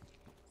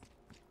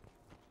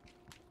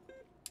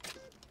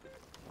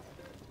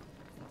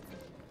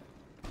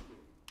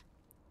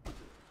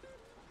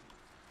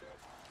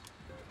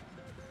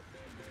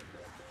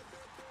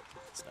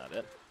 that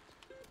it?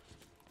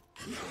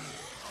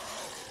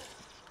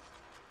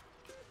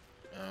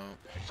 No.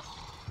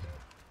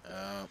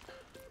 No.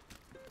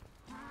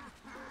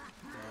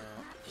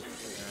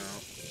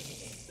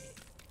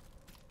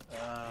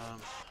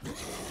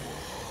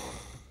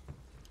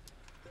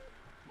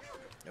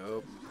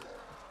 Nope.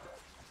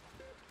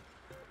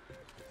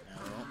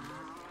 No.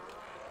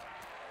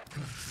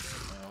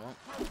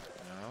 No.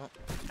 No.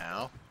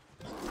 Ow.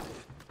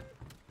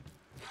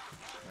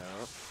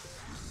 Nope.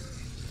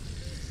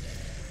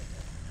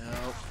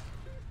 Nope.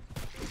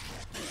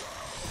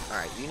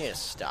 Alright, you need to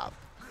stop.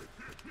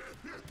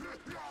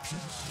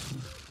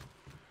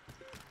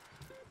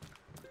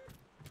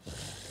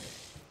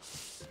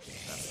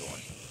 That's the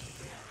one.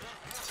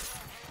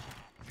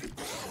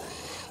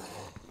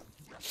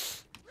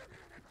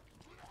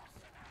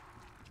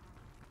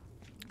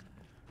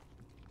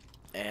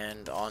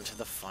 And on to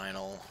the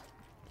final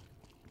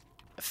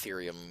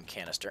Ethereum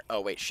canister.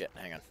 Oh, wait, shit.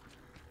 Hang on.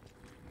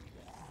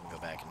 Go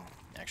back and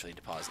actually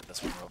deposit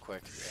this one real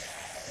quick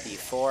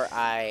before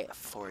I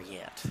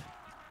forget.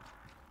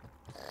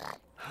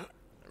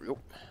 There we go.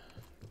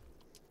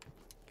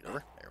 Get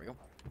over. There we go.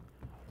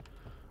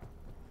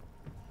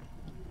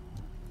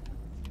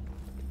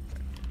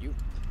 You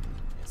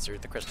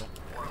insert the crystal.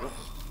 There we go.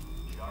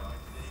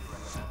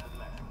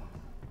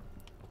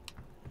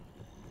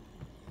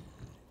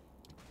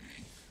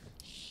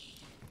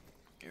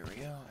 Here we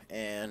go.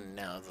 And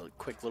now the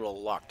quick little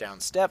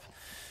lockdown step.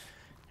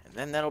 And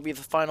then that'll be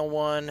the final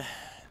one.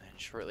 And then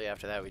shortly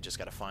after that, we just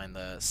got to find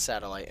the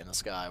satellite in the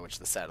sky, which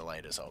the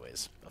satellite is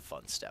always a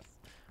fun step.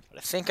 But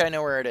I think I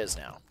know where it is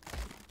now.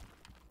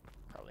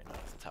 Probably not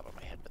off the top of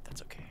my head, but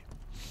that's okay.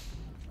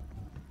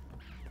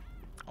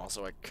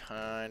 Also, I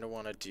kind of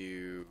want to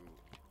do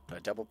a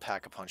double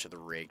pack a punch of the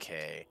Ray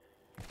K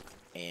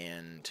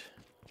and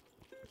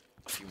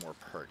a few more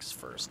perks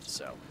first.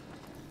 So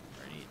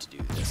I need to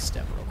do this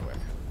step real quick.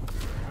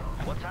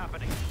 What's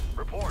happening?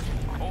 Report.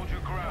 Hold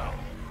your ground.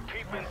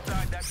 Keep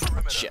inside that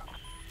perimeter. Shit.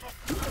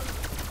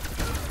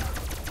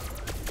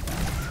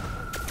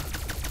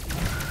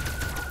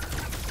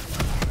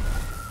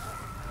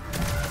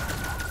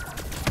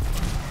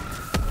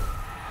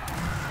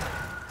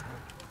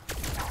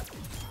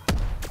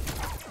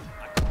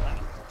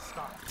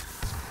 Stop.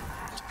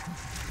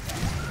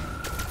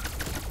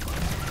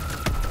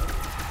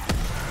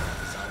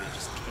 Zombie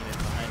just came in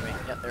behind me.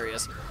 Yep, there he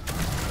is.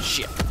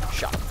 Shit.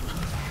 Shot him.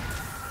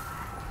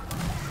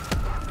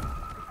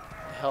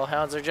 The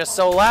hellhounds are just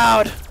so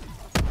loud.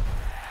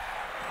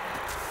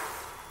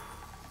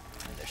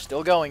 And they're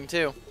still going,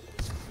 too.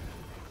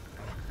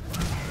 I'm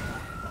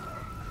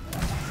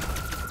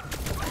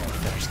gonna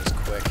finish this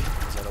quick,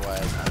 because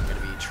otherwise I'm going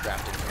to be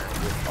trapped in here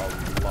with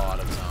a lot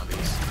of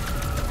zombies.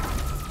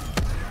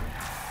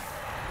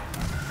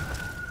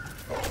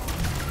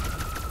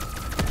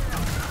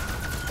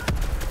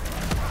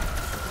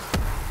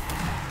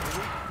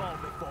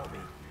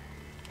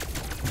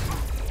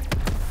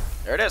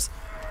 There it is.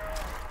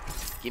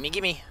 Gimme,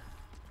 gimme.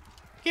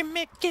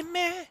 Gimme,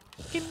 gimme.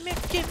 Gimme,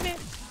 gimme.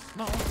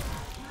 No.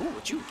 Ooh,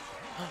 what you?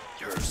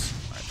 Yours.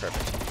 Alright,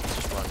 perfect. Let's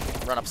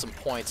just run up some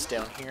points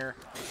down here.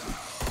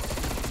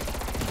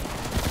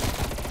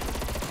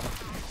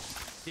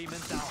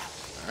 Demon down.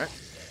 Alright.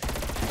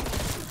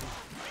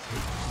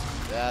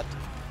 That.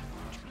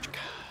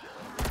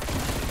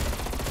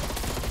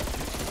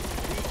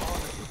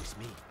 It was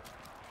me.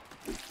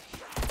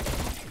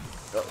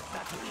 Oh.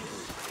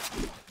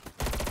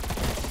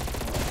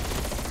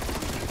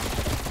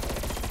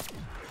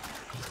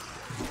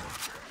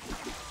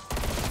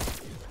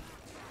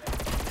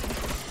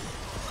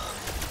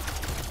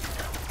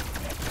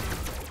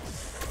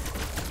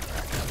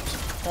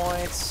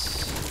 Points.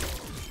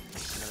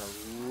 I'm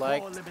gonna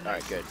like.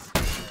 Alright, good.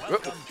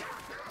 Whoop.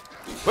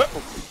 Whoop.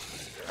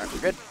 Alright,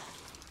 we're good.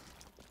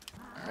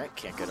 Alright,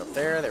 can't get up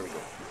there. There we go.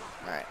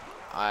 Alright.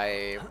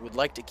 I would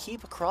like to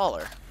keep a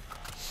crawler.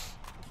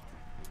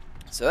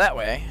 So that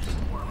way,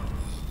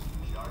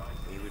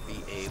 we would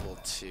be able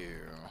to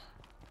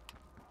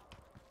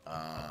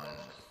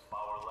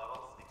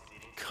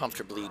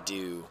comfortably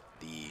do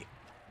the.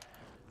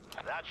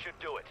 That should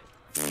do it.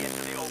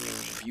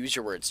 Use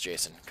your words,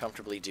 Jason.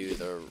 Comfortably do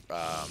the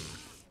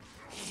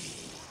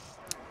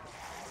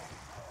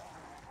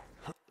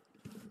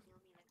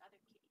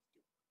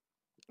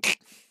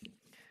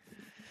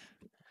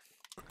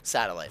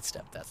satellite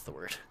step. That's the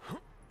word.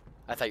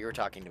 I thought you were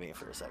talking to me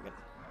for a second.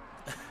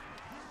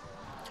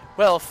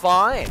 Well,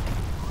 fine.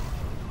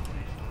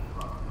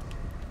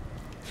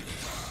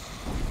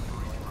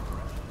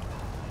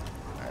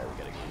 Alright, we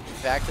gotta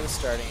get back to the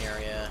starting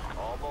area.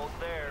 Almost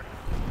there.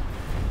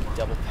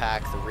 Double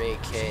pack the Ray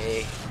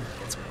K.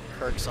 Get some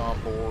perks on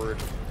board.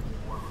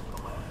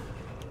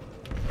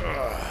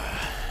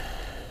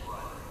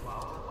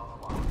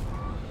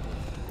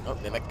 Oh,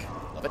 Mimic.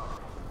 Love it.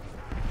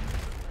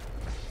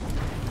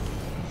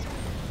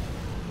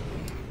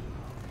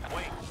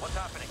 Wait, what's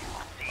happening?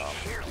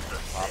 Here's the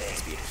Off thing.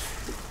 speed.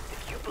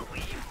 If you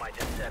believe my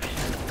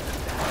deception,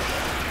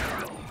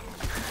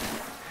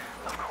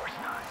 of course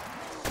not.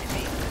 It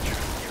means that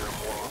you're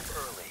more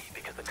early.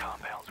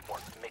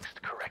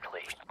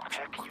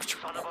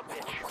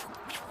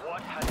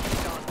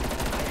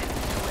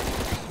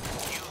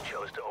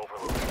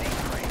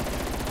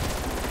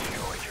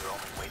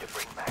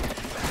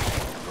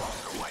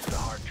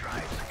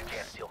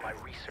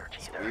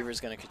 Weaver's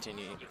gonna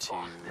continue to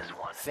lost this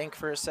one. think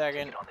for a Take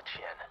second. it on the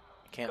chin.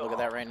 Can't Go look at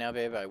that home. right now,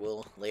 babe. I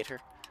will later.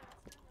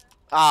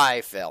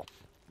 I fell.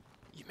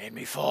 You made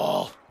me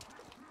fall.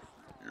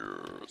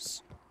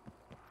 Yes.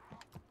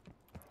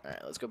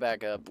 Alright, let's go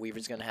back up.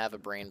 Weaver's gonna have a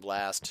brain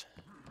blast.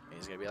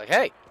 He's gonna be like,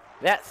 hey,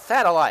 that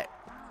satellite.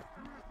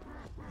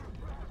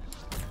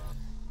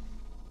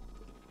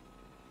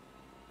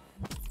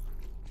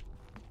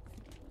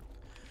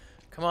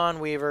 Come on,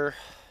 Weaver.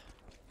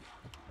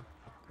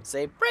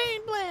 Say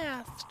brain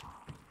blast.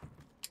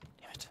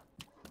 Damn it.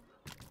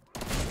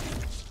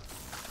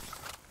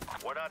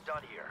 We're not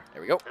done here.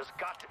 There we go. There's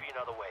got to be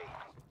another way.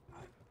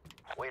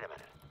 Wait a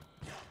minute.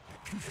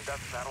 Is that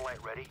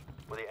satellite ready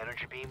with the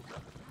energy beam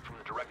from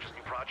the director's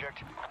new project?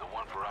 The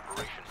one for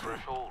Operation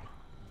Threshold?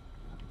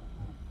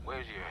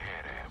 Where's your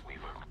head at,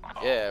 Weaver?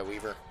 Yeah,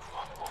 Weaver.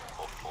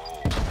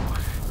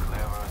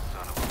 Clever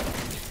son of a...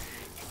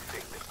 You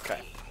think the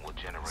Okay. beam will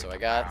generate So I the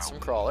got power some we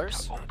need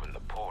crawlers. to open the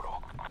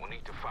portal. We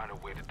need to find a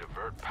way to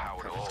divert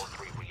power to all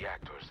 3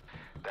 reactors.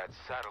 That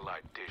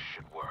satellite dish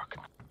should work.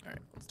 Alright,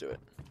 let's do it.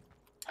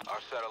 Our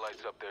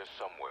satellite's up there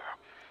somewhere.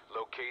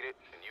 Locate it,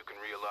 and you can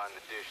realign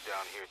the dish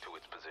down here to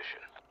its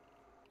position.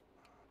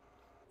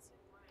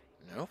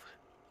 Nope.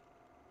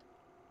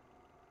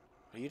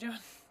 What are you doing?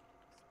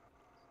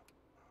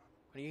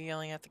 What are you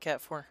yelling at the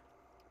cat for?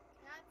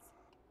 Cats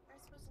are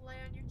supposed to lay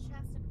on your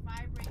chest and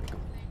vibrate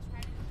when they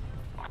try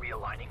to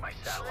Realigning my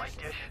satellite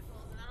dish?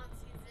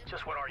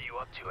 Just what are you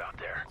up to out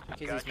there?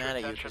 Because Got he's your mad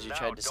at you attention because you now,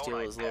 tried to steal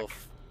don't I, his little,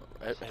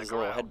 Peck? his Stick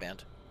little around.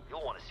 headband.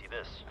 You'll want to see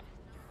this.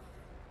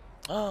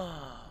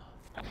 Ah,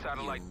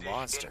 Satellite you dish in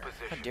monster! How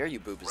position. dare you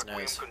boop his Requiem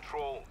nose?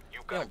 Control, you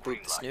You got don't green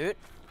boop the light. snoot.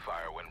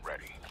 Fire when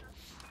ready.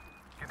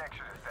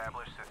 Connection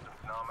established. Systems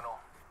nominal.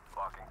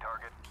 Locking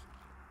target.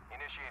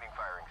 Initiating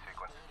firing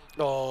sequence.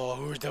 Oh,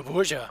 who's the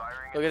busha?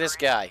 Look at this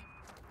guy.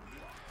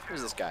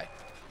 Who's this guy?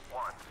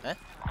 1. Huh?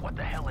 What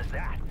the hell is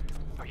that?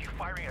 Are you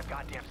firing a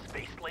goddamn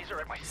space laser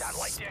at my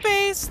satellite dish?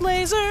 Space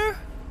laser.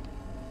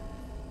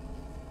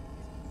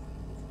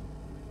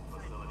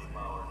 Facility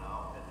power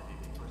now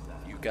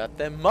at 50%. You got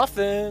them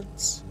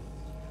muffins.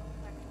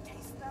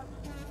 taste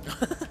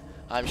them.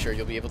 I'm sure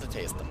you'll be able to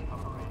taste them.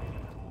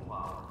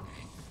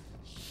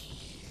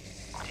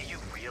 Do you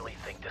really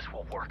think this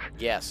will work?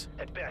 Yes.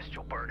 At best,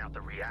 you'll burn out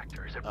the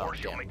reactors. At Oh,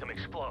 worst, you'll damn. make them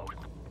explode.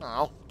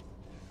 Ow.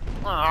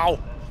 Ow.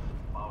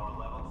 Power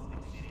levels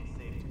exceeding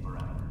safety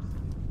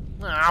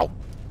parameters. Ow.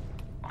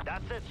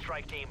 That's it,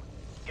 strike team.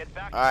 Get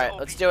back. Alright,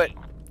 let's do it.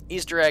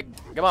 Easter egg.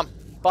 Come on.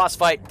 Boss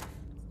fight.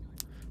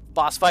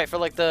 Boss fight for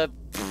like the...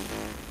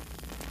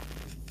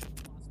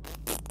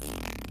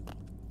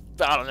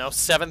 I don't know,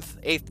 7th,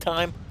 8th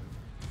time.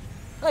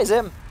 Hi,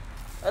 Zim.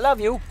 I love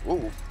you.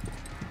 Ooh.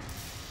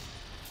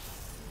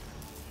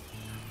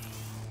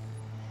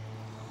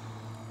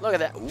 Look at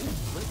that. Ooh, look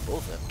at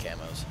both of them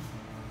camos.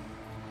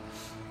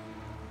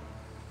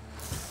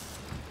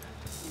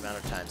 The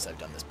amount of times I've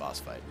done this boss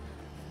fight.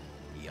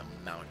 The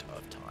amount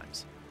of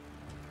times.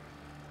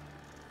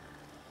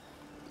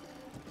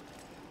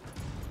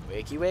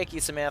 Wakey,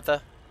 wakey,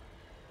 Samantha.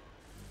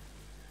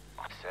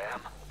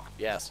 Sam,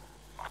 Yes.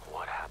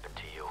 what happened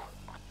to you?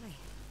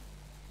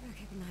 I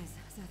recognize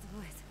that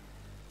voice.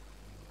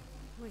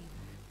 Wait,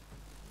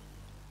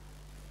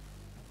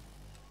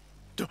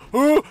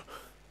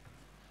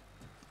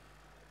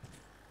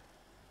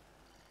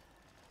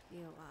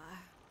 you are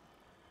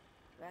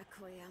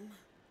Requiem.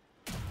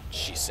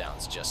 She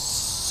sounds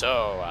just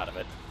so out of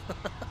it.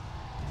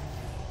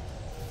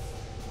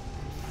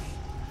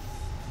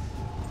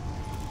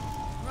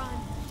 Run.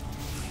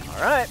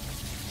 All right.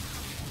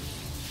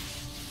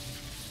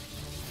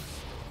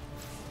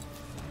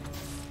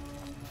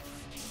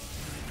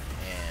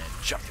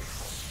 And jump.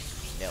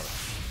 Nailed it.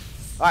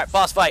 All right,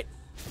 boss fight.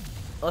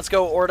 Let's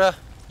go, Orda.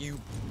 You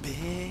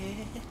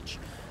bitch.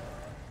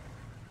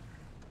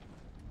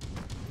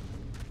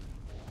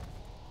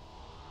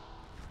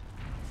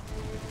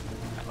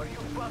 Are you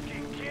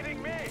fucking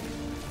kidding me?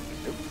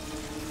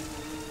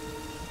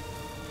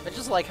 I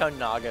just like how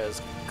Naga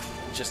is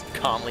just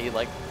calmly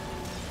like,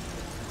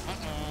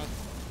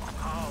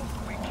 How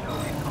do we kill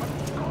these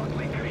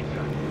ungodly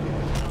creatures?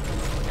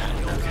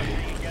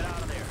 Get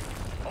out of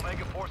there.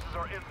 Omega forces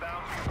are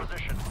inbound to your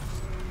position.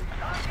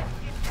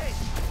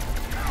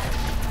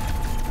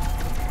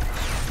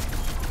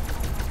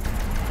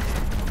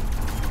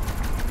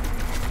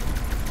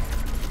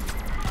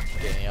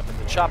 getting up at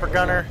the chopper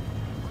gunner.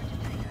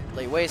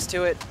 Lay waste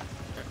to it.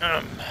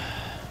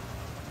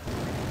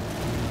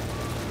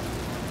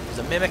 There's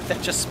a mimic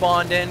that just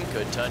spawned in.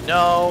 Good to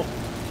know.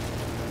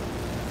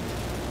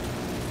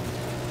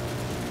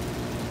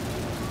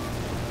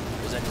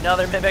 There's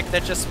another mimic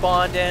that just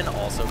spawned in.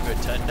 Also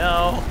good to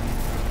know.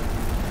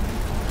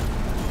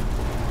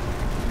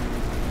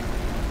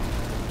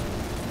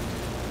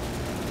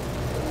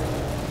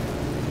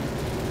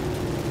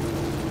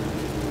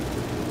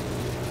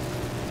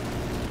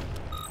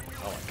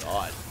 Oh my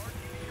god.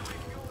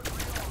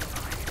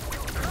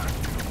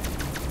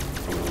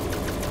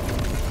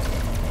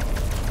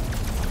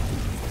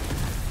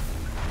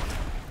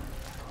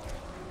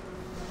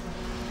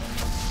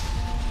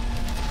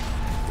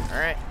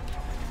 Alright.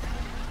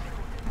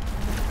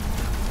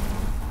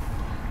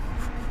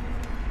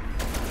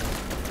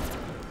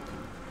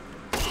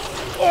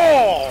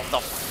 Oh, the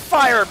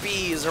fire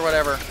bees or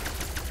whatever.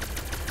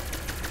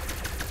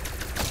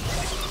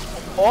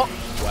 Oh,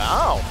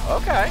 wow.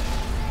 Okay.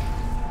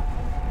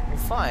 You're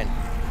fine.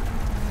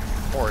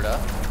 Orda,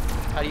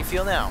 how do you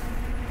feel now?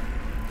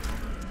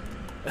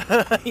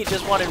 He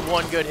just wanted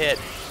one good hit.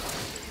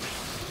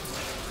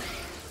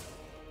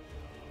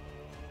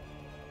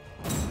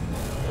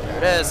 There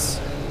it is.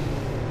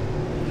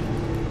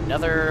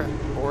 Another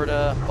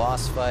Orda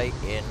boss fight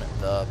in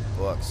the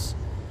books.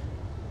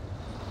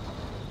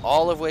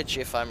 All of which,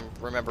 if I'm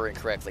remembering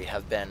correctly,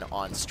 have been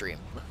on stream.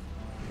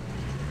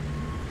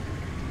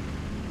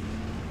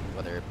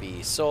 Whether it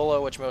be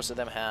solo, which most of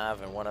them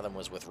have, and one of them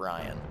was with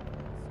Ryan.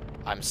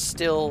 I'm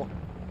still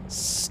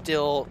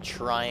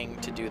trying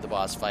to do the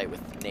boss fight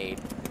with Nate,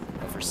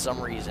 but for some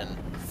reason,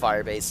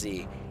 Firebase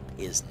Z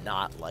is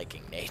not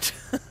liking Nate.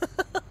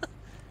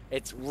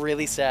 It's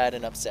really sad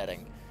and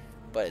upsetting,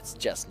 but it's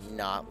just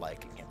not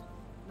liking him.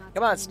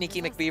 Come on,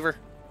 Sneaky McBeaver.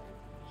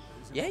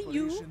 Yeah,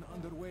 you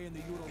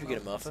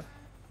get a muffin.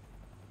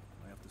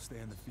 I have to stay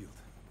in the field.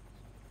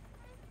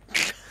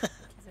 This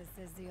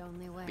is the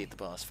only way. Beat the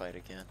boss fight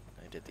again.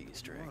 I did the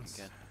Easter egg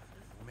again.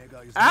 Omega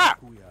is Ah! not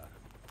who we are.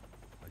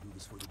 I do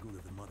this for the good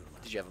of the motherland.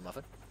 Did you have a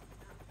muffin?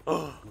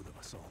 Oh, good of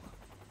us all.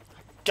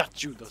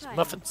 Got you those Try not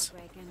muffins. to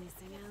break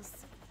anything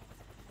else.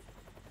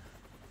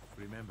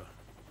 Remember,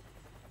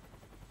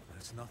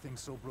 there's nothing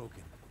so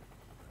broken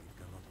that it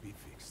cannot be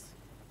fixed.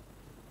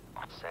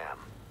 Sam,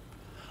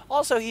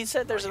 Also, he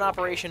said there's an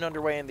operation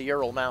underway in the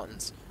Ural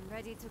Mountains. I'm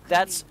ready to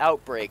That's come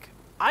Outbreak.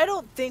 I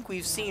don't think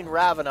we've seen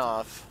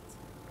Ravenov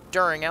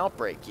during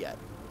Outbreak yet.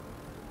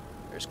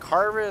 There's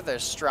Carver,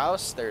 there's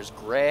Strauss, there's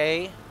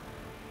Gray.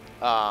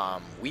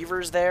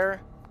 Weaver's there.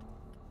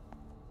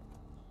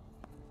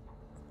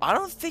 I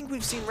don't think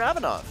we've seen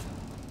Ravenov.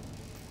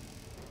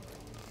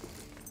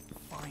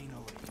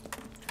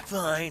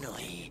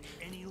 Finally.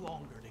 Any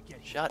longer to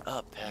get Shut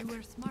up, Peck. You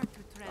were smart to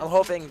I'm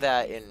hoping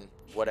that in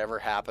whatever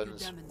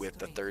happens with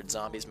the third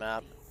Zombies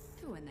map,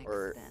 to an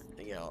or, extent.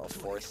 you know, a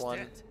fourth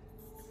one,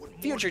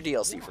 future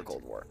DLC for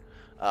Cold War,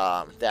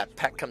 that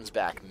Peck comes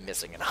back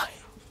missing an eye.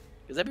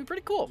 Because that'd be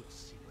pretty cool. Let's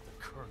see what the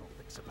Colonel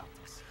thinks about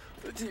this.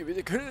 Really?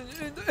 Do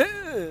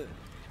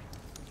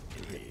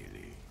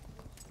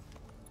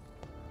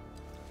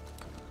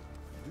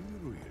you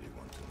really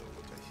want to know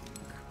what I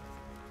think?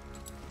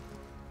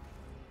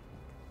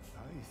 I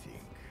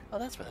think Oh,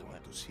 that's where I they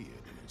want went. to see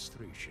a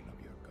demonstration of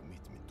your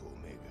commitment to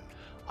Omega.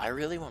 I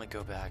really want to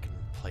go back and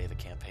play the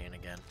campaign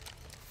again,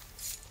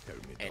 Tell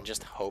me, and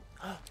Doctor,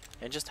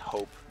 just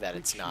hope that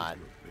it's not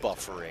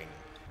buffering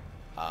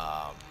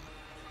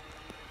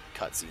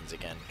cutscenes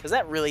again, because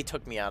that really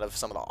took me out of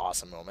some of the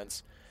awesome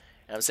moments.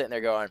 And I'm sitting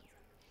there going,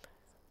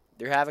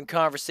 they're having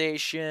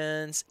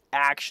conversations,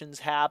 actions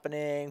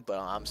happening, but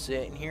I'm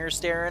sitting here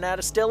staring at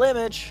a still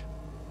image.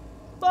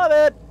 Love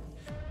it.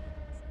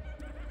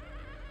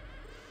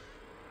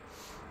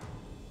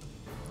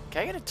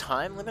 Can I get a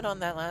time limit on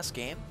that last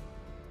game?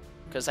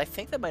 Because I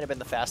think that might have been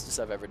the fastest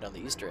I've ever done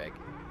the Easter egg.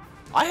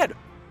 I had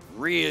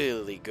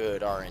really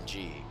good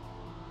RNG.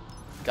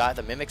 Got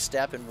the Mimic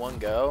Step in one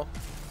go.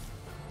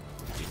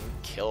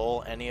 Didn't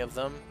kill any of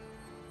them.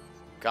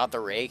 Got the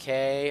Ray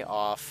K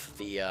off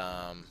the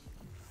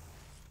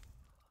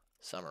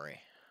summary.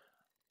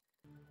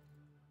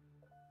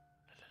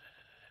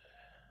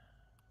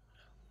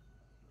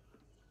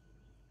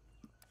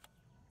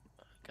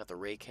 Got the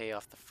Ray K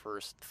off the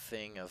first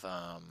thing of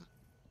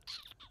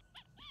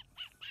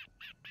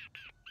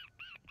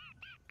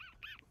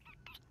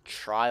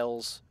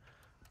Trials.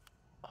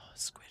 Oh,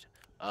 squid.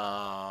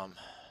 No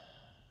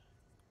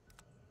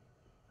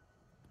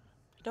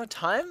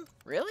time?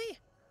 Really?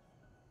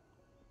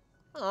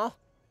 Oh.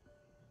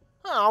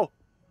 Oh.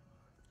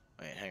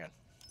 Wait, hang on.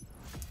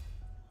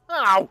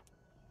 Ow!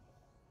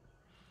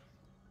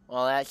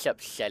 Well, that's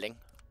upsetting.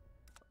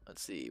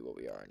 Let's see what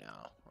we are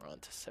now. We're on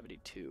to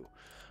 72.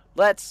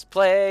 Let's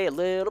play a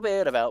little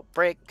bit of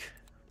Outbreak.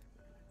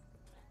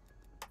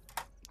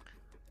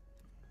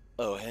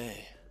 Oh,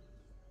 hey.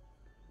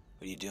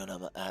 What are you doing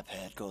on my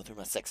iPad going through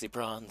my sexy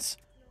prawns?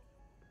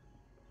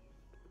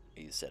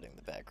 He's setting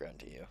the background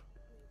to you.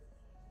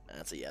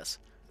 That's a yes.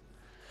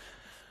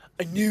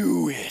 I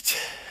knew it!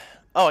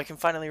 Oh, I can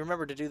finally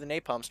remember to do the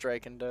napalm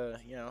strike and,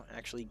 you know,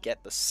 actually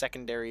get the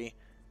secondary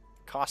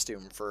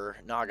costume for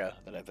Naga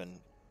that I've been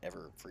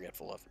ever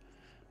forgetful of.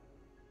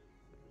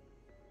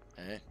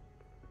 Hey.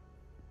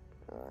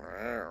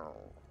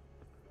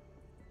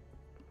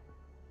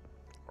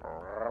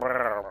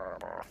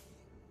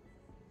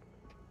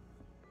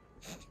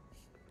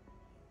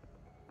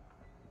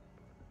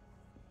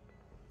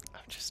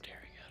 I'm just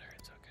staring at her,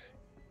 it's okay.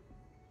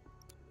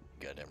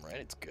 Goddamn right,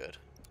 it's good.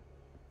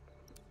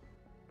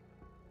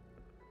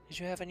 Did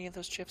you have any of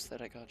those chips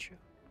that I got you?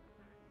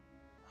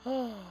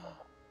 Oh.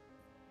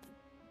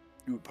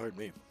 Ooh, pardon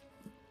me.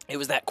 It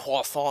was that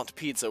croissant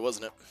pizza,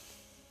 wasn't it?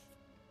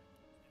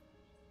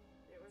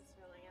 It was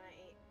filling and I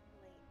ate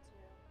late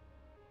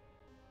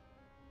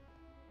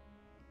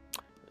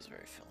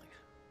very filling.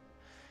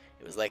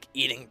 It was like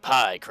eating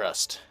pie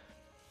crust.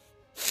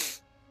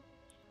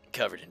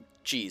 Covered in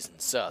cheese and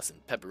sauce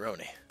and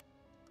pepperoni.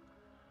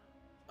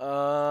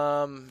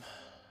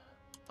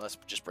 Let's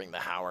just bring the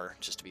Howler,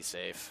 just to be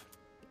safe.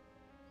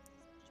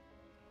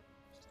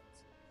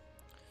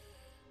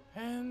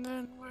 And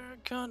then we're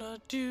gonna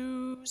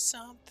do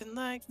something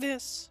like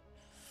this.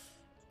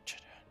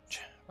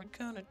 We're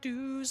gonna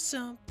do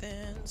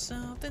something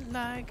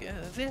like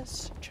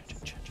this.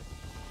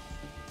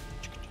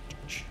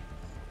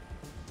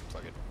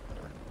 Plug it,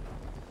 whatever.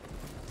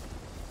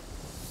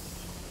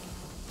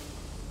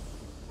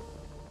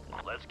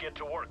 Let's get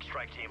to work,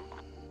 strike team.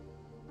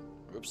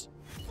 Oops.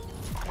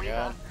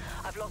 Weaver,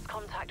 I've lost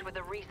contact with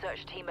the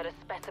research team at a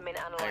specimen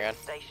analyzer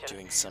station.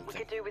 Doing something. We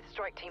could do with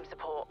strike team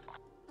support.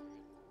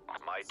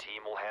 My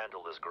team will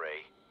handle this,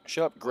 Gray.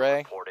 Show up, Gray.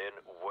 Report in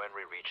when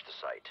we reach the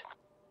site.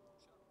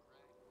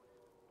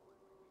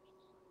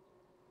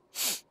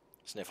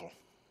 Sniffle.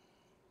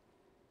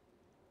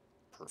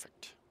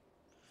 Perfect.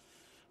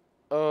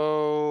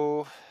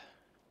 Oh.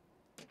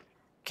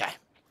 Okay.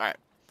 All right.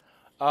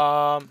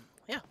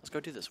 Yeah. Let's go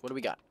do this. What do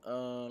we got?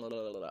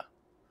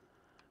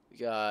 We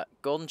got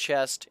golden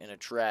chest and a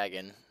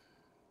dragon.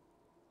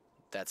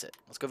 That's it.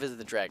 Let's go visit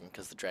the dragon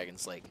because the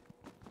dragon's like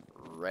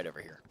right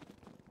over here.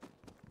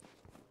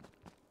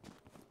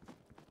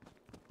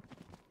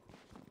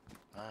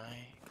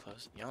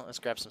 Close. You know, let's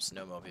grab some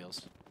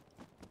snowmobiles.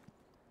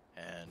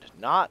 And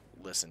not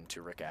listen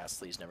to Rick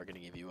Astley. He's never going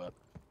to give you up.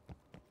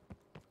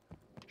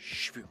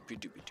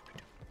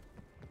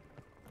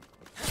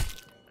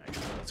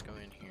 Actually, let's go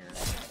in here.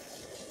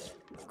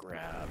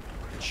 Grab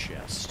the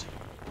chest.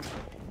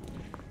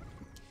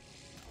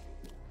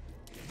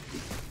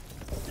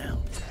 Now.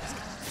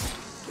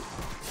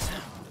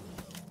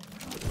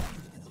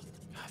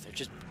 God, they're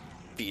just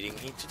beating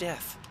me to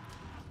death.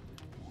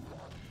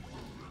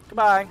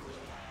 Goodbye.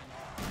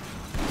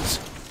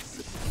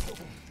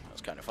 That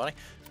was kind of funny.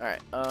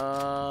 Alright,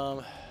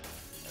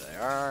 there they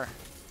are.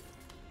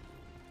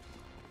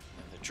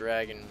 And the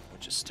dragon,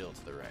 which is still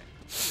to the right.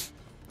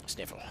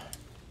 Sniffle.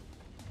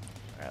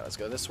 Alright, let's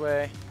go this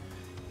way.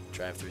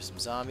 Drive through some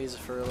zombies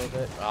for a little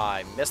bit. Ah,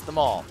 I missed them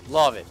all.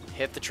 Love it.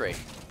 Hit the tree.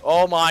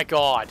 Oh my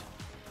god.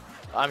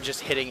 I'm just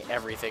hitting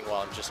everything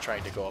while I'm just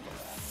trying to go up a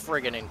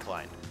friggin'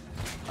 incline.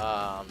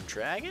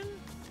 Dragon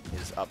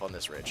is up on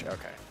this ridge.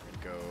 Okay.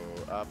 Go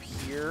up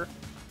here.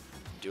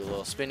 Do a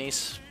little spinny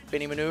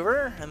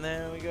maneuver, and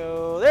then we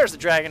go. There's the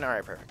dragon. All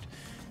right, perfect.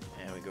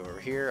 And we go over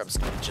here. I'm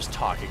just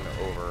talking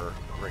over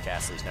Rick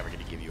Astley's Never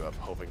Gonna Give You Up,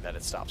 hoping that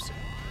it stops soon.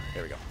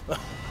 There we go.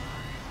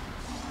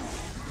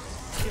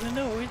 Even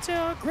though it's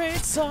a great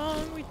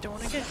song, we don't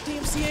want to get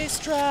DMCA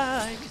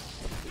strike.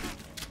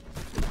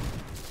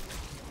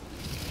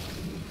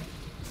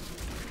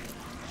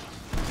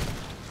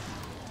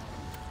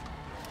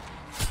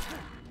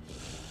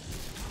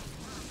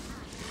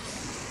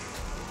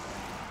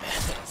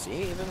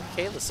 See, even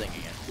Michaela's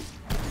singing it.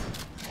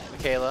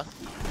 Michaela,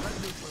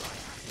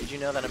 did you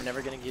know that I'm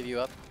never gonna give you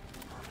up?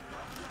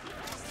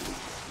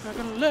 Not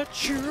gonna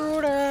let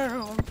you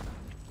down.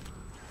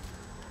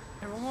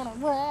 Never wanna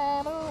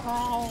run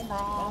around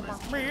my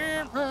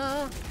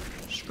mirror.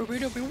 Scooby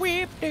Dooby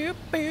Whip Doop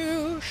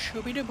Boo.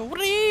 Scooby Dooby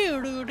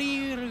Doo Doo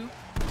Doo.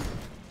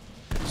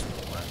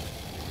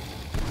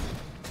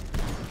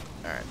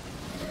 Alright.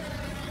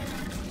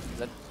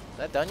 Is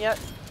that done yet?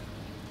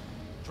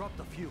 Drop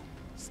the fuel.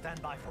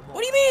 Stand by for more.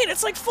 What do you mean?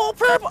 It's like full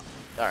purple.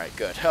 Alright,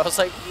 good. I was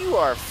like, you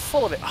are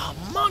full of it. Oh,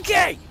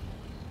 monkey!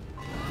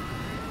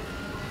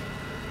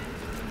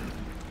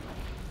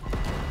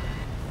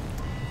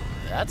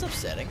 That's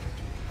upsetting.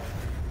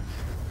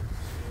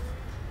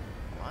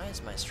 Why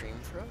is my stream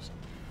frozen?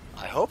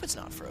 I hope it's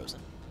not frozen.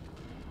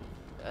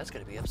 That's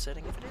gonna be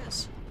upsetting if it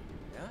is.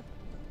 Yeah?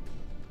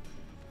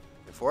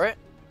 Go for it.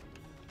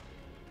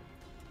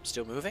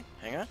 Still moving?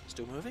 Hang on.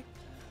 Still moving?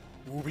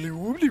 Woobly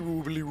woobly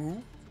woobly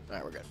woo.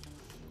 Alright, we're good.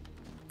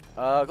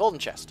 Golden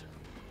chest.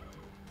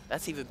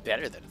 That's even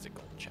better that it's a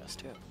golden chest,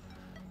 too.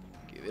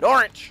 Give it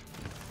orange!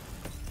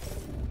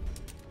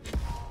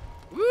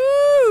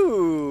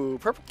 Woo!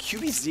 Purple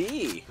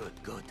QBZ.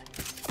 Good.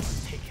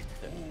 Take it.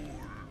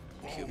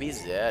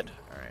 QBZ.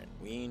 Alright,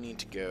 we need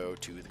to go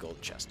to the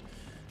golden chest.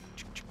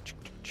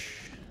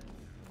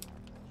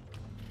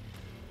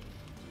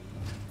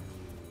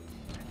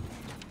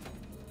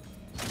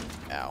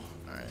 Ow.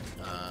 Alright.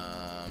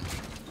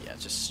 Yeah,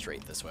 just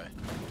straight this way.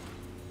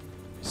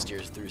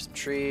 Steers through some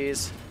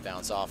trees,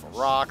 bounce off a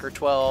rock or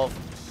 12.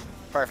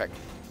 Perfect.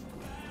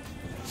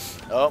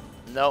 Oh,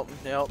 nope.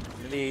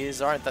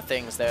 These aren't the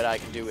things that I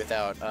can do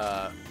without,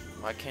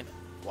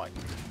 why?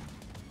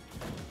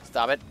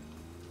 Stop it.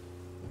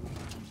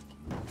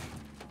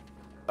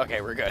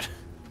 Okay, we're good.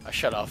 I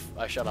shut off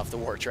the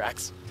war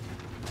tracks.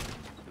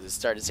 It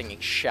started singing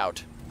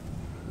Shout.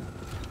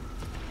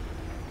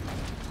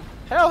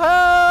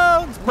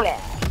 Hellhounds!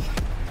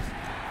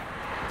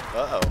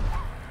 Uh-oh.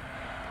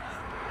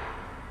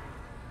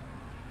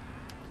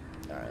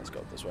 Alright, let's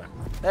go this way.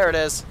 There it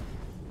is.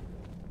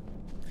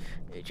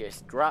 It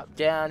just dropped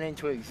down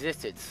into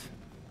existence.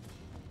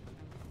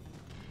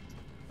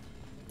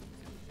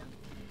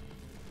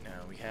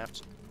 have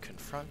to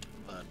confront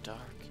the dark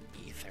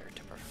ether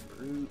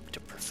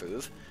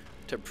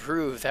to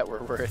prove that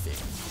we're worthy.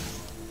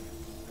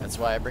 That's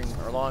why I bring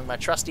along my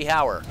trusty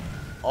Howler.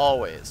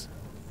 Always.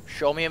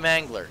 Show me a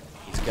mangler.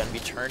 He's gonna be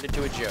turned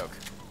into a joke.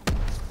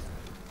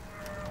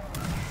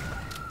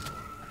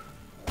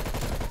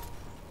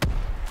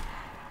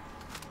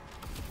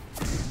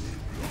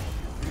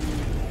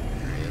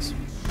 There he is.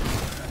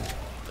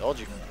 Told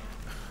you.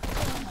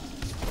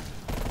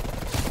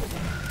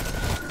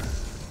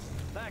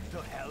 Back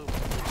to hell.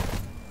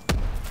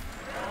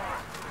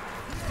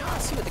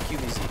 Let's see what the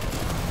QB's eating.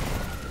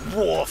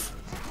 Woof!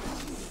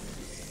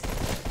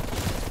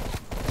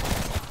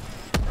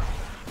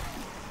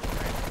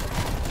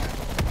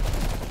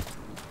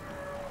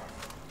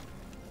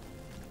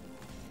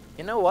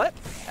 You know what?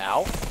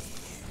 Ow.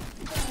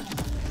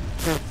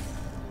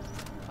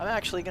 I'm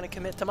actually going to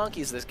commit to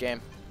monkeys this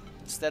game.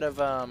 Instead of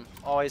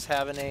always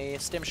having a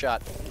stim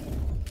shot.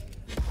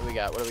 What do we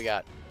got? What do we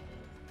got?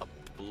 A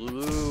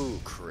blue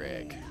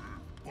Krig.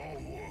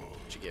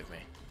 What'd you give me?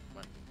 Come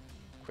on.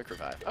 Quick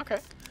revive. Okay.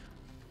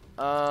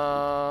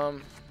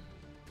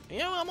 You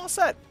know, I'm all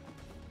set.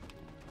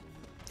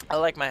 I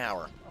like my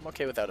Howler. I'm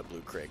okay without a blue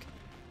Krig.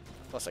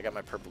 Plus, I got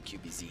my purple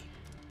QBZ.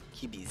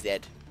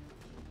 QBZ.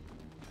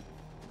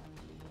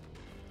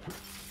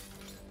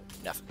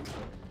 Nothing.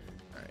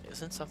 Alright,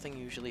 isn't something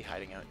usually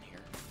hiding out in here?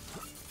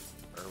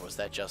 Or was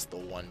that just the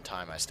one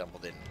time I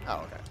stumbled in?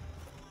 Oh, okay.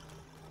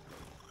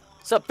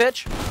 What's up,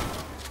 bitch?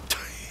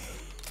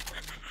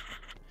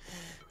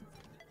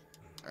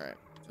 Alright.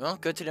 Well,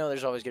 good to know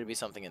there's always going to be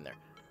something in there.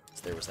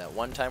 So there was that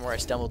one time where I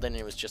stumbled in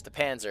and it was just a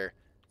Panzer,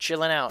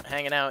 chilling out,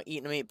 hanging out,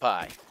 eating a meat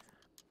pie.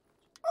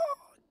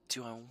 Oh,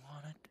 do I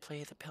want to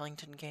play the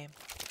Pellington game?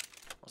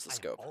 What's the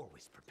scope? I'm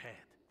always prepared.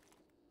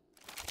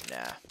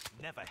 Nah.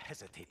 Never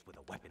hesitate with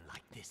a weapon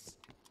like this.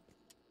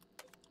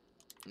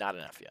 Not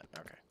enough yet.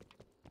 Okay.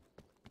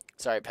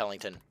 Sorry,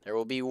 Pellington. There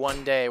will be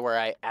one day where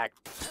I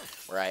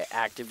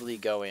actively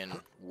go in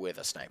with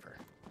a sniper.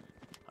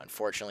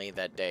 Unfortunately,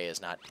 that day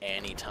is not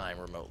any time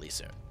remotely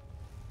soon.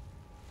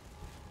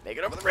 Make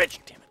it over the bridge,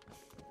 damn it.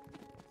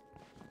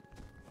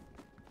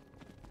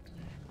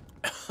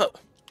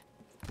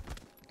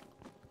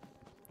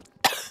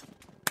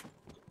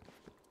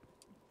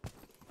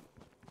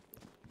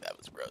 That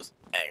was gross.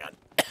 Hang on.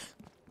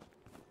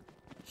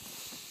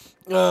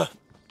 Alright,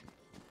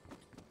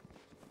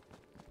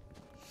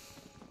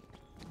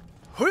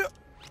 we're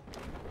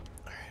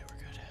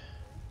good.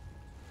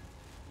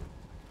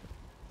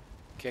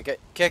 Kick it.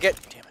 Kick it.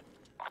 Damn it.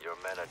 Your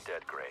men are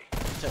dead, Gray.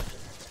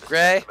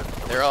 Gray?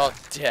 They're all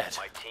dead.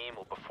 My team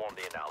will perform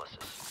the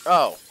analysis.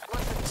 Oh.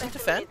 Once the Is it specimen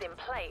defend? is in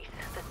place,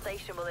 the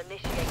station will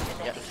initiate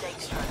genetic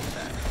data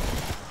transfer.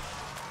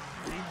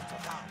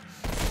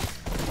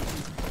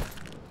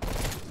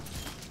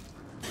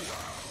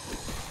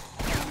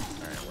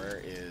 Alright, where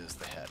is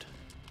the head?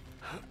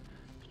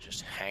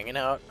 Just hanging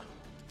out.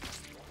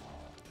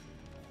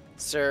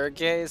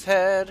 Sergei's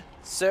head.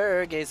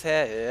 Sergei's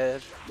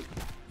head.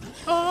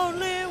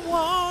 Only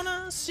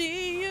wanna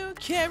see you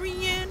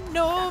carrying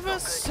over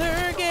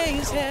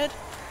Sergei's head.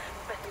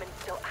 Specimen's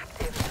still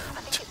active.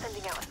 I think it's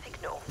sending out a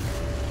signal.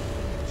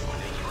 It's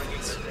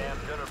ringing the damn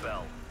dinner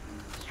bell.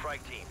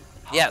 Strike team.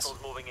 Yes.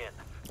 Hostiles moving in.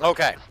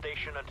 Okay.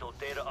 Station until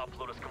data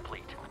upload is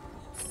complete.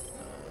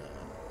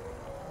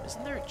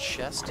 Isn't there a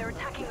chest? They're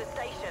attacking the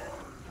station.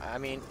 I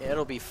mean,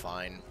 it'll be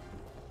fine.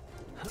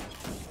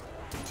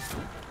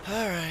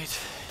 Alright.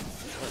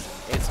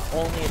 It's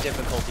only a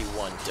difficulty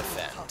 1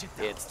 defend.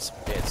 It's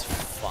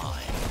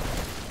fine.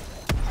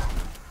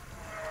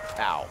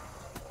 Ow.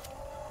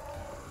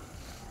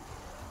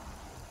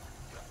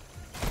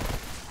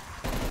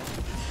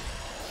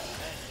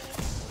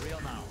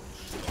 Real now.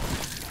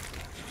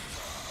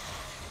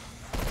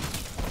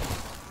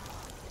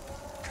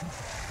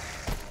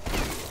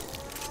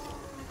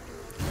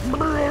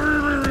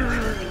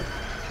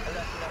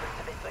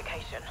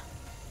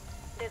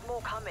 There's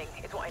more coming,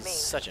 is what I mean.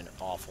 Such an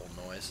awful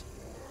noise.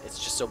 It's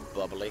just so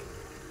bubbly.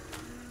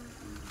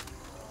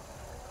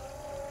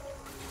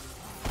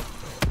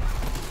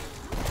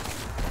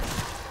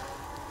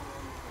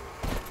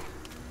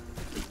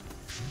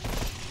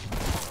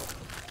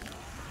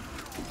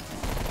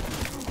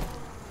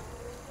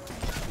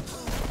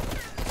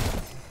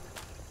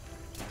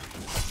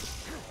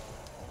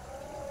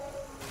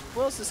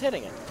 Who else is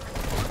hitting it?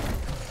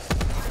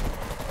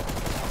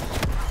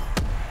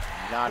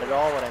 Not at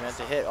all what I meant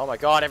to hit. Oh my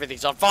god,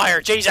 everything's on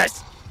fire!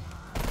 Jesus!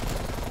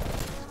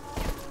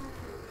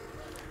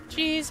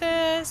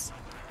 Jesus!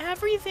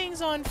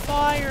 Everything's on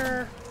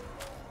fire!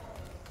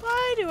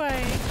 Why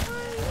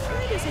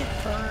does it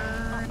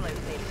burn? Upload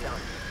seems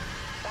done.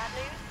 Bad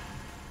news?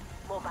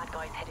 More bad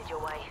guys headed your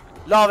way.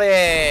 Love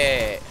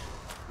it!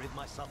 Rid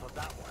myself of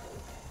that one.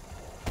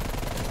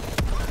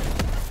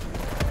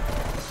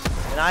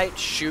 Can I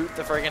shoot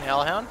the friggin'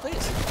 hellhound,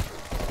 please?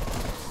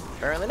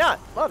 Apparently not.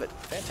 Love it.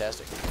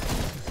 Fantastic.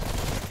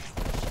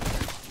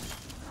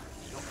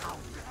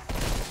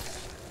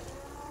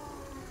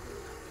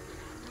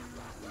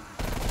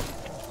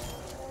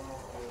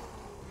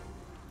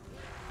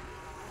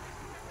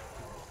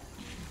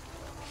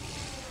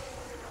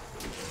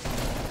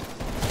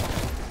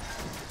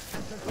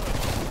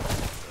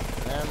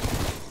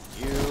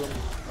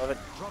 it.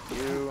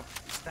 You.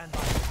 Stand by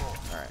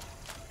for. Alright.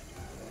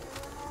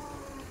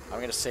 I'm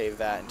gonna save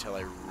that until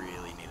I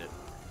really need it.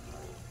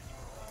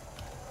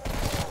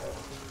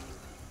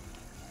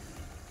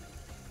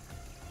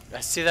 I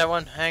see that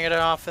one hanging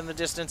off in the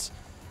distance.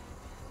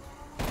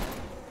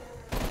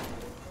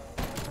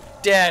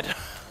 Dead.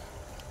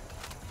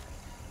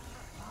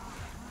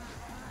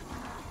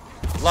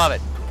 Love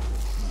it.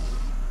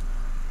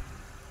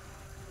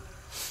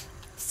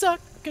 Suck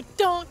a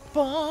dog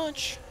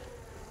punch.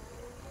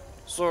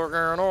 Suck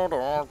a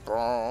dog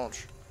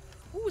punch.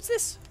 Ooh, what's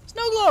this?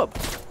 Snow globe.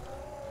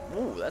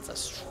 Ooh, that's a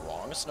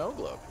strong snow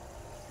globe.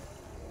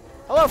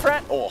 Hello,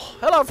 friend. Oh,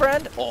 hello,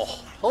 friend. Oh,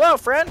 hello,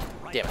 friend.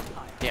 Damn it.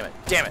 Damn it.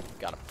 Damn it.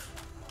 Got him.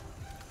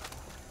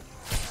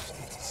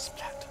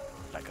 Splat.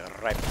 Like a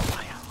ripe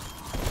papaya.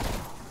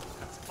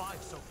 That's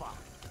 5 so far.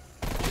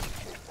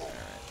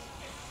 Alright.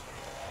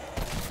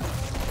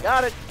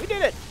 Got it. We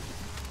did it.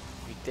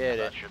 We did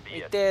it.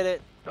 We did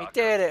it. We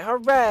did it.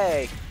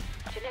 Hooray.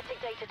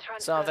 Genetic data transfer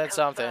Something,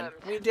 something.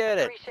 confirmed. We did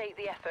it. Appreciate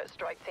the effort,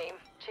 strike team.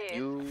 Cheers.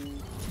 You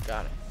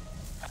got it.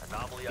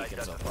 Anomaly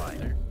Beacon's up identified.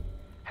 there.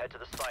 Head to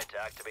the site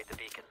to activate the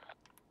beacon.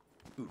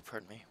 Ooh,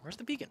 pardon me. Where's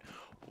the beacon?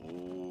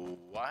 Ooh,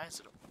 why is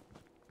it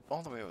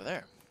all the way over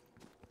there?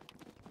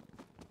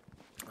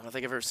 I don't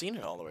think I've ever seen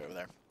it all the way over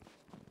there.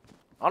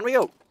 On we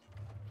go.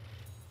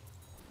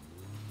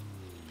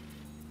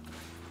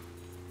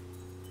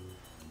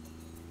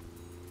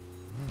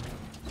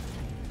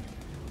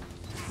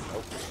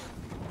 Nope.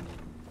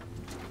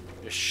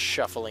 Just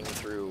shuffling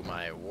through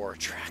my war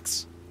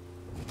tracks.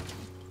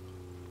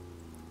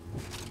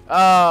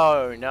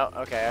 Oh, no.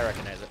 Okay, I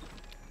recognize it.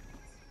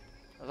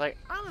 I was like,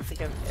 I don't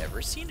think I've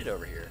ever seen it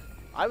over here.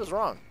 I was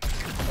wrong.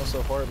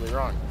 Also horribly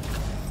wrong.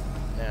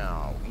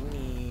 Now, we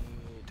need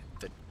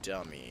the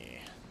dummy.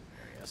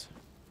 There he is.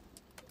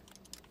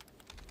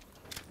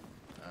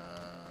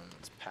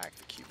 Let's pack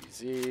the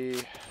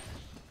QBZ.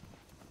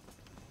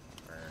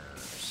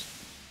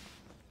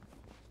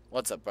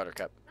 What's up,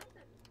 Buttercup?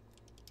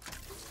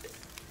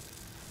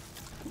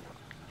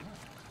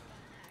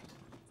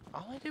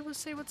 All I did was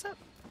say what's up,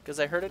 because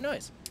I heard a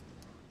noise.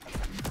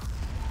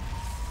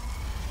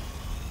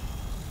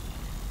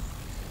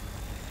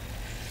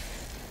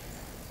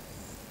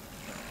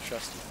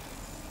 Trust you.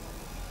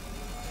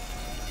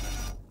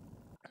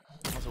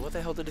 Also, what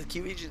the hell did the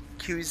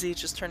QEZ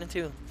just turn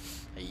into?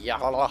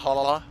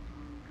 Yahalala.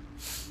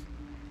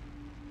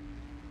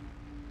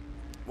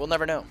 We'll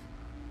never know.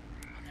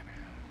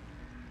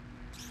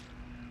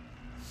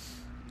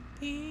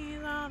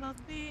 These are the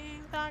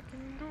things I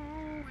can do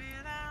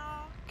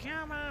without.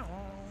 Come on.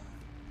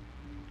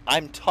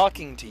 I'm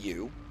talking to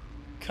you.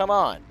 Come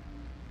on.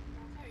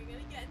 Are you gonna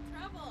get in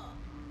trouble?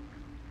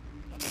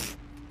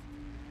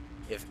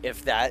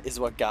 If that is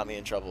what got me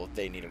in trouble,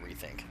 they need a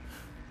rethink.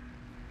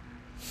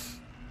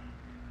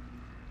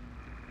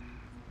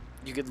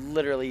 You could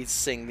literally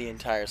sing the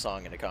entire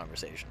song in a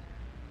conversation.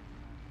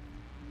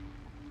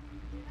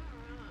 You're not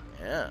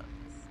wrong. Yeah.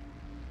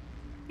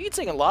 You can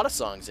sing a lot of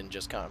songs in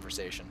just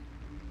conversation.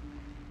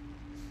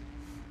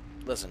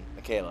 Listen,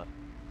 Michaela.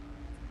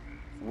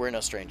 We're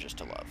no strangers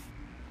to love.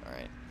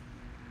 Alright?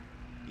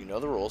 You know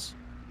the rules.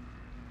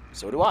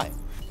 So do I.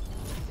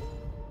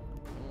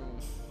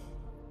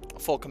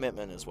 Full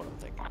commitment is what I'm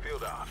thinking.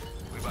 Field on.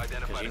 We've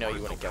identified Because you know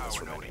you wouldn't get this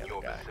power from node any in other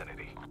your guy.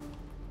 vicinity.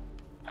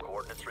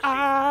 Coordinates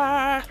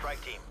received.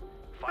 Strike team.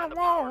 Find the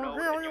power node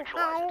and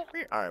neutralize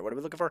it. Alright, what are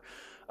we looking for?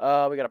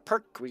 We got a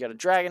perk, we got a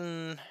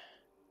dragon.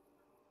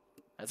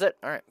 That's it.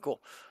 Alright,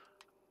 cool.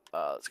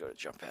 Let's go to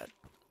jump pad.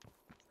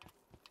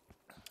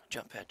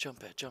 Jump pad, jump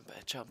pad, jump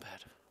pad, jump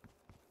pad.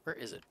 Where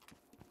is it?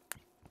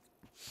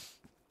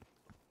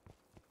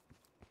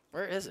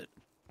 Where is it?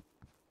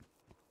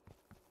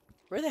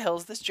 Where the hell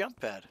is this jump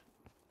pad?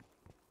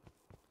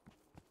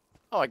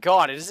 Oh my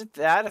god, isn't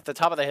that at the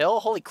top of the hill?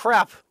 Holy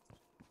crap!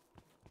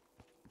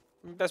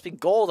 Must be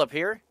gold up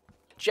here.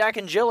 Jack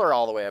and Jill are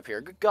all the way up here.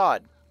 Good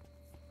god.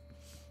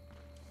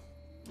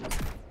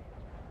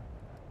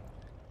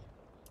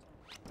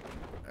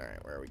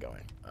 Alright, where are we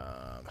going?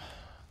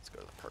 Let's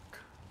go to the perk.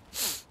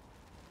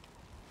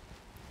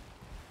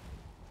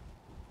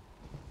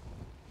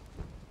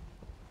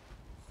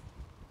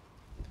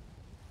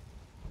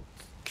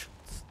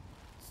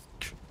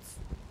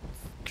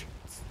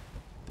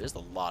 There's a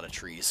lot of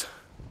trees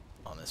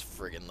on this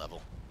friggin'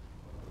 level.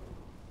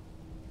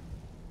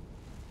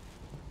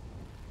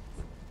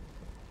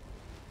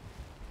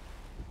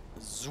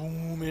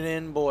 Zooming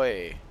in,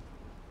 boy.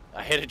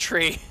 I hit a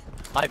tree.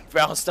 I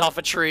bounced off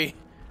a tree.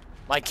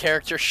 My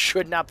character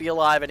should not be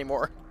alive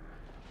anymore.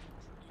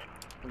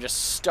 I'm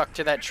just stuck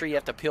to that tree. You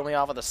have to peel me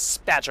off with a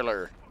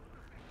spatula.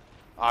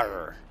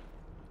 Arr.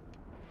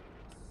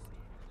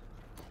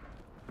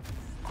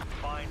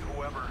 Find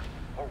whoever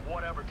or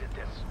whatever did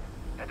this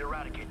and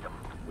eradicate them.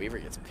 Weaver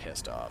gets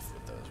pissed off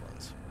with those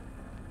ones.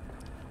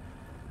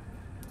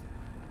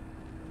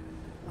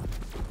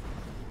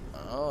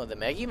 Oh, the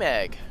Meggy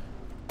Meg.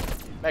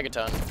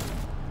 Megaton.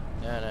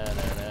 Na na na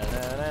na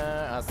na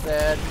na. I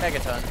said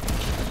Megaton.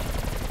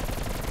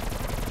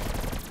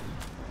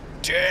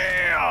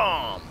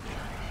 Damn!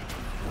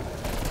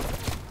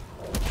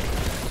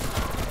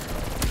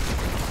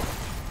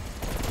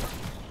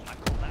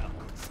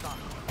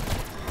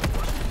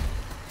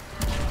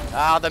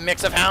 Ah, the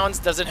mix of hounds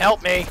doesn't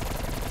help me.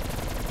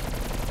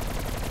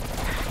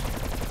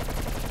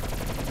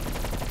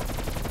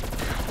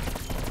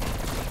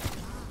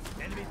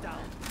 Enemy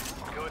down.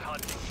 Good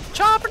hunting.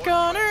 Chopper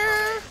gunner.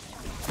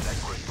 That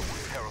crystal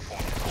will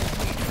terraform this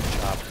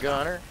whole Chopper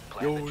gunner.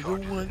 Plant the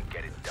charges and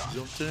get it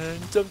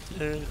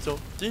done.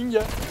 Something,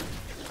 yeah.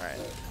 Alright.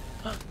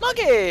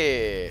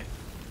 Monkey!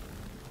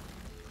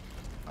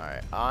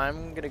 Alright,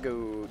 I'm gonna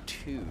go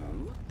to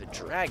the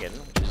dragon,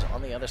 which is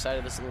on the other side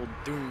of this little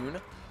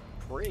dune.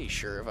 Pretty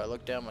sure if I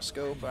look down my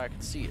scope, I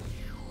can see it.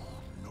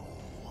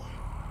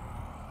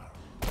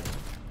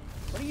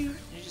 What are you?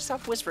 You just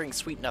stop whispering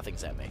sweet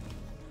nothings at me.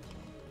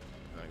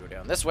 I'm gonna go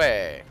down this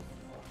way.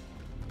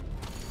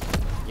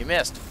 You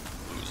missed.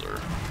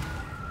 Loser.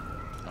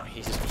 Oh,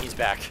 he's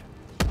back.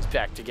 He's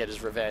back to get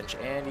his revenge,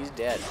 and he's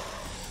dead.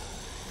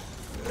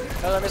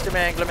 Hello, Mr.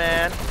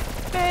 Manglerman.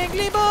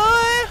 Mangly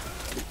boy!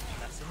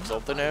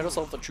 Something and a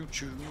something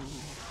choo-choo.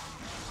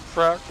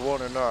 Crack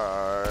one and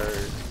nine.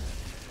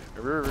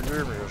 Give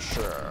me a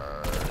shine.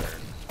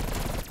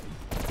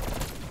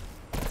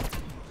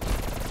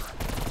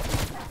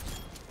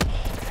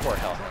 Poor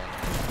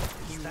Hellhound.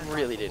 He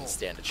really didn't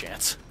stand a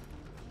chance.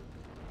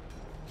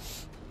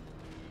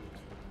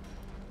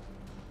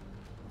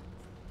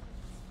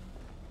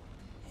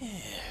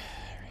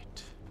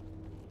 Alright.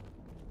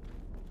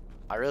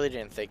 I really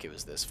didn't think it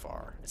was this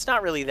far. It's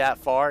not really that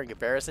far in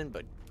comparison,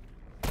 but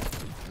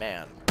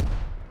man,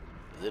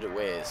 is it a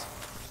ways.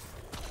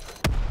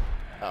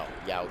 Oh,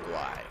 Yao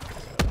Guai.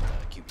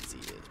 QPZ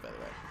is, by the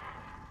way.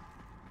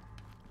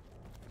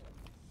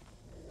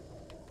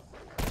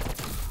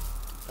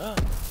 Oh,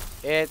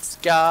 it's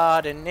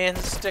got an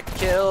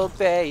insta-kill,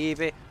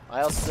 baby.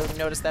 I also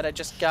noticed that I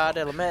just got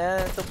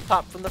elemental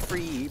pop from the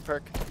free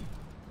perk.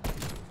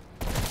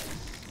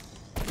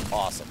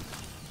 Awesome.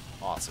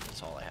 Awesome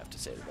is all I have to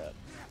say to that.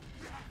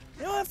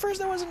 You know, at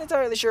first I wasn't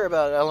entirely sure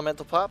about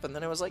elemental pop, and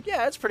then I was like,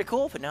 yeah, it's pretty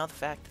cool, but now the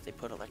fact that they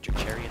put electric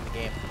cherry in the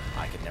game,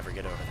 I could never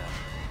get over that.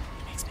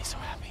 It makes me so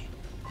happy.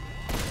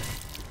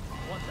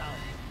 One down.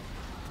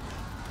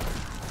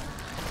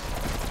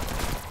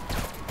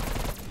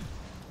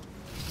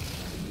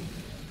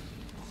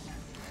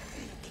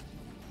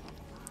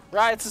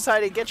 Riot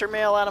Society, get your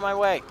mail out of my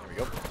way. There we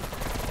go.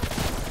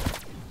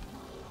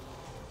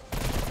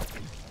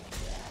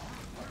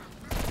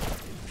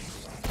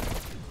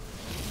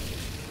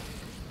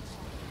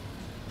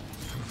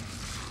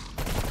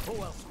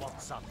 Who else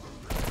wants some?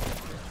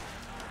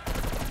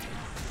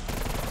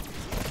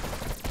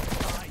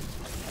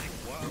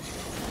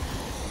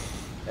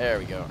 There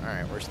we go.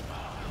 Alright, where's...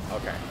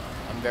 Okay.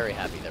 I'm very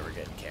happy that we're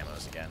getting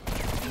camos again.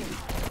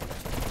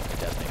 It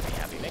does make me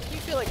happy. Makes me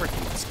feel like we're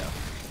doing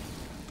stuff.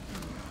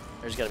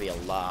 There's gonna be a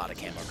lot of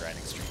camo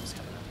grinding streams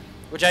coming up.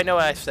 Which I know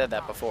I've said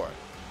that before.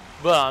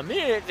 But I'm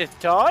in it this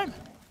time!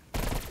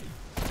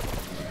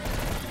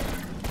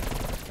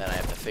 Then I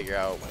have to figure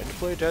out when to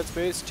play Dead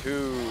Space 2. You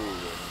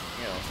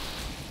know,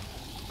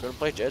 I'm gonna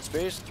play Dead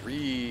Space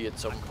 3 at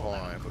some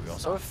point. But we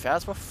also have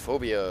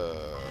Phasmophobia.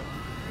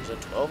 There's a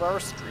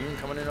 12-hour stream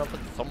coming in up at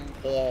some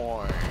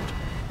point.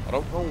 I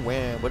don't know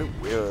when, but it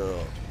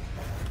will.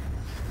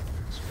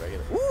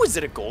 Ooh, is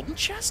it a golden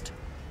chest?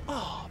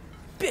 Oh,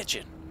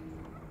 bitchin'.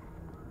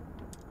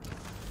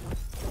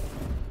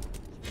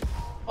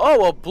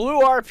 Oh, a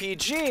blue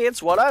RPG.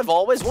 It's what I've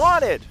always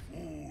wanted.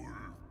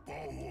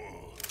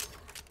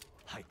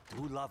 I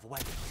do love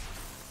weapons.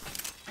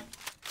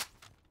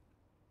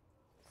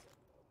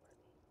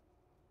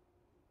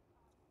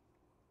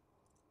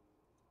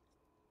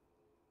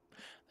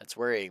 That's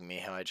worrying me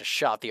how I just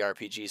shot the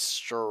RPG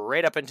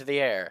straight up into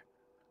the air.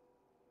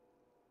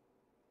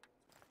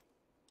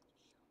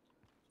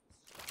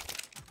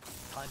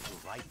 Time to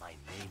write my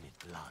name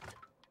in blood.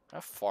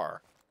 How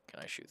far can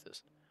I shoot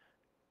this?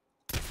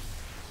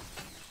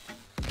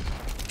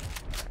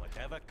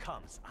 Whatever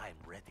comes, I'm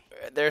ready.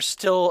 There's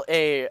still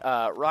a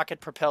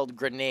rocket-propelled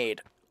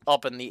grenade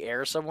up in the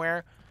air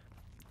somewhere.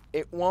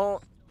 It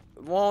won't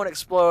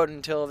explode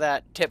until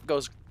that tip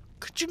goes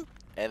ka-ching,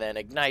 and then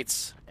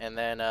ignites, and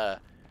then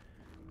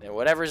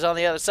whatever's on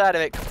the other side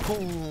of it,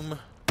 kaboom.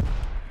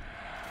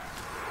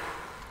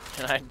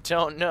 And I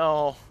don't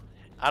know.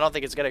 I don't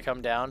think it's gonna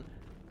come down.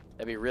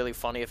 That'd be really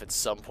funny if at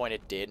some point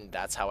it did, and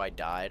that's how I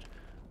died.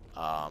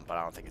 But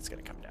I don't think it's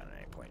gonna come down at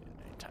any point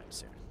anytime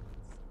soon.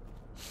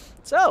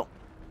 So,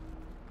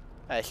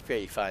 that's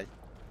pretty fun.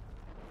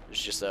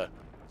 It's just an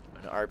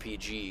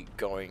RPG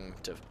going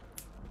to,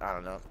 I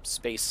don't know,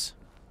 space.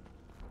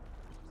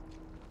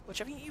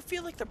 Which, I mean, you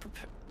feel like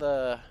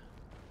the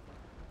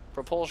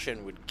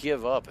propulsion would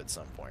give up at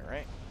some point,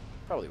 right?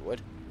 Probably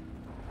would.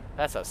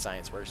 That's how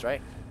science works,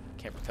 right?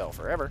 Can't propel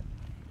forever.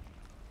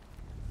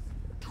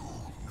 Do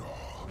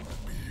not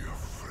be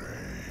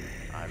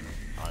afraid. I'm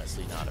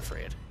honestly not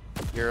afraid.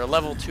 You're a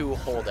level 2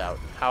 holdout.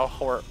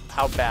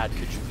 How bad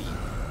could you be?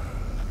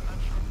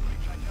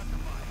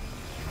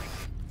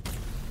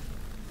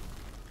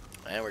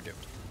 And we're doomed.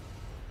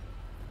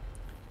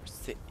 We're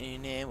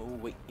sitting and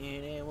we're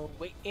waiting and we're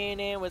waiting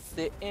and we're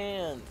sitting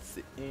and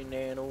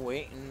we're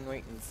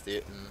waiting,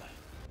 sitting.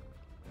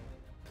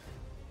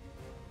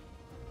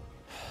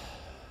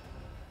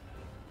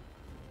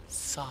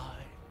 Sigh.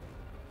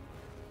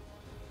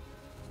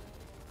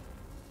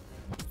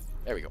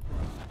 There we go.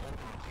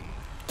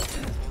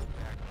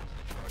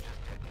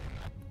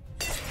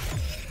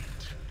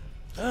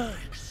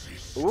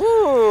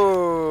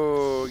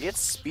 Ooh, get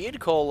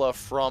speed cola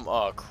from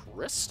a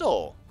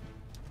crystal.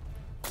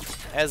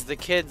 As the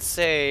kids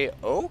say,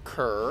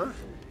 ochre.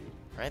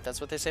 Right, that's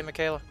what they say,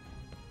 Michaela.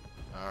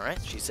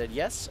 Alright, she said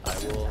yes. I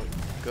will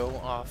go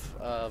off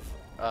of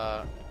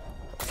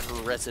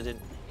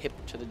resident hip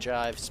to the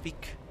jive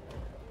speak.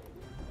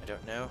 I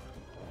don't know.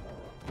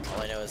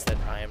 All I know is that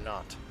I am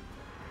not.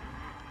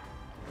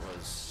 There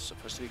was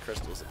supposed to be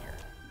crystals in here.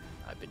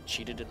 I've been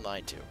cheated and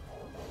lied to.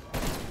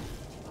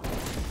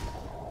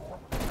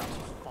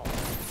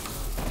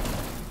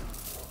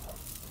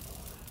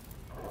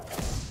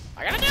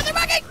 I got another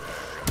monkey!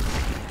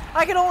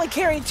 I can only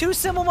carry 2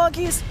 symbol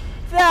monkeys?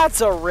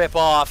 That's a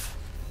ripoff.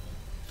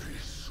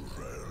 This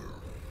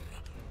realm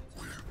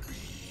will be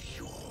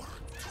your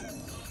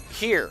tomb.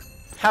 Here,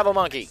 have a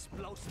monkey.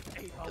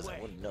 Because I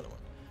want another one.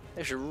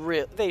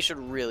 They should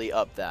really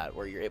up that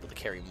where you're able to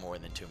carry more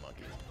than 2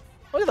 monkeys.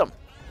 Look at them.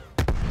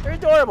 They're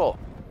adorable.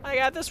 I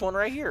got this one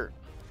right here.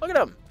 Look at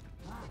him.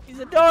 He's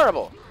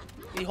adorable.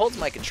 He holds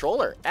my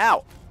controller.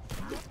 Ow.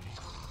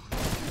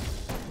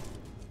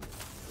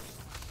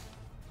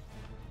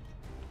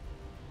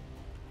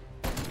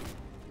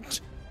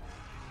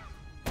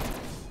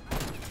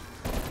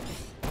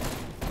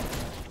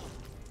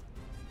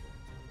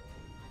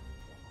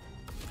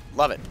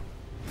 Love it.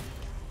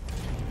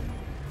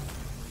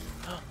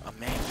 A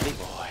manly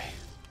boy.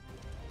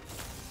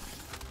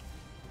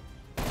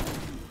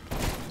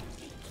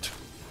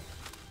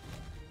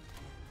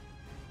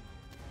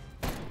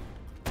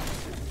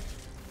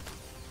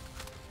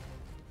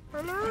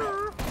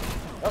 Hello.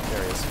 Oh,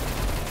 there he is.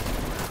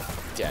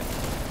 Dead.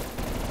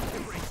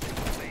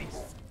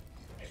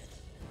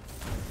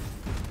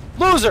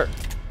 Loser!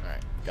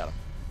 Alright, got him.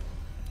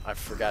 I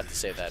forgot to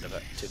say that to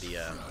the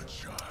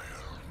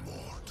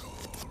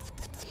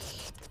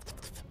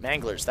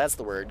manglers, that's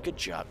the word. Good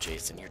job,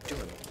 Jason. You're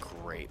doing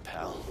great,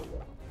 pal.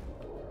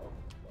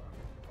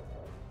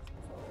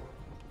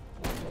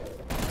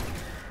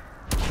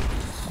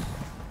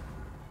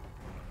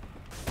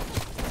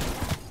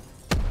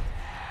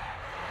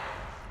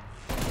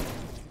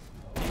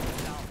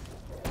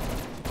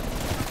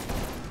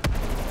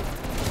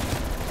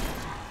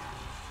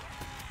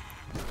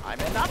 I'm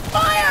in the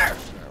fire!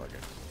 Oh, we're good.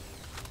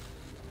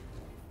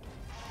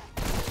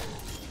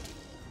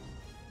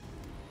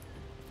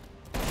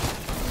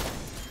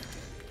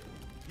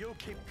 You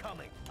keep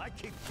coming. I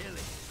keep killing.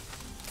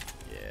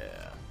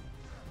 Yeah.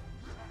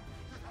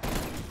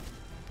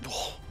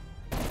 Oh.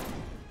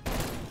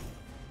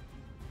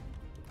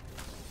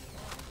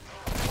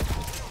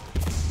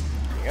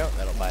 There you go.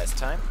 That'll buy us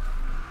time.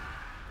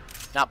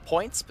 Not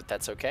points, but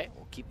that's okay.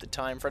 We'll keep the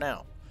time for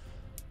now.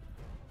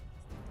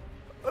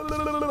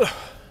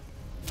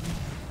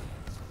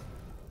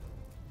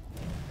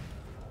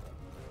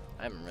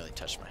 I haven't really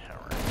touched my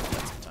hammer in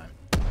quite some time.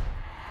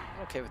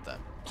 I'm okay with that.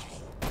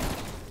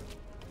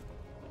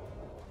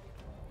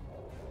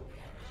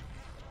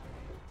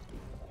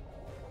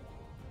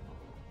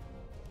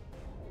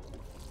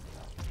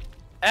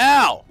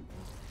 Ow!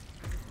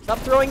 Stop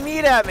throwing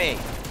meat at me!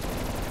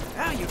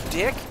 Ow, you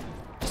dick!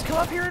 Just come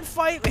up here and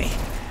fight me!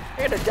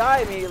 You're gonna die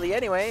immediately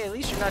anyway. At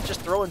least you're not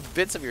just throwing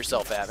bits of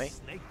yourself at me.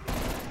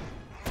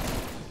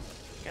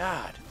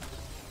 God.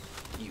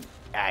 You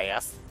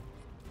ass.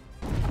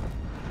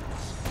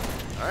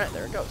 Alright,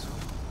 there it goes.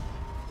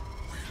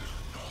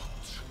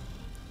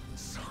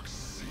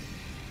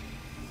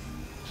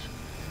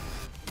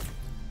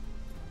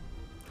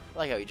 I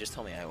like how you just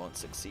told me I won't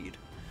succeed.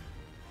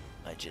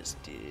 I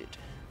just did.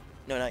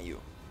 No, not you.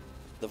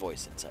 The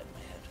voice inside my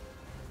head.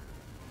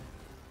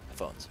 My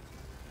phones.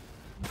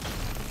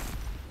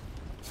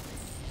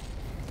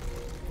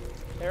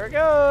 There it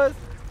goes.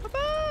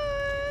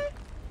 Bye-bye.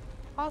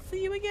 I'll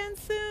see you again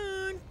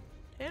soon.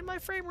 And my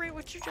frame rate,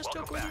 which you just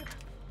took with you.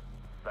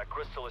 That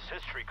crystal is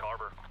history,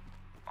 Carver.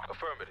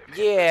 Affirmative.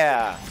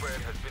 Yeah.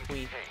 Spread has been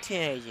We contained.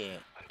 tell you.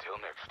 Until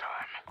next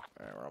time.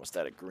 Alright, we're almost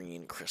out of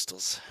green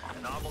crystals.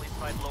 Anomaly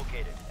site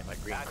located. And by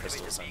green Activate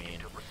crystals, the I beacon mean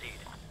to proceed.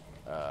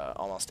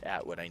 almost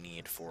at what I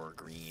need for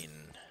green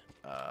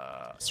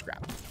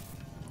scrap.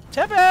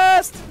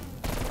 Tempest!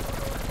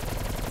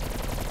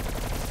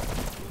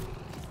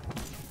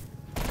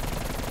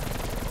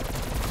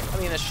 I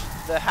mean,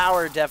 the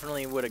Howard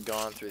definitely would have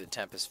gone through the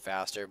Tempest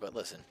faster, but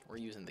listen, we're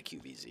using the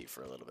QVZ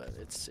for a little bit.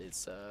 It's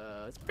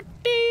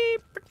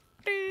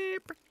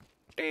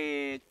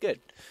pretty good.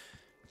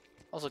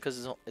 Also,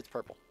 because it's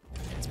purple,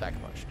 and it's back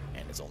punched,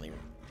 and it's only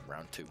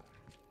round 2.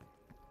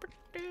 Pretty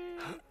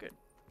good.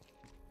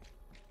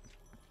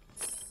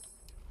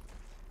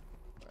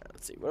 Alright,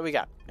 let's see. What do we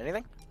got?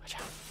 Anything? Watch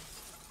out.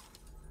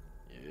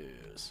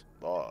 Yes,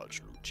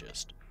 large loot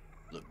chest.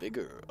 The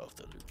bigger of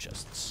the loot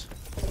chests.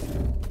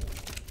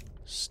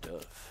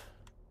 Stuff.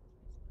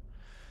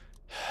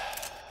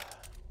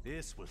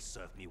 This will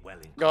serve me well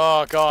in.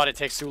 Oh god, it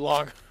takes too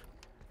long.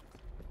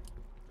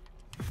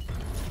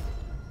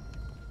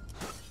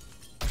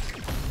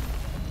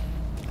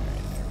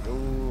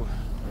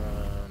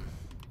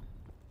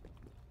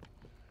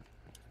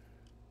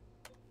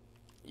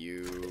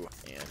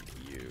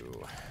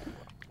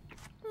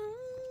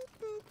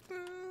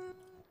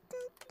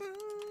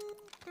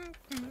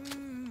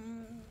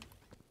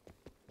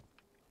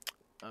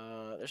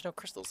 there's no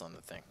crystals on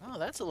the thing. Oh,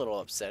 that's a little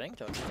upsetting,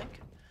 don't you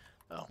think?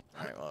 Oh,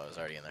 alright, well, it was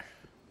already in there.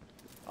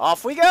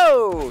 Off we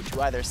go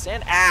to either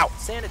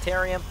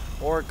Sanitarium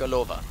or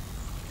Golova.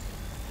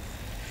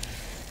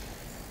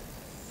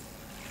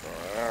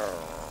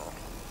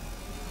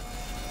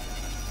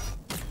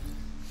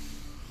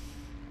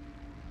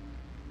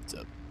 What's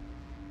up?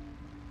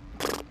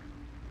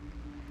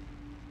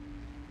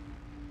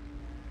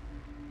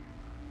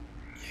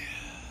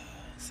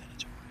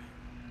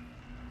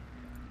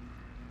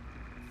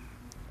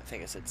 I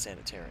think I said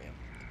Sanitarium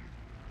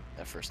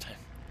that first time.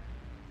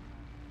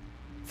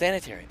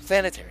 Sanitarium,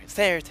 Sanitarium,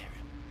 Sanitarium.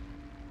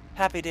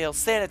 Happy Dale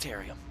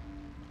Sanitarium.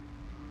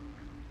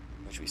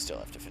 Which we still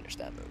have to finish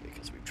that movie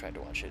because we've tried to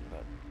watch it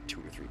about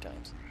 2 or 3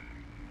 times.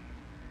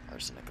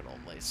 Arsenic and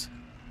Old Lace.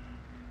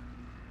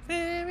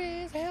 There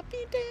is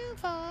Happy Dale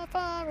far,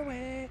 far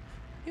away.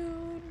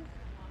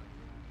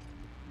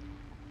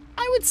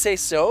 I would say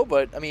so,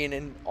 but I mean,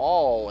 in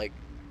all, like,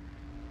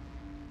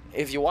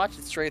 if you watch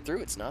it straight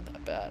through, it's not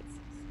that bad.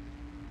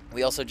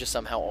 We also just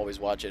somehow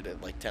always watch it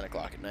at like 10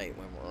 o'clock at night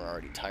when we're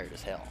already tired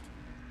as hell.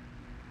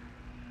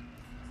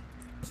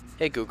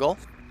 Hey Google,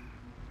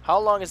 how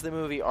long is the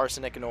movie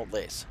Arsenic and Old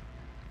Lace?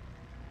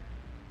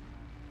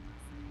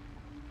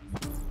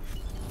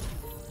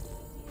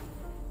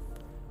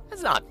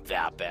 It's not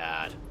that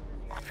bad.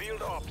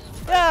 Field ops.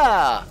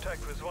 Yeah!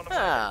 Contact with one of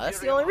Ah, my that's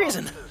the only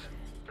reason. officers.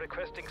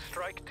 Requesting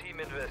strike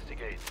team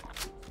investigate.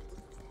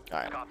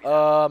 Alright,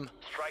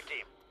 Strike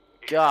team.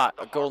 got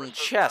a golden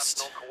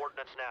chest. No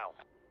coordinates now.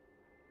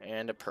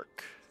 And a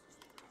perk.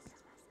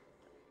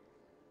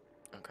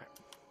 Okay.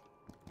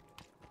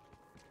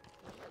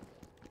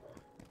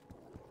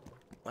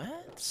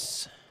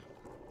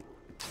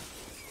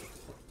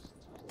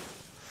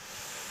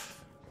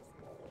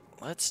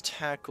 Let's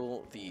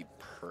tackle the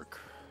perk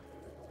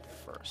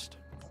first.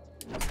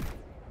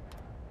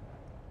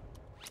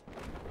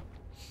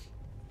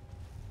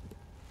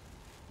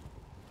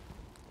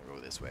 We'll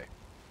go this way.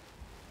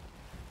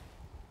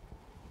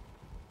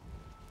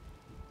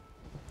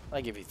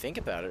 Like, if you think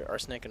about it,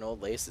 Arsenic and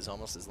Old Lace is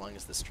almost as long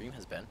as the stream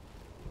has been.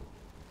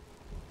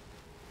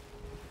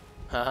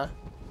 Huh?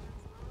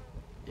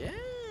 Yeah,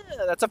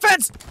 that's a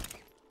fence!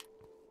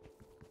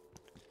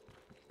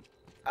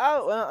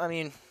 Oh, well, I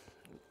mean,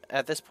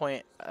 at this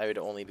point, I would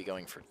only be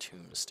going for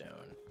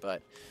Tombstone,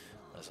 but,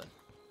 listen,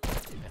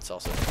 it's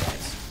also the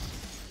price,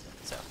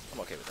 so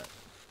I'm okay with that.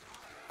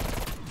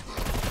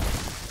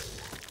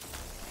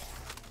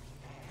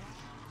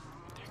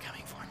 They're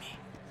coming for me.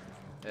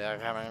 They're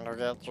coming to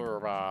get you,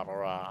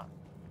 Barbara.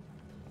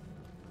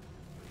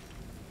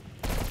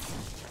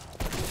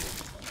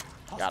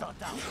 Got him.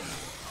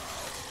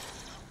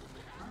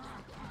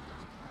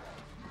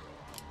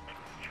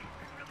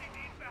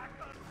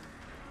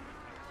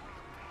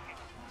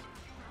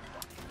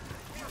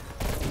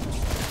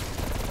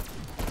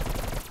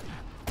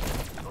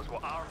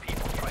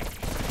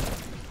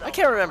 I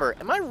can't remember.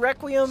 Am I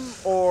Requiem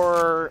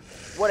or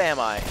what am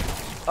I?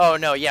 Oh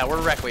no, yeah,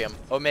 we're Requiem.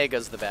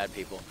 Omega's the bad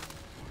people.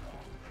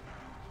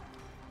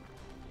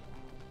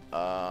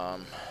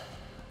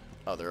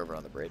 Oh, they're over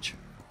on the bridge.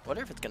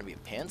 Wonder if it's gonna be a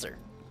Panzer.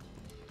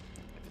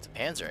 If it's a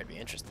Panzer, I'd be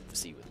interested to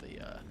see what the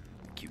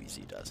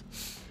QEC does.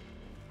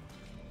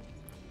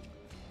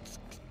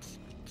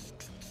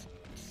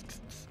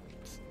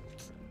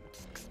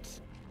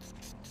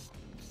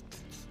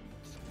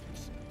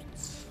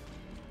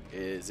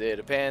 Is it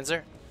a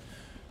Panzer?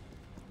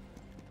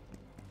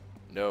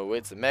 No,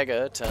 it's a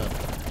Megaton.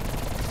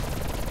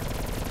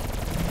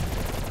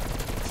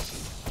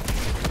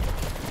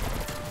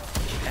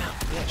 Ow,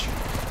 bitch.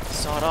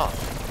 Saw it off.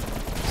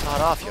 Saw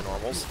it off, you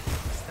normals.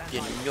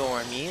 You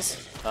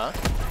normies. Huh?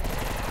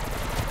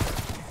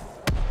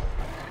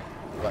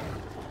 What?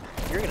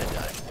 You're gonna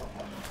die.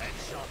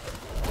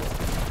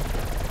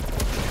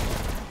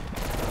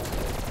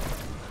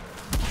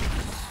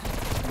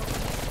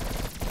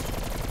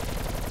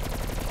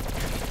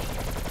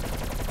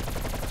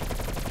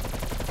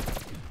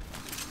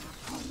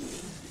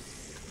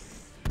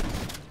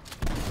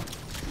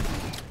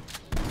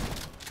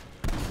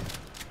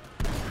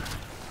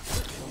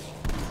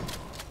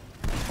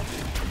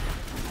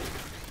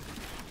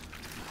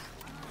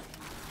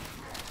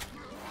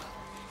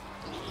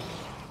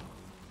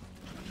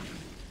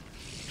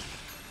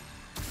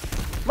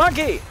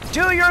 Monkey,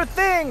 do your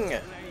thing!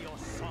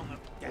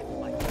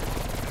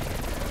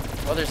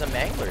 Oh, there's a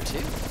mangler too.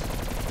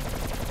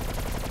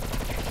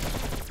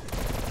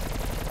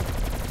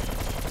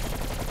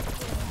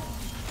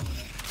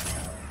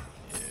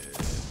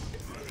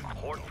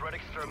 Horde threat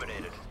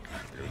exterminated.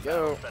 Here we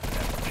go.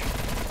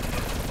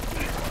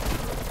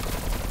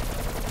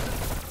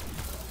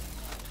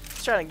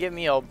 He's trying to give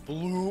me a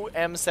blue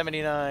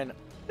M79.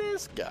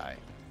 This guy.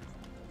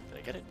 Did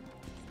I get it?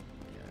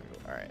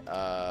 Yeah, alright,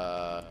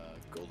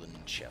 golden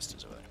chest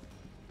is over there.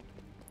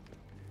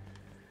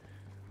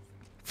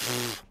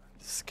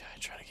 This guy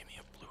trying to give me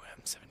a blue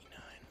M79.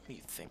 Who do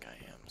you think I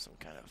am? Some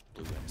kind of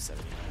blue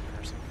M79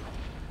 person.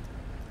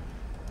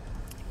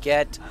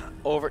 Get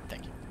over.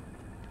 Thank you.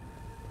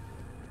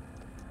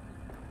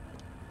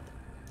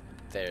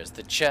 There's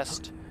the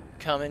chest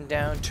coming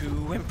down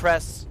to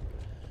impress.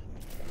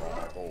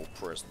 Oh,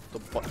 press the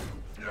button.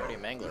 Already a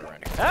mangler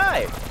around here.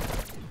 Hi!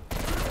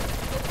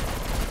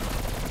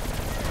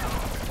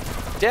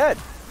 Dead!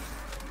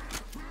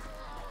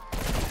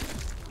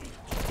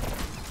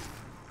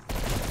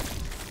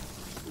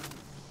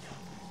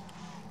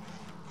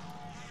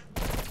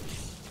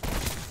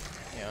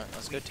 Yeah,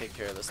 let's go take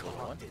care of this little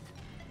one.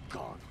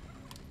 Gone.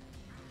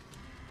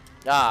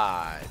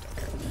 Ah, I don't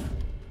care.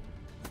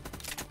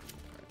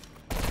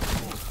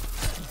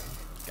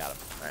 Got him.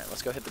 Alright,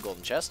 let's go hit the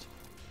golden chest.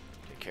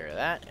 Take care of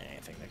that.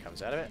 Anything that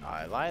comes out of it.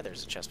 I lie.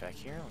 There's a chest back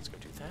here. Let's go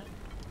do that.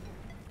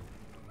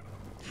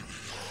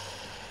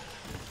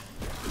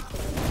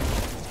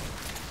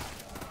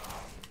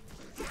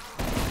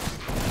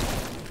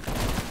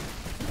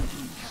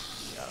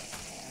 Got him.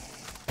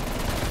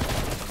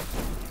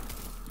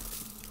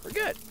 We're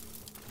good.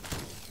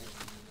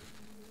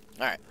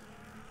 Alright.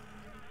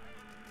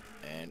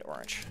 And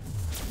orange.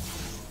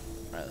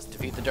 Alright, let's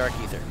defeat the Dark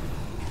Ether.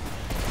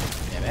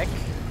 Mimic.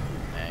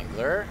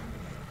 Angler.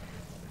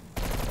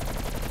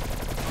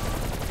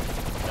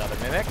 Another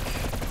Mimic.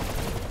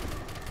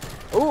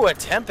 Ooh, a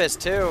Tempest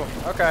too.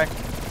 Okay.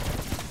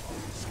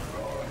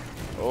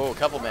 Oh, a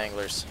couple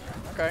Manglers.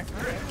 Okay.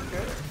 Alright,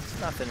 good. It's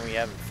nothing we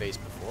haven't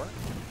faced before.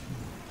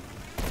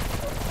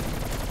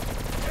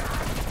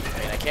 I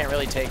mean, I can't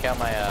really take out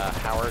my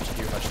Howler to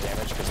do much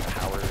damage because the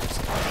Howler's it's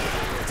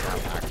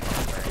not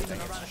active or anything.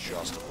 It's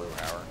just a blue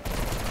Howler.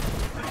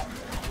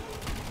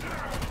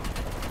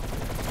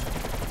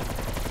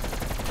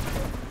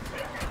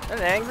 Is that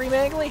an angry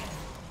Mangly?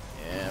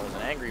 Yeah, it was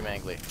an angry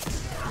Mangly.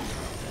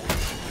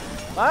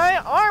 My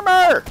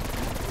armor!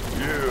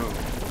 You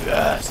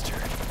bastard.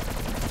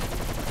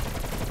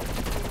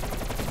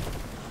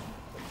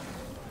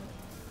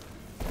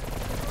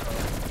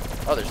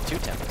 Oh, there's two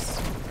Tempests.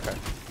 Okay.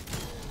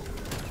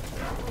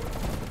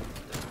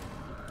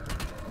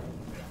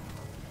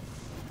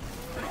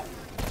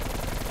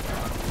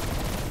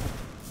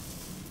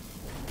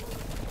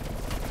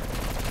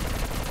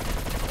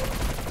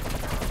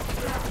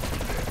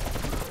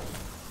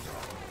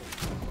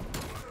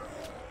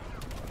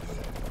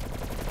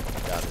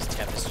 God, this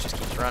Tempest just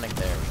keeps running.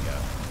 There we go.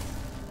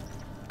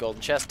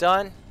 Golden chest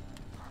done?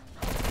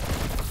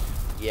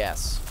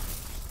 Yes.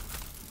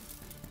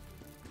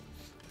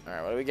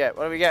 Alright, what do we get?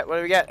 What do we get? What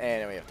do we get?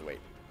 And then we have to wait.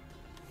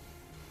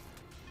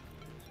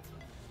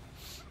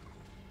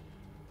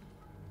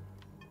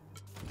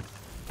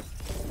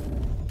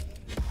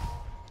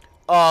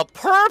 A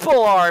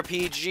purple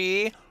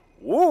RPG!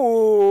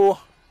 Woo!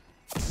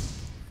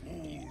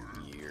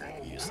 You're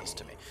useless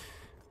to me.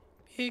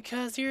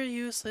 Because you're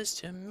useless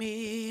to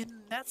me.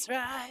 That's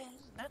right.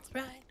 That's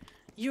right.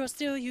 You're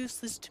still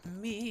useless to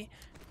me.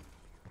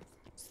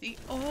 It's the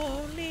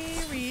only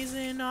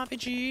reason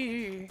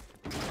RPG.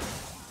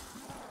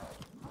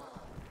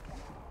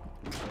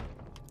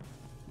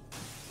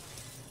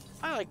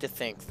 I like to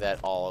think that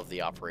all of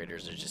the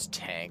operators are just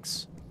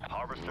tanks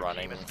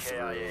running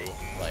through,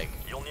 like,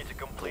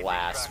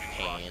 glass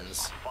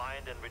panes.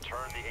 Find and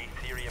return the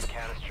Aetherium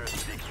canisters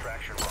to the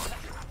extraction run.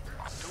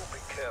 Do be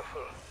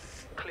careful.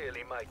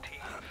 Clearly my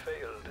team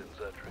failed in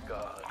that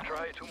regard.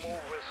 Try to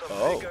move with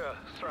some vigor.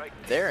 Strike.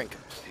 They're in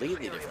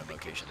completely different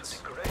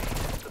locations.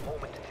 The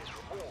moment it is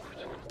removed.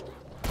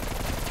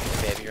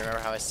 Babe, you remember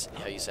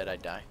how you said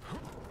I'd die?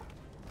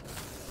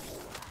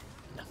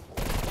 No.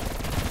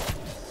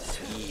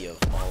 E of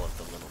all of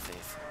the little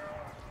faith.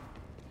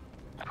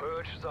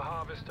 Purge the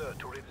harvester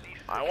to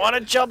release. I want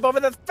to jump over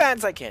the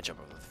fence. I can't jump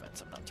over the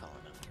fence. I'm not tall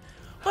enough.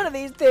 One of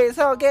these days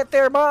I'll get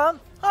there, Mom.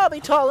 I'll be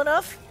tall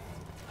enough.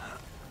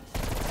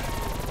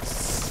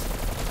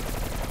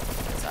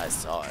 Yes, I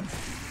saw it.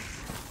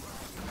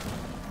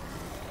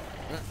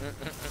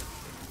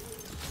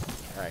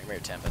 Alright, come here,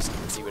 Tempest.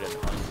 Let's see what an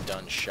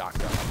undone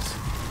shotgun is.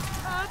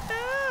 Not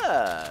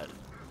bad.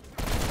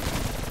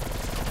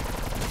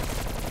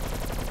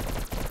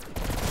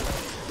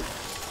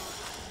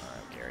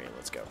 Alright, Gary,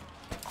 let's go.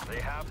 They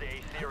have the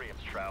Aetherium,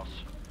 Strauss.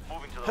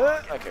 Moving to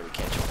the Okay, we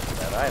can't jump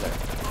through that either.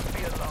 Do not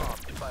be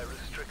alarmed by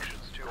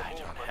restrictions to your I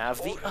movement. don't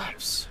have the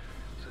ups.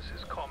 This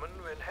is common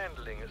when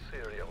handling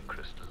Aetherium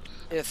crystals.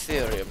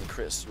 Aetherium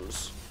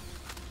crystals.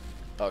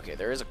 Okay,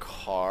 there is a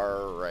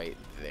car right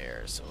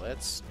there, so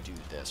let's do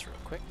this real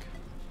quick.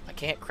 I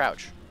can't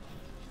crouch.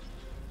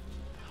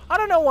 I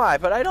don't know why,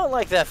 but I don't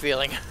like that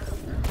feeling.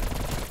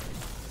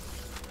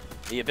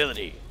 The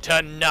ability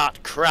to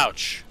not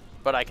crouch.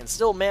 But I can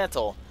still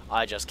mantle,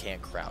 I just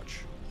can't crouch.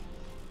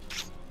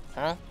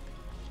 Huh?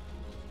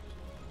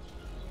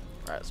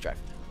 Alright, let's drive.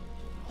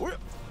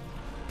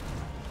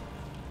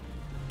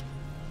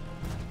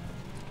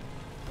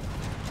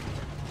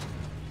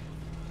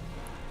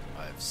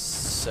 I've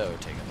so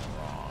taken the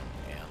wrong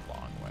and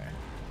long way.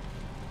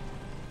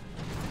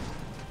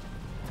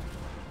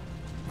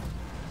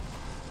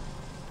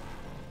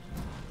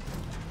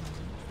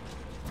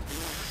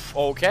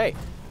 Okay.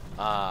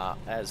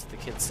 As the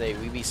kids say,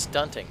 we be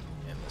stunting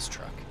in this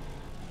truck.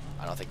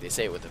 I don't think they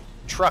say it with the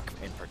truck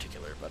in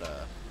particular, but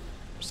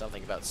there's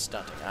something about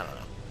stunting. I don't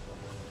know.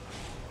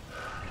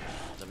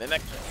 The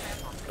mimic.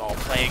 Oh,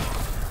 plague.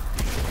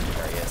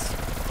 There he is.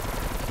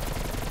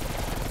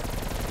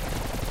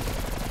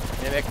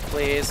 Mimic,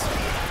 please.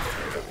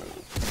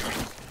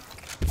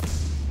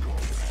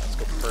 Let's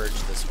go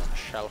purge this one,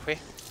 shall we?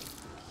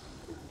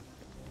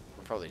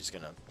 We're probably just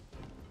gonna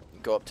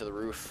go up to the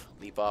roof,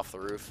 leap off the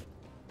roof.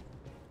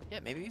 Yeah,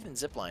 maybe even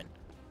zipline.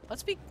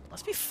 Let's be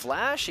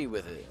flashy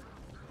with it.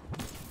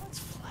 Let's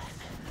flash.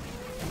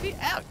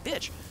 Ow,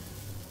 bitch.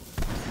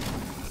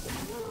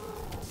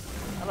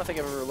 I don't think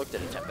I've ever looked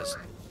at a Tempest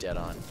dead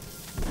on.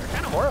 They're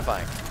kind of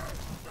horrifying.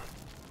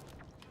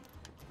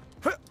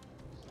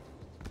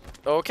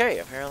 Okay,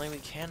 apparently we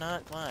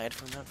cannot glide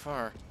from that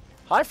far.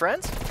 Hi,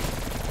 friends.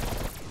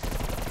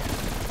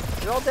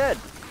 You're all dead.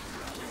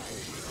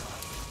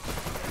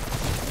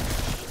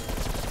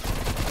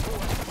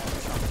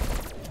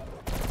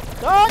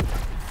 Done!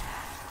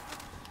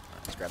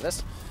 Let's grab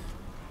this.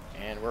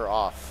 And we're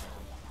off.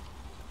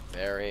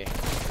 Very,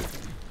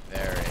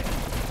 very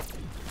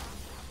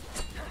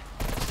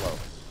slow.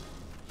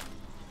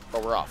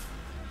 But we're off.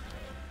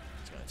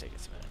 It's gonna take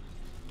us a minute.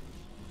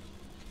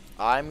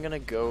 I'm gonna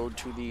go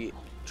to the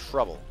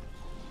trouble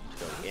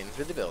to go in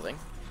through the building,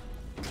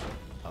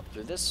 up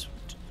through this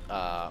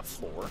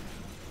floor,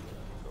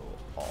 go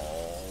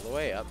all the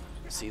way up.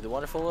 See the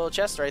wonderful little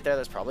chest right there?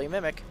 That's probably a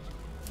mimic.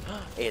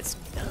 It's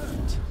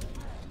not.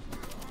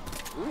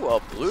 Ooh, a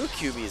blue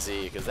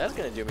QBZ, because that's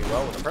gonna do me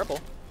well with the purple.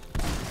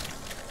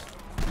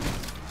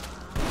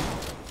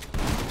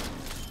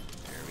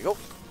 There we go.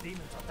 Keep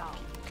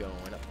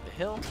going up the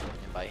hill,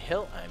 and by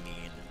hill I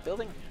mean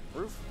building,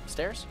 roof,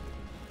 stairs.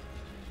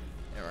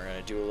 And we're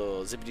gonna do a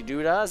little zippity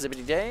doo dah,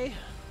 zippity day.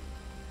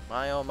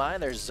 My oh my,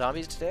 there's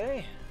zombies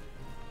today.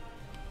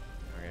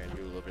 We're gonna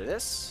do a little bit of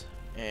this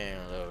and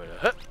a little bit of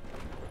hup.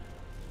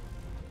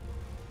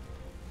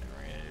 And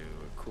we're gonna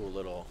do a cool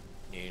little.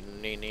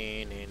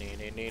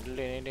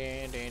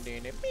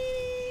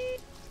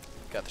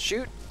 Got the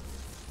shoot.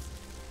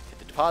 Hit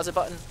the deposit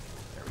button.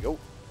 There we go.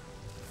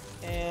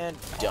 And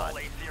done. All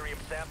Aetherium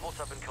samples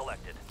have been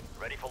collected.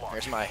 Ready for launch.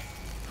 Here's my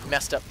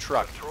messed up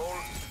truck. Control,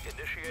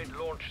 initiate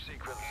launch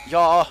sequence.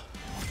 Yeah.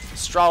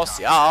 Strauss,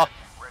 yeah.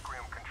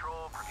 Requiem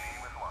control,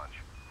 proceeding with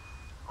launch.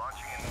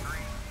 Launching in 3,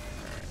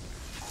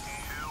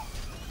 2,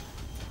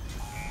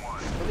 1.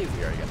 I believe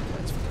we already got the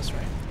plans for this,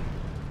 right?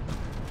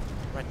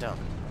 Right down.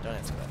 Don't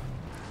answer that.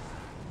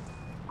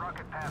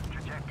 Rocket path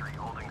trajectory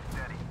holding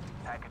steady.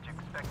 Package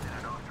expected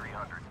at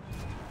 0300.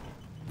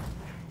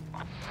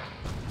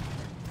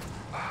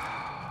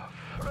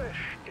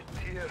 Fresh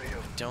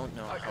Ethereum. Don't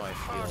know how I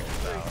feel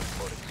about.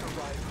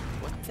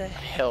 What the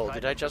hell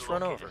did I just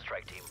run over?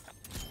 Strike team.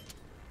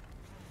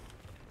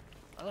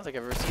 I don't think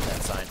I've ever seen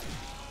that sign.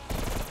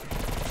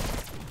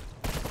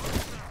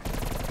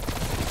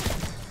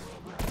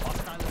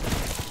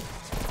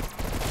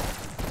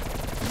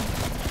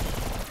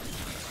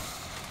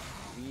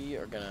 We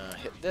are gonna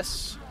hit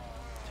this,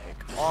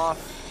 take off,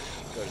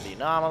 go to the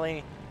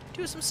anomaly,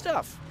 do some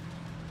stuff.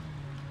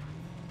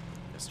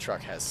 This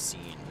truck has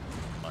seen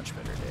much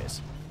better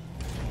days.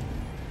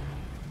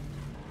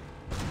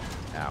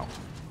 Ow.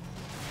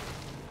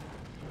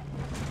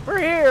 We're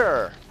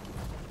here!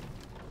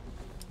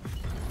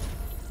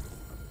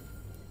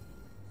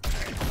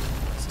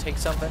 Let's take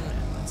something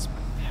and let's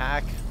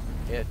pack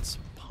its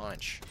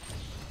punch.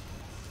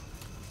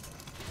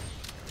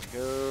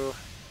 There we go.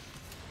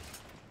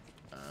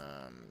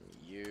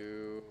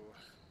 You...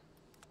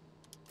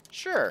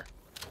 Sure.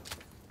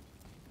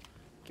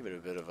 Give it a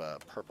bit of a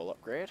purple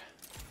upgrade.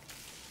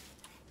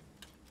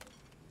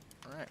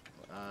 Alright.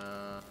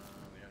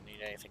 We don't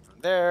need anything from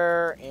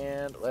there,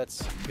 and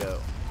let's go.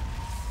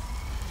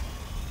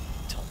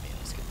 Told me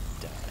I was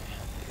gonna die.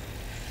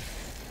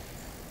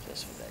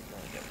 Just for that, you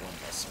only get one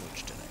less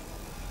smooch tonight.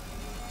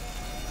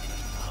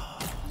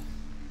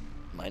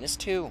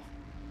 -2.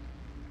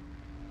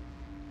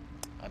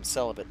 I'm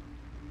celibate.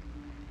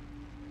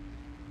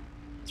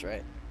 That's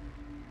right.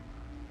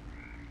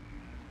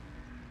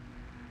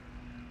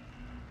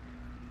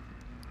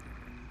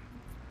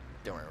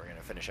 Don't worry, we're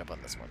gonna finish up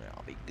on this one and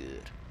I'll be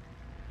good.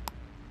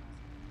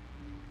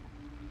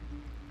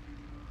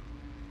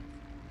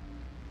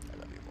 I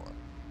love you more.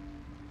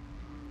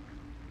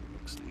 You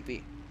look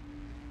sleepy.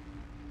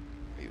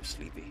 Are you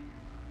sleepy?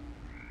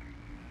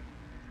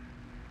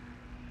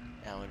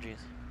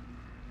 Allergies?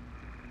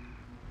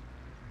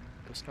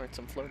 Go snort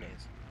some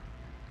Flonase.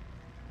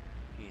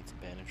 You need some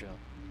Benadryl.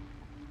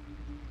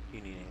 You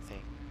need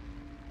anything?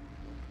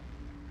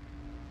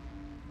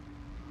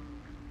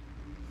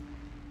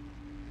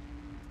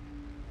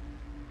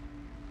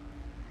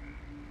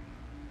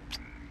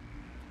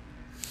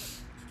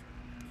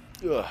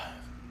 Ugh.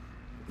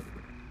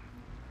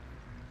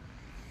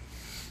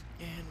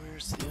 And we're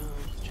still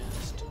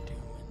just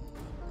doing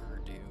what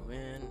we're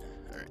doing.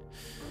 Alright.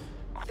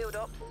 Field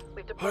ops,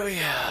 we've What do we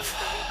have? the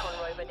recon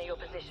rover near your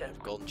position.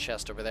 Golden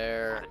chest over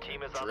there. The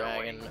team is on their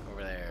Dragon way.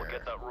 over there. We'll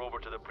get that rover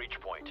to the breach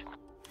point.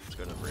 Let's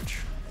go to the bridge.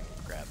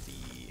 Grab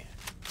the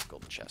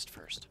golden chest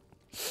first.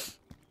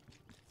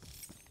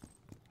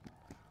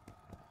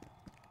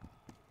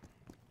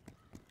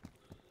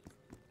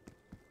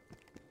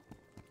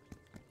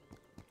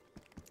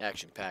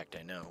 Action-packed,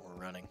 I know.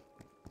 We're running.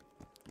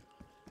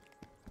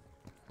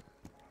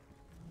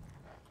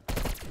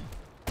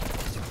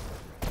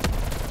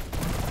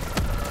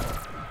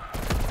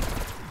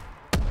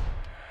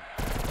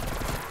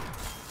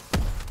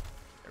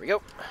 There we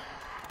go.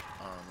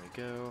 On we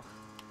go.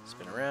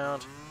 Spin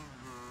around.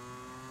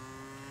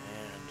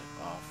 And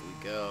off we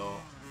go.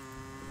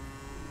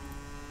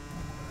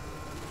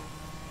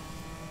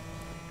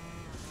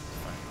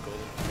 Find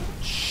gold.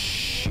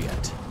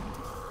 Shit.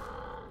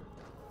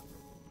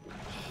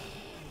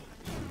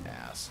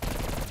 Ass.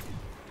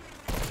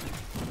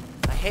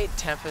 I hate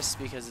Tempests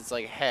because it's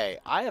like, hey,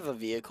 I have a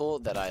vehicle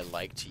that I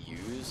like to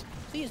use.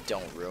 Please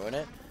don't ruin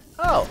it.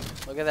 Oh,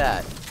 look at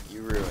that.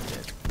 You ruined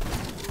it.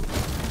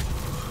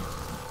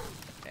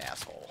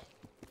 Asshole.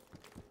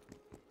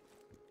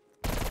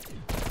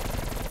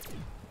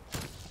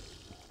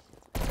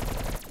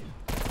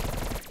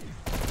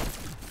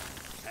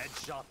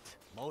 Headshot,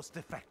 most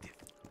effective.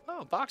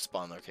 Oh, box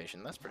spawn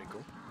location. That's pretty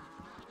cool.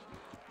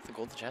 The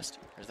gold chest?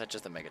 Or is that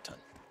just a megaton?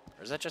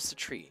 Or is that just a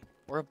tree?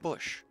 Or a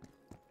bush?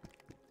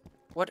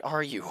 What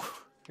are you?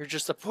 You're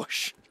just a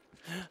bush.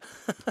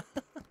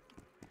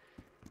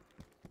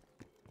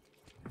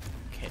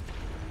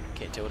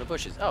 Can't tell what a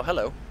bush is. Oh,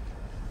 hello.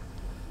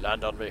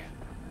 Land on me.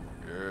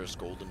 Yes,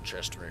 golden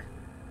chest me.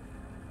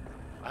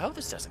 I hope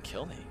this doesn't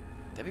kill me.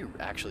 That'd be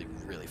actually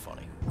really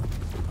funny.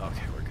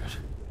 Okay, we're good.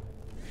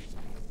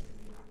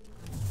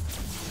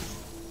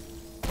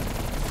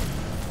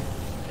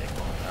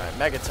 Alright,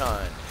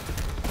 Megaton.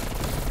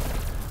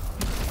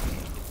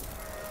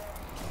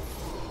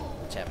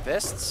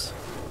 Tempests.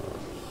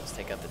 Let's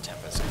take out the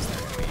Tempests because they're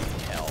going to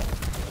be hell.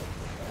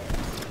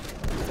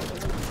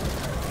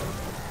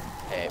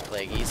 Hey,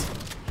 Plagueys.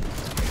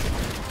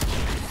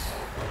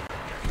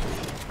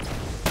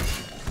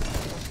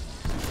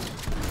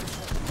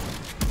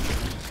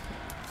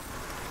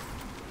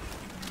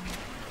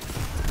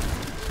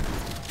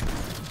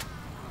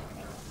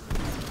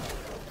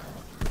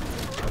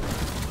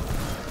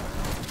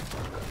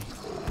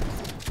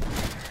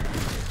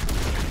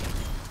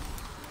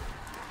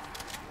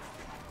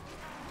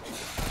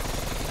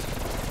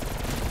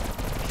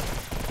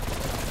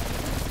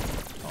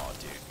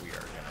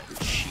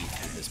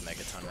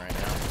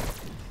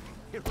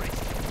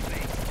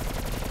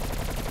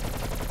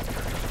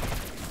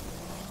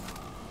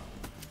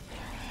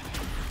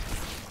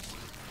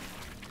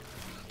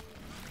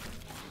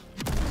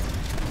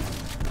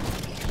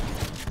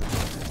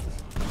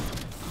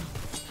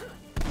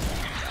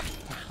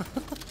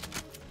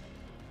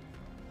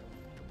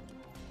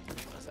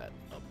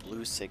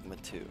 Sigma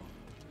 2.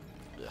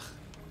 Ugh.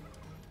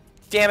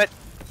 Damn it!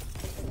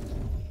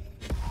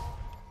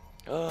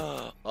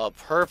 Ugh, a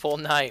purple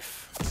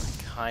knife.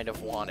 Kind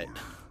of want it.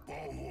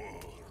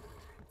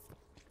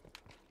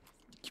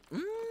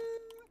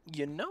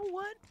 You know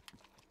what?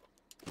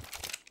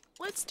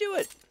 Let's do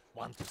it.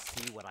 Want to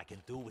see what I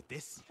can do with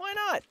this? Why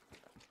not?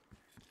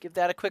 Give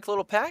that a quick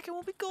little pack and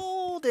we'll be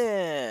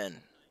golden.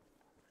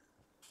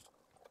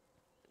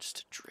 Just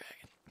a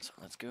dragon. So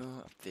let's go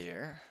up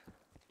there.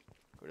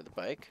 Go to the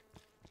bike.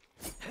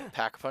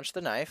 Pack punch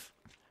the knife.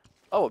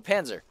 Oh, a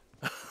panzer.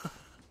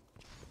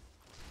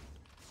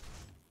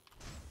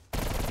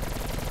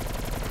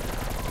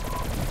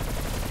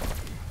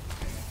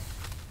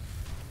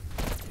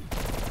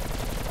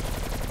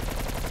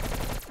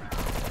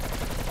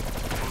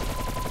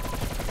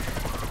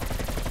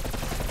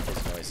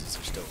 Those noises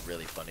are still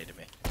really funny to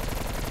me.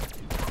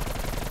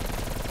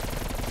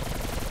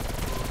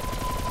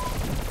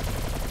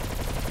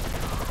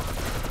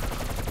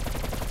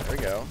 There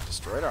we go.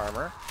 Destroyed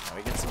armor. Now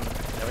we get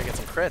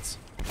some crits.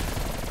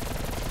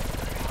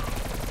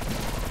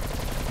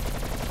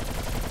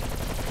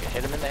 We can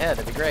hit him in the head,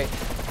 that'd be great.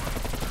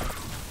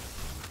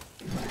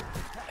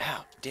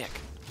 Ow, dick.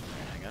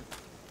 Hang on.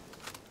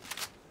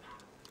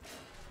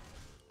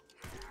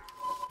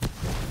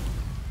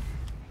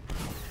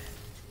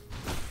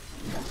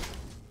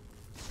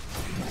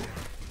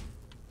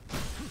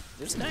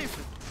 This knife.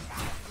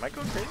 Am I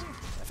going crazy?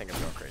 I think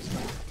I'm going crazy.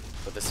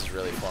 But this is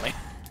really funny.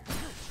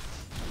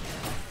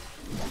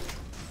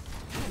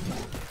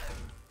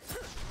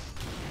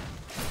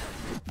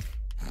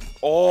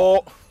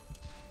 Oh!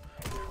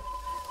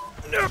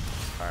 Nope.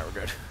 Alright,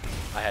 we're good.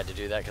 I had to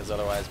do that because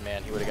otherwise,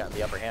 man, he would have gotten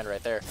the upper hand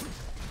right there.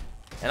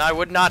 And I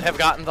would not have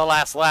gotten the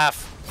last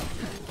laugh.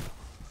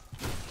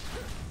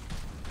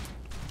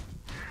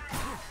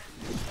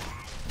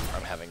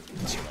 I'm having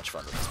too much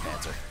fun with this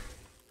panzer.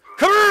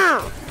 Come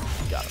here!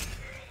 Got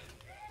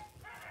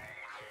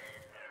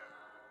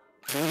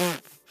him.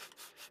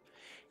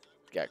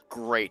 Got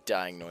great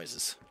dying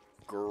noises.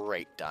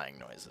 Great dying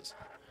noises.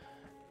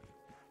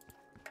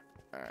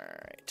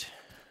 Alright.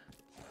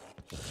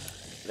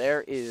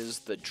 There is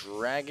the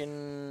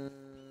dragon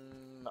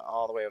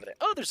all the way over there.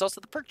 Oh, there's also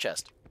the perk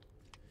chest.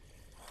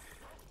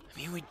 I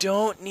mean, we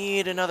don't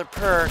need another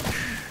perk.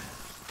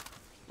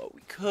 But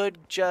we could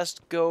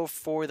just go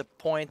for the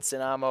points,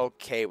 and I'm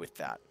okay with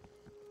that.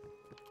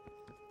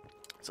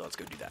 So let's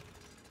go do that.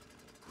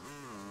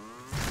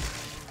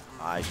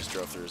 I just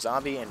drove through a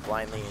zombie and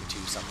blindly into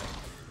something.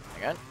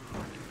 hang on.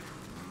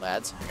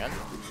 Lads, hang on.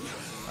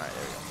 Alright,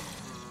 there we go.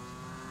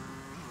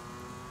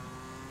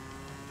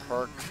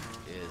 Perk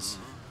is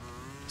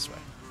this way.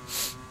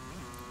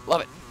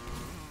 Love it.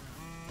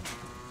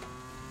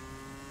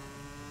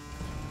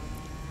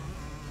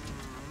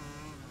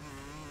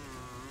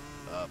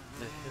 Up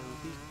the hill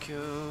we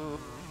go.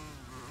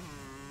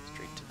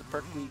 Straight to the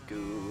park we go.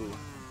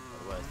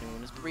 Otherwise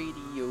known as the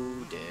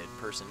radio. Dead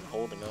person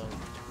holding on to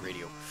the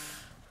radio.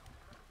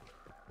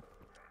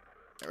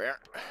 There we are.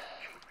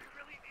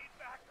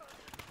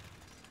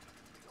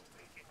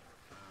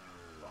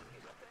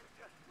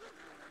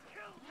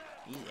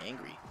 He's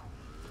angry.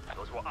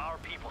 Those were our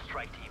people,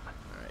 strike team.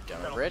 Alright,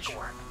 down the bridge.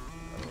 Okay.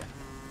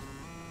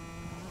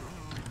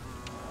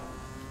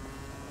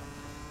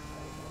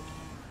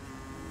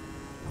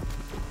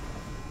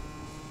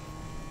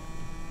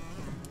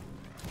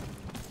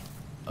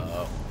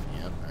 Oh,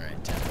 yep,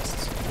 alright,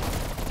 Tempests.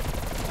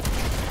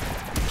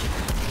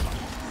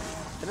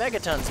 The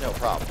Megaton's no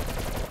problem.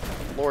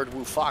 Lord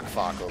Wu Fok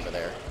Fok over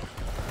there.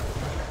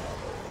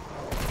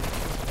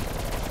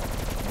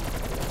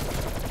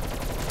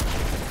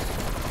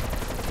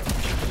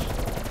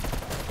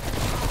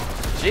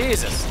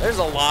 Jesus, there's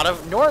a lot of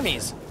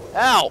normies.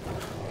 Ow!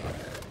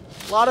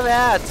 A lot of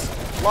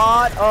ads.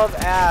 Lot of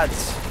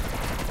ads.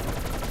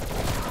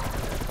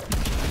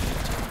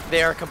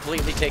 They are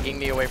completely taking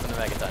me away from the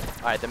Megaton.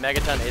 Alright, the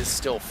Megaton is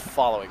still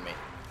following me.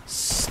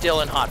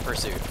 Still in hot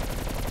pursuit.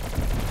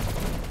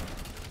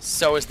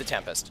 So is the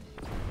Tempest.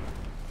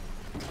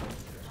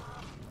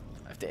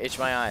 I have to itch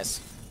my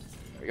eyes.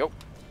 There we go.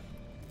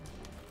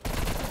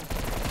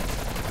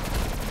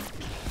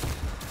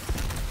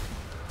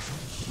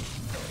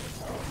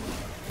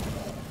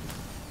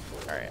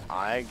 Alright,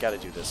 I gotta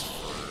do this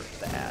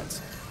for the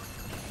ads.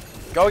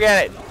 Go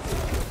get it!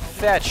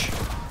 Fetch!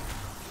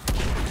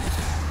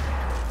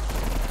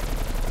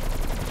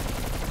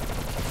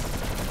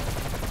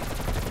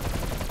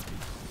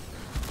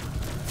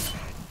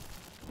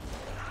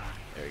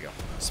 There we go.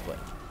 Split.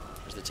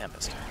 Where's the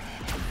Tempest?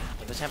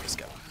 Where'd the Tempest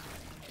go?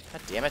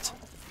 God damn it.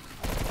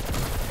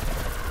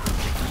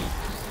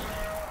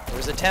 There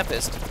was a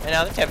Tempest, and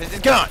now the Tempest is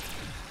gone!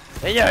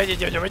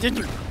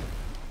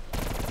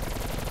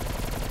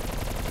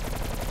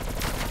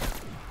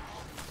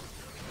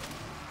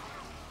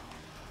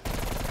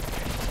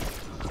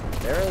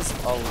 There is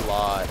a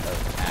lot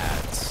of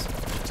ads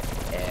just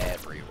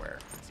everywhere.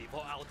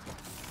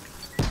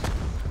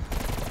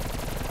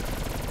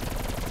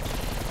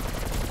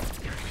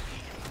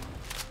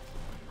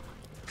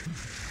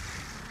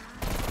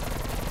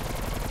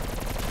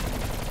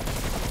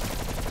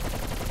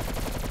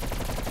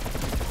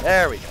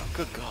 There we go.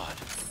 Good God.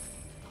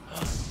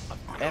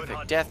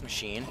 Epic death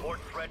machine. Port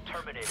threat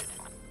terminated.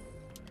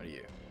 What are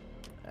you?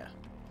 Yeah.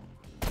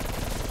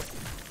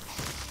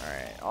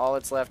 Alright, all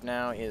that's left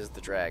now is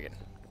the dragon.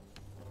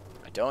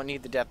 I don't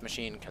need the death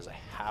machine because I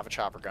have a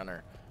chopper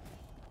gunner.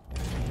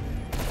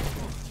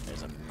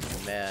 There's a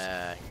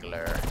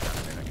Mangler.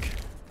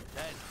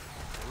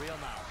 Real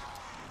now.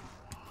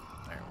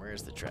 Alright,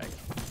 where's the dragon?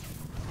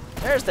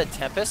 There's the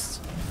Tempest.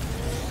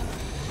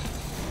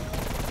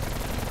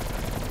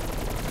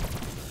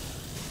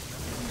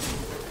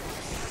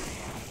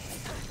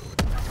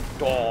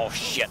 Oh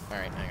shit!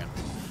 Alright, hang on.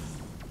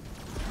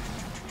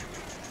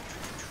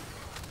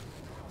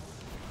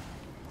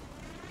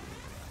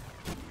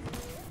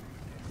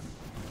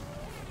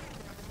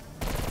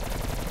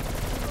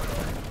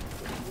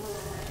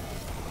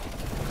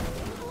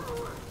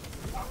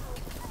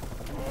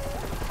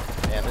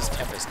 Man, this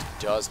Tempest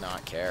does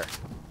not care.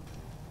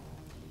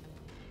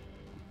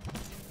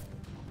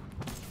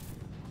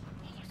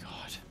 Oh my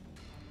god.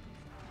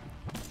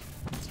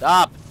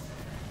 Stop!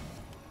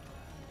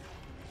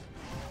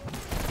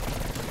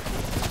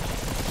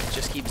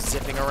 Just keep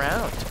zipping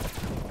around.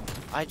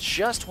 I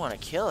just want to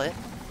kill it.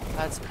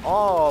 That's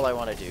all I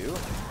want to do.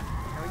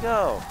 There we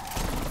go.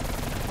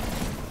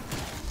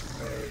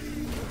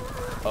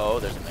 Oh,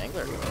 there's a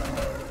Mangler.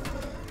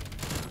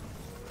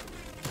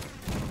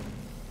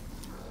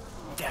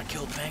 Dad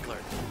killed the Mangler.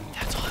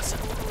 That's awesome.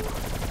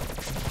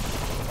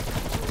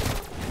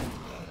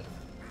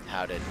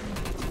 How did...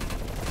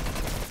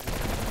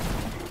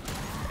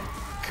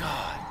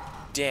 God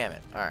damn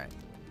it. Alright.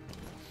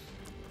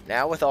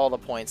 Now with all the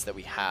points that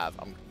we have,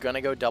 I'm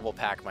gonna go double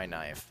pack my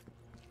knife.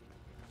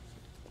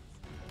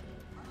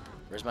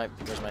 Where's my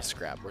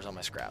scrap? Where's all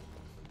my scrap?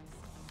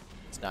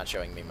 It's not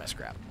showing me my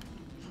scrap.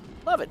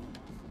 Love it.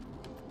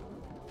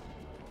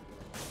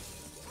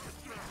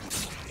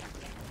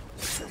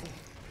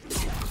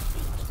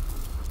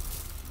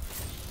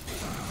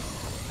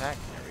 Pack.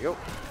 There we go.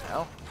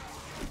 Now.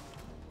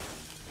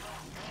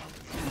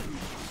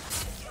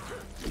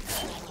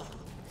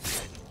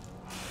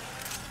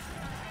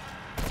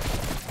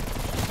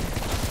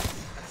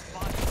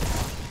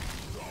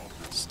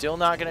 Still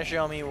not gonna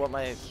show me what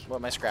my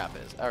scrap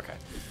is. Okay.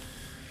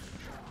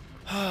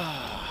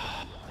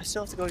 I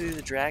still have to go do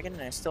the dragon,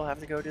 and I still have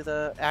to go do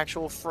the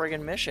actual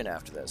friggin' mission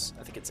after this.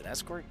 I think it's an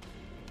escort.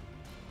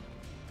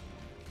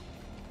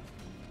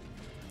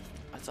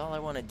 That's all I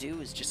want to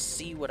do is just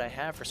see what I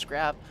have for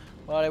scrap,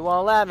 but it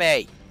won't let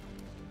me.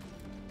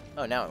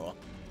 Oh, now it will.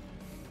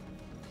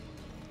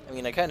 I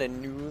mean, I kind of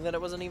knew that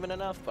it wasn't even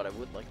enough, but I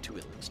would like to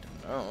at least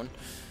have known.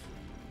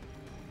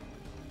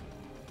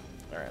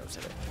 Alright, let's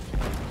hit it.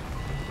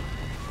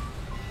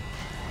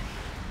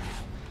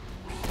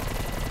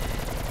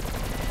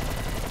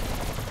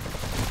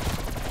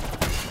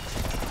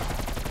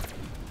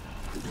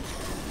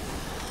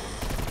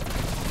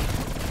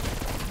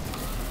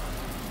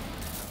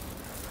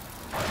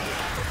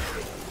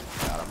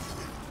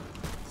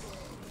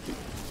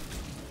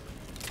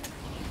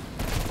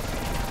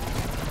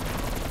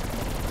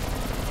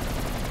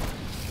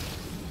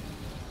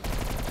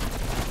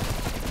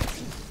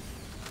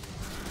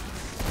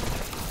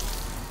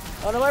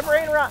 Oh no, my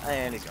brain rot!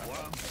 And he's gone.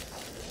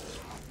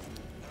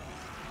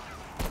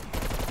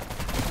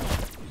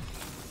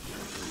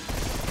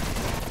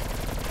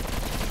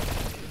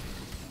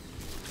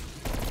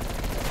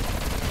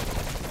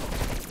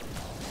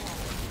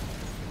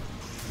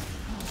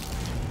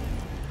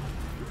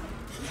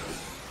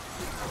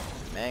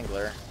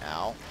 Mangler,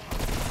 ow.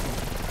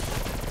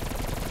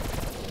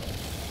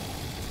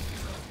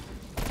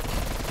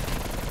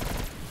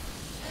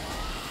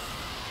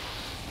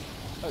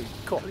 Oh,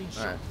 cool.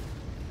 Alright.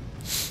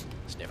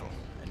 Sniffle.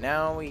 And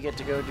now we get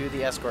to go do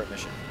the escort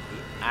mission.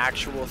 The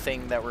actual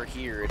thing that we're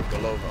here at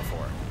Golova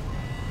for.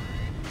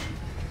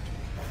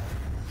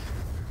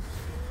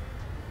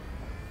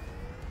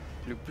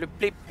 Bloop, bloop,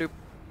 bleep, bloop.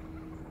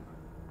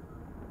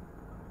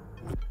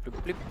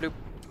 Bloop, bloop, bloop.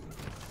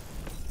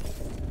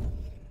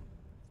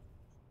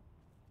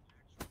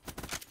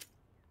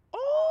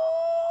 Oh,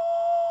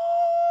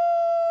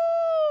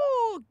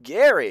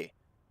 Gary!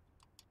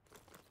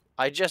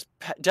 I just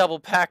double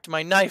packed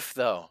my knife,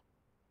 though.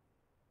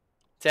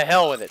 To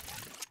hell with it.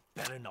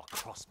 Better not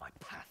cross my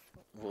path.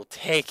 We'll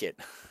take it.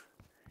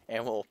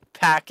 And we'll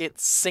pack it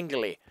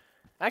singly.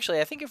 Actually,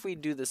 I think if we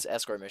do this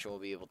escort mission, we'll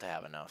be able to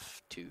have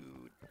enough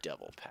to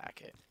double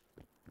pack it.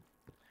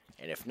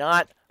 And if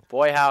not,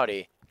 boy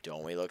howdy,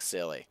 don't we look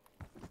silly.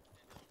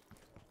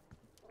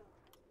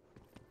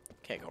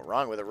 Can't go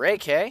wrong with a Ray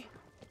K.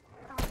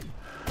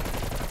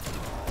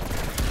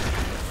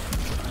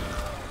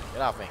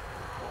 Get off me.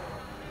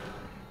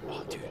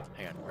 Oh, dude,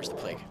 hang on. Where's the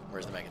plague?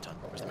 Where's the megaton?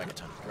 Where's the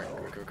megaton? Come here,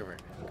 come here, come here, come here,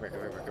 come here, come here,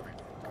 come here, come here,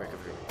 come here, come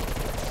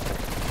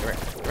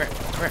here,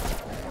 come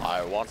here.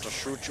 I want to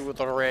shoot you with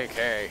a Ray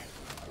K.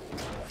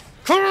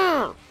 Come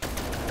here!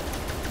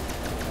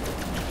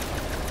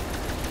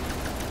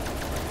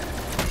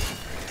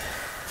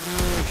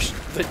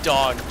 The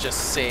dog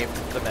just saved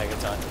the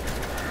megaton.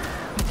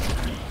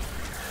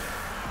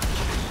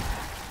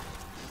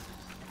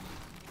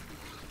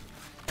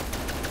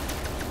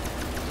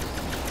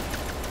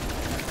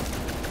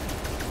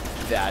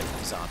 That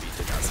zombie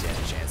did not stand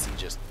a chance. He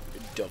just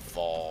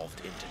devolved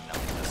into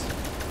nothingness.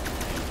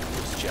 It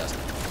was just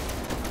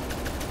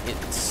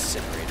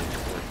incinerated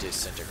or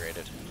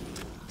disintegrated.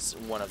 It's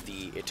one of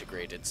the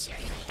integrateds.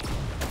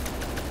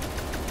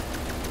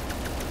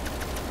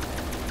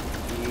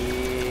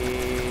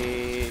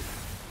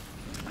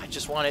 I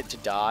just want it to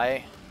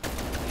die.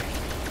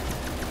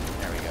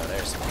 There we go.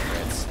 There's some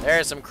crits.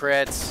 There's some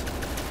crits.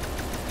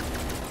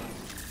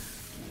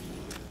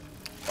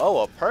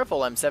 Oh, a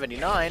purple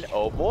M79.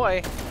 Oh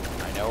boy.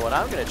 I know what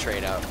I'm going to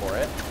trade out for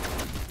it.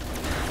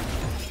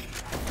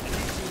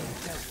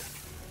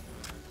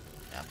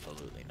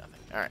 Absolutely nothing.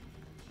 Alright.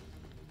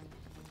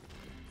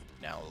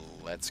 Now,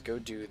 let's go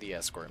do the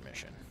escort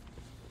mission.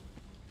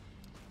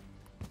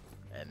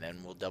 And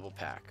then we'll double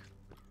pack.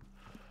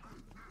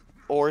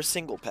 Or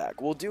single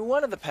pack. We'll do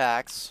one of the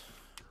packs.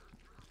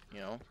 You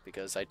know,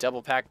 because I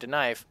double packed a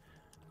knife.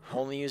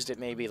 Only used it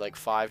maybe like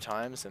 5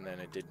 times, and then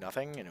it did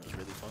nothing, and it was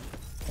really fun.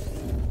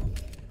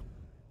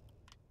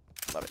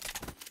 Love it.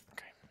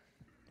 Okay.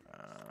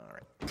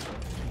 Alright.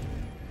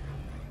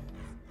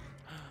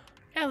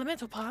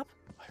 Elemental pop.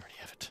 I already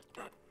have it.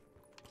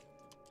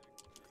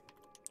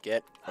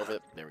 Get over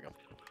the... There we go.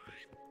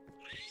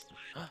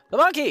 The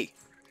monkey!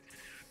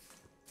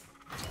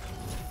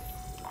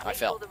 I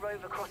fell. The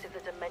rover crosses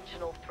the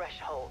dimensional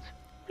threshold.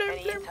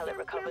 Any intel it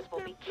recovers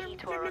will be key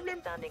to our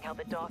understanding how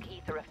the dark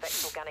ether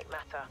affects organic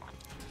matter.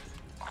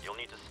 You'll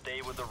need to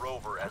stay with the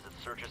rover as it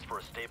searches for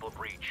a stable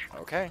breach.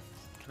 Okay.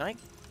 Can I...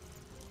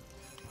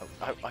 Oh,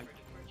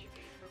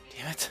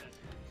 damn it.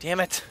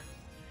 Damn it.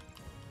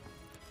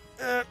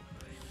 I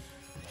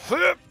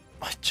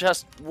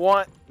just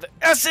want the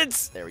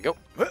essence. There we go.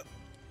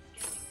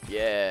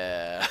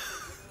 Yeah.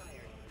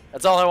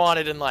 That's all I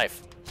wanted in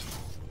life.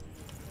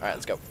 Alright,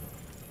 let's go.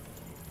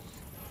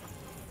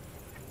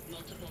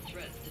 Multiple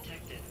threats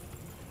detected.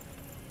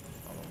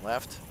 On the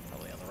left.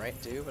 Probably on the right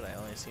too, but I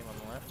only see him on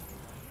the left.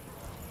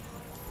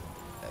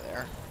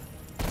 There.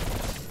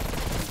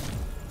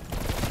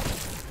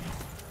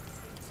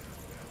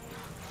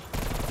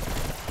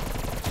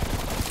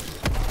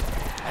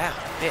 Ow,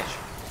 bitch.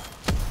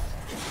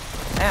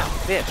 Ow,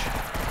 bitch.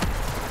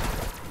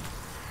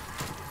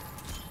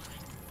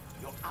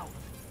 You're out.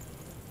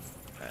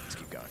 Alright, let's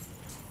keep going.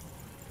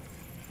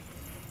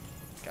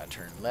 Gotta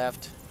turn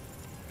left.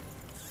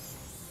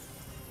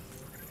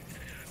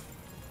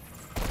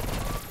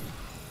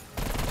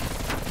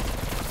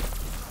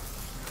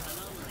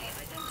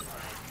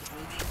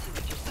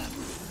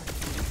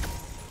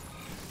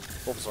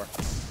 Bulbasaur.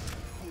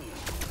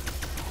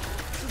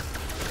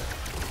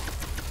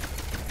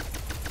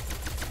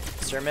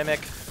 Mr. Mimic.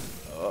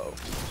 Uh-oh.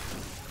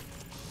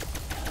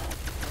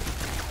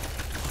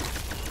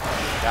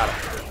 Got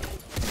him.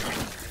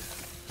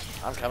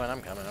 I'm coming.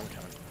 Alright,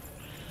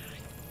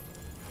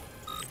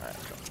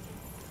 let's go.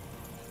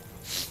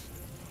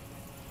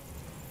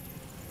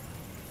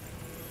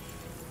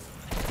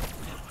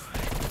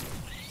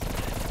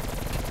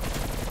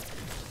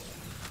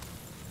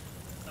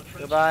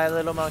 Goodbye,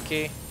 little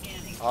monkey.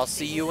 I'll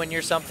see you when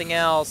you're something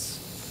else.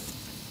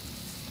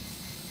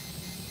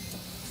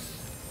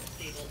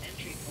 Stable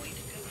entry point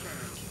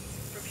confirmed.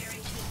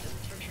 Preparing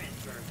systems for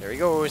transfer. There he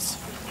goes.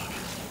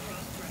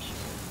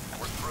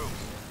 We're through.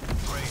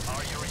 Gray,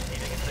 are you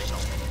receiving a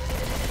signal?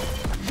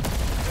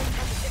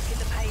 Have ejected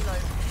the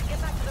payload. Get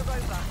back to the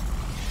rover.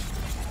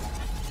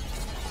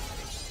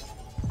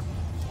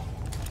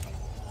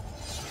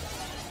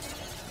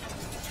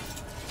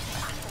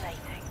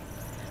 Fascinating.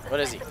 What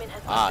is he?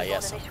 Ah,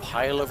 yes, a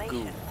pile of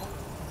goo.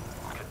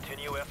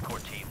 Continue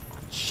escort team.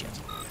 Shit.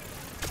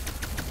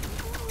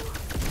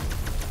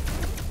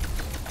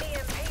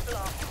 EMP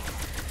block.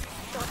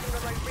 Starting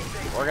remote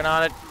reboot. Working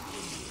on it.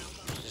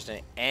 Just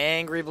an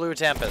angry blue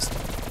tempest.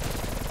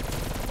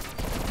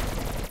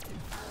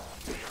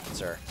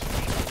 Sir.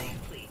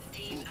 Complete.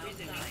 Team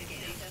outside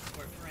safe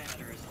escort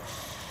parameters.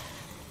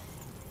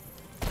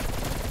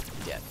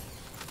 Dead.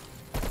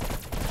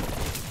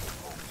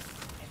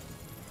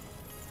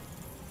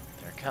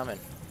 They're coming.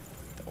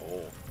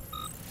 Oh.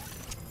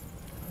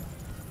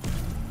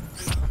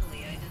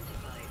 Anomaly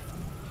identified.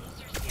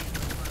 Closer scan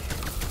required.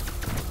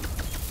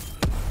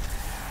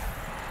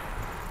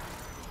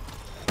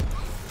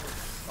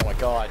 Oh my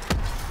god.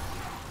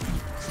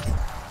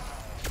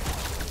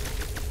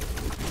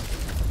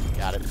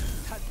 Got it.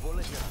 That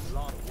bullet did a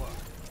lot of work.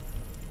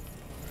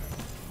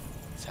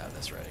 Let's have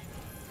this ready.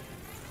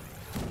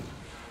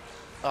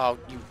 Oh,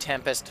 you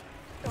tempest.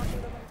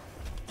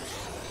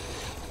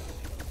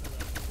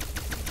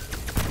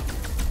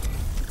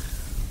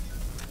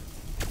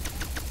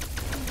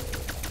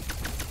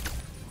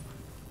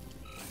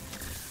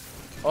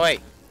 Oi!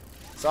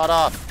 Sawed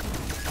off.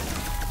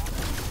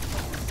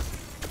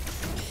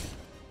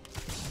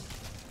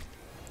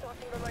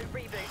 Starting remote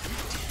reboot.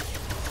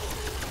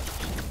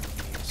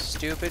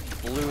 Stupid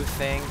blue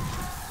thing.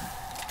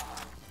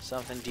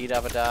 Something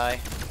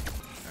dee-da-ba-die.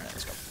 Alright,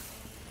 let's go.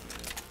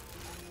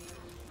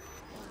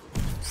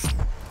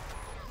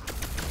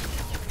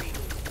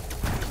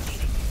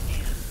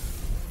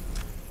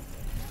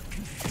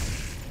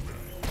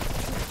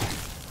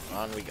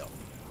 On we go.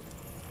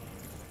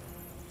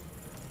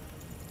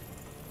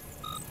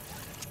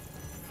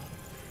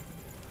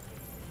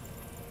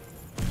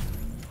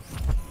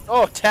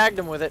 Oh, tagged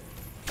him with it.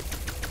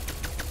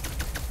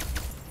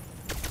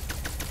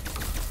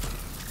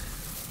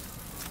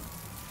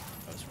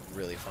 That was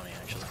really funny,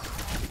 actually.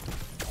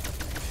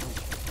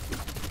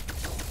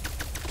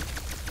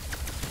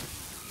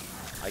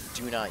 I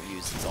do not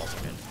use its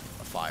alternate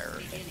fire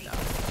thing now.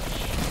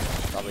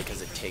 Probably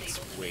because it takes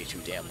way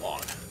too damn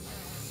long.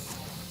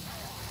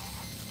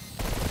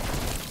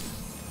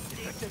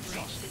 There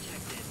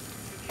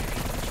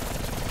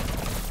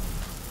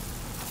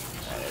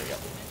we go.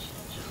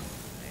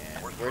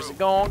 And where's it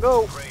gonna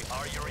go? Gray,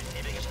 are you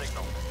receiving a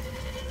signal?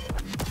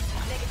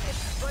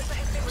 Negative. Rover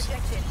has been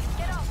rejected.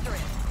 Get after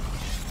it.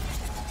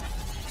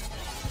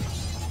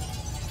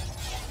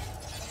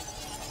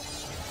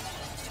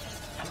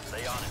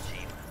 Stay on it,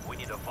 team. We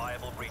need a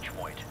viable breach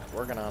point.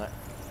 Working on it.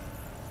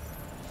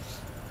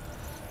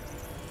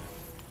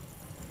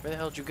 Where the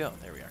hell did you go?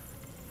 There we are.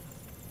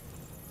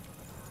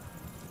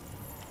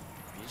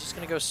 Are you just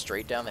gonna go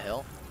straight down the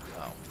hill?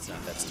 Oh, it's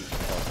not that steep of a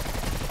hill.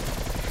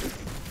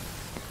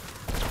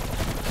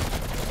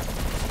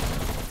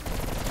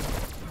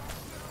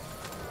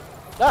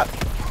 Stop!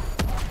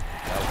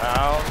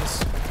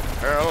 Hellhounds!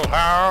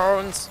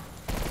 Hellhounds!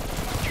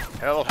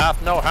 Hell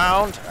hath no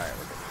hound! Alright,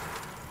 we're good.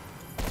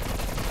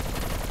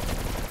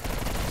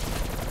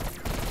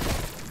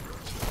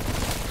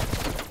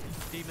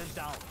 Demon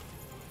down.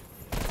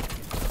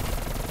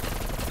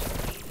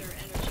 Ether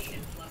energy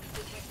influx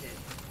detected.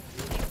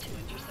 Moving to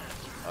intercept.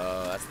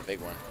 That's the big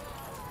one.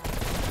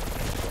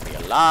 There'll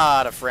be a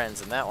lot of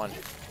friends in that one.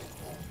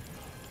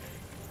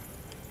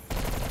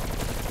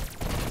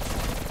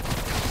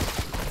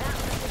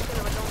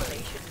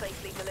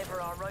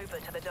 Deliver our rover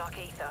to the dark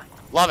ether.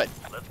 Love it.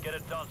 Let's get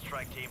it done,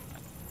 strike team.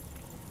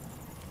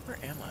 Where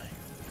am I?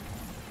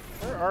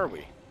 Where are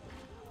we?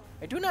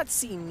 I do not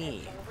see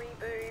me.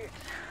 Reboot.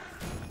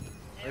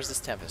 Where's this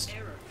tempest?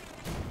 Error.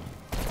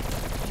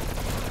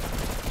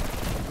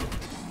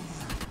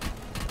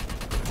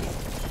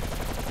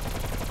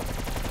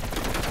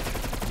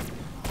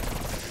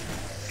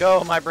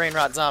 Go, my brain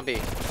rot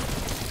zombie.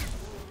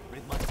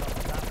 Rid myself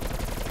of that.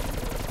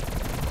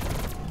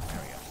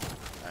 There we go.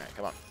 Alright,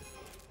 come on.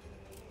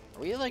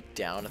 Are we like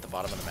down at the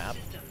bottom of the map?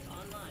 Systems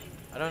online.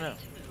 I don't know.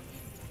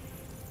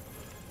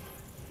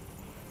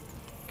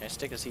 Can I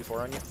stick a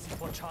C4 on you?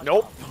 C4 charge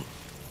Nope. off.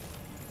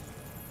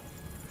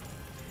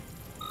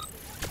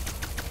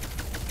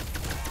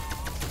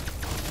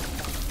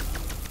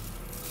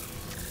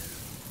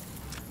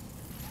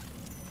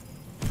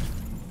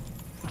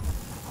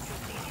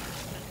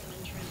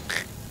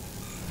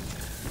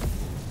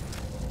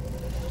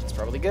 That's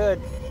probably good.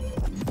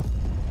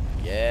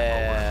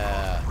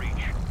 Yeah.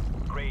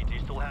 Great, do you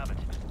still have it?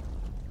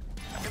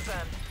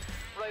 Confirmed.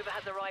 Rover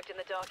has arrived in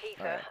the dark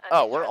ether. Alright. And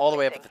Oh, is we're all the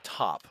way up at transmitting. the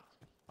top.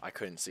 I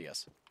couldn't see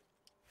us.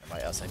 And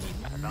by us, I mean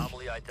me.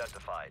 Anomaly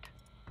identified.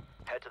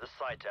 Head to the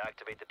site to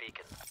activate the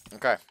beacon.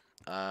 Okay.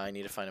 I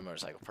need to find a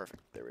motorcycle.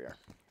 Perfect. There we are.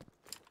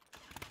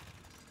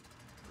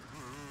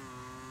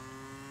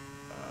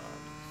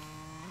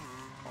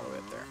 All the way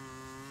up there.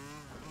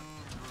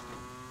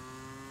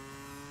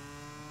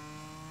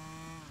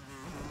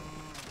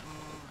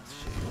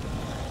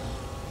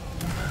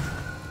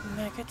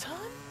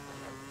 Megaton?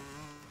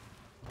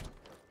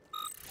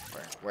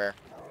 Where?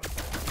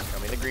 Show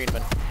me the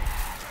Greenman.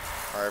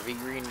 RV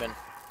Greenman.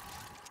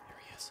 There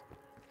he is.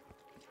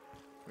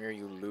 Come here,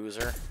 you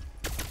loser.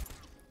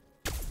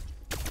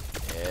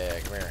 Yeah,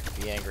 come here.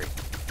 Be angry.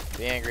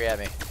 Be angry at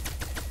me.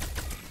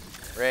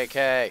 Ray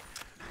K.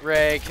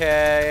 Ray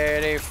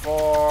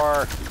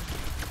K84.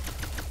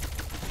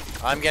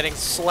 I'm getting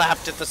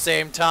slapped at the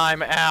same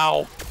time.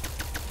 Ow.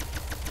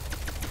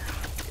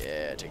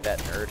 Yeah, take that,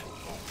 nerd.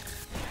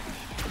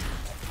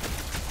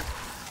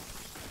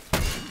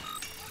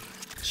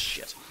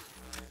 Shit.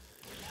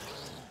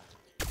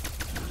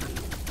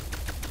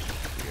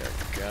 We are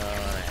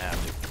gonna have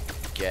to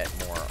get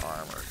more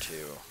armor,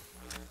 too.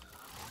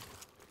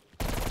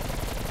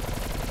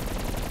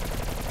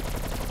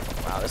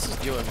 Wow, this is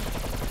doing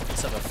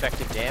some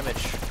effective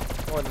damage.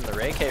 More than the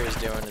Ray K was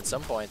doing at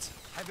some points.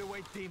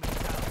 Heavyweight demon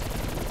down.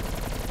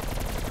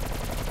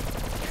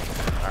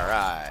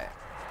 Alright.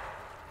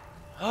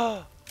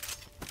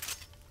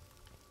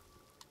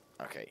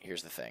 Okay,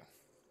 here's the thing.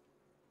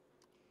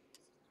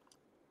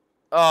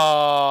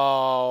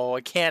 Oh,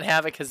 I can't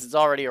have it because it's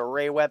already a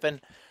ray weapon.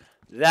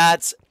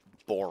 That's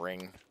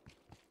boring.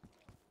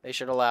 They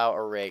should allow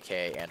a Ray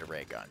K and a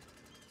ray gun.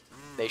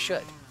 They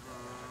should.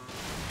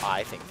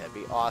 I think that'd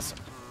be awesome.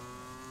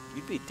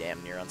 You'd be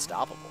damn near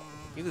unstoppable.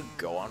 You could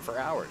go on for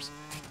hours.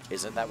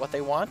 Isn't that what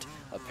they want?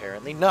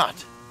 Apparently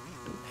not.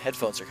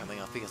 Headphones are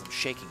coming off because I'm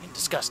shaking in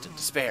disgust and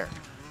despair.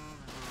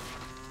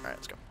 Alright,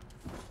 let's go.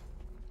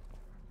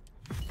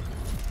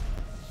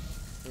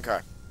 Okay.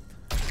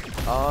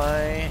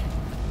 I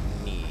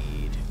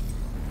need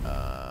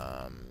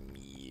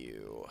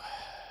you.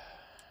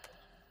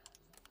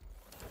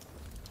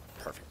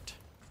 Perfect.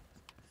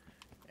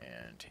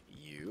 And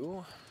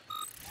you.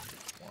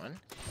 1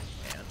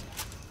 and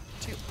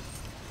 2.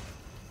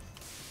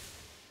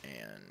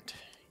 And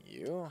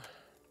you.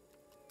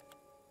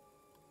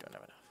 Don't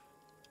have enough.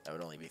 That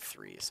would only be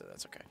 3, so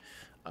that's okay.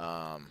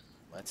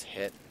 Let's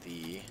hit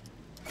the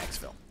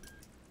exfil.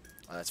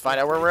 Let's find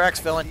out where we're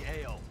exfilling.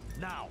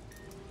 Now.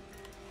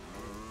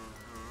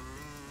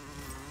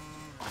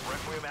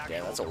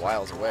 Yeah, that's a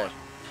whiles away.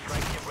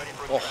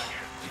 Oh,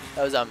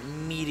 that was a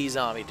meaty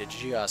zombie to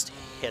just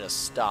hit a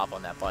stop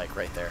on that bike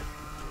right there.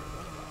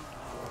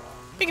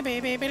 The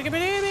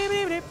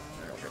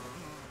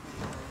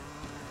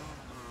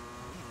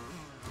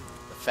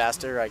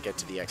faster I get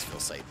to the exfil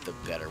site, the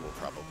better we'll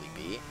probably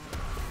be.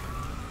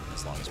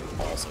 As long as we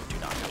also do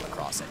not come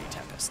across any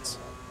tempests.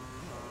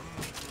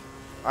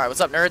 Alright,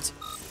 what's up, nerds?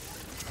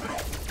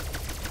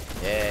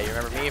 Yeah, you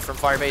remember me from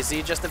Firebase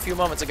Z just a few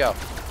moments ago.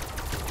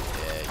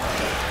 Yeah, you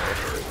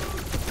nerd.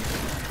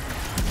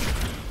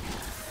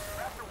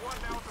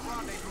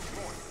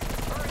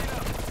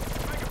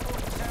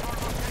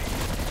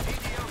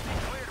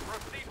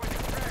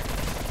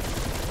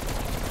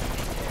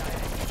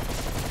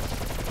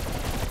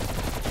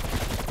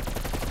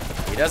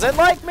 He doesn't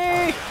like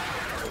me!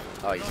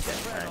 Oh, he's dead.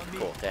 Alright,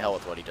 cool. To hell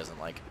with what he doesn't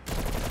like.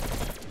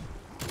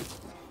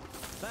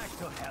 Back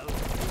to hell.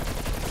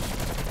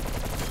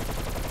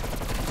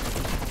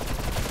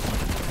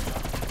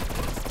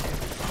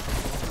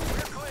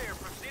 We're clear.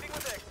 Proceeding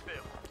with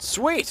exfil.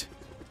 Sweet!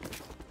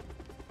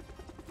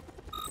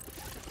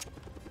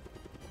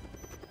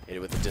 Hit it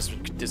with the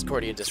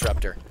Discordia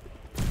Disruptor.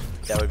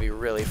 That would be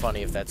really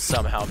funny if that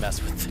somehow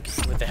messed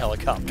with the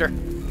helicopter.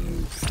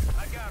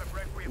 I got it,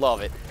 Requiem.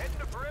 Love it. Heading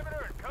to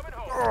perimeter and coming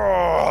home.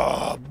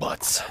 Oh,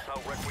 butts. That's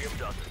how Requiem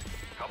does it.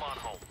 Come on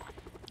home.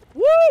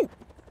 Woo!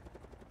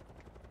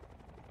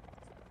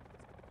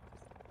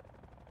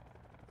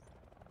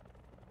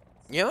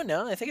 You know,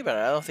 now that I think about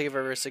it, I don't think I've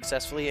ever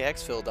successfully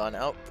exfilled on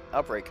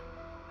Outbreak.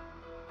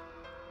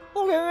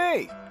 Look at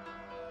me!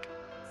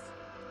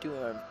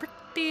 Doing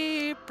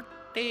pretty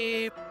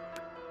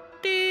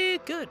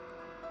good.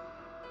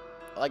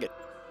 I like it.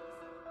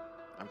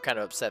 I'm kind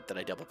of upset that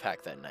I double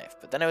packed that knife,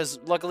 but then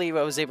luckily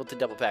I was able to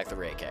double pack the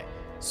Ray K.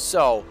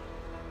 So,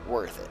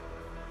 worth it.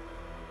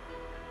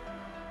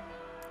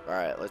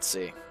 Alright, let's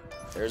see.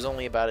 There's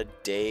only about a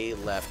day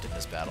left in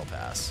this battle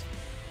pass.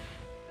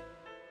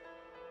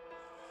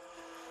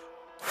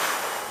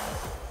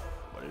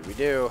 What did we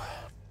do?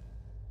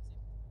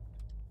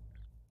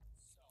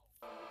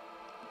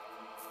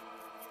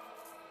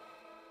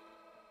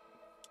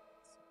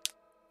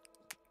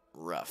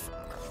 Rough.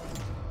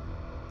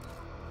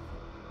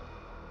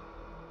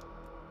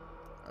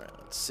 Alright,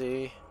 let's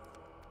see.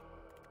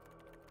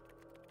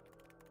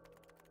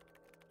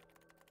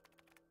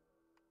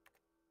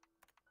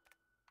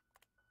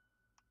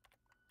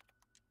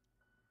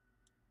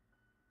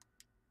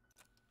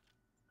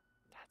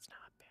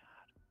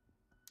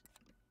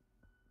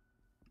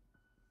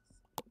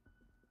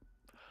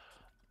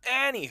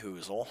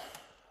 Anyhoozle.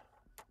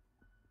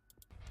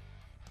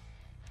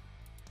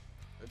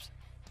 Oops.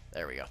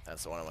 There we go.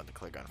 That's the one I wanted to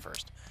click on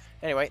first.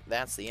 Anyway,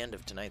 that's the end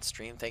of tonight's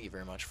stream. Thank you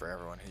very much for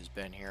everyone who's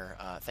been here.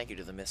 Thank you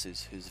to the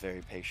missus who's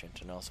very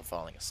patient and also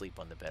falling asleep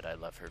on the bed. I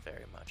love her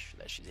very much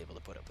that she's able to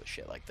put up with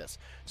shit like this.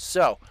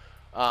 So,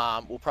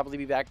 we'll probably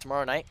be back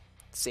tomorrow night.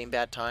 Same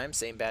bad time,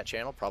 same bad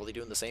channel, probably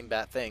doing the same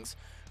bad things.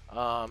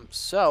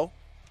 So,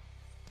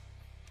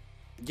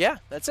 yeah,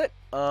 that's it.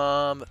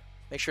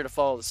 Make sure to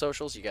follow the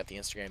socials. You got the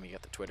Instagram, you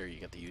got the Twitter, you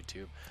got the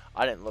YouTube.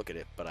 I didn't look at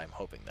it, but I'm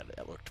hoping that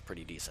it looked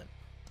pretty decent.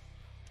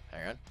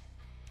 Hang on.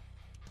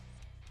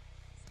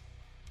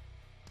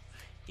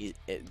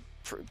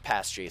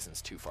 Past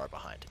Jason's too far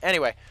behind.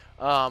 Anyway,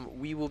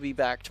 we will be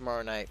back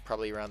tomorrow night,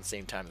 probably around the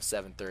same time as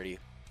 7:30,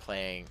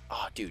 playing.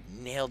 Oh, dude,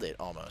 nailed it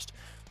almost.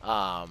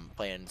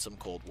 Playing some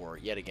Cold War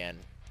yet again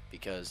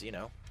because you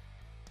know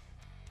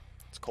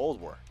it's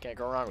Cold War. Can't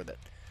go wrong with it.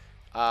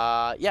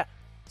 Yeah.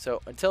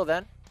 So until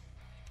then,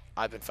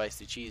 I've been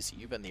Feisty Cheese.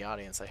 You've been the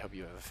audience. I hope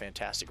you have a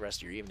fantastic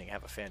rest of your evening.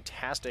 Have a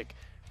fantastic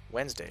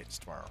Wednesday. It's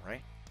tomorrow,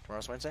 right?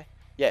 Tomorrow's Wednesday?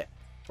 Yeah,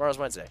 tomorrow's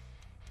Wednesday.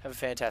 Have a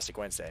fantastic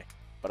Wednesday.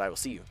 But I will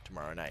see you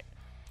tomorrow night.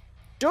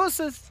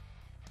 Deuces!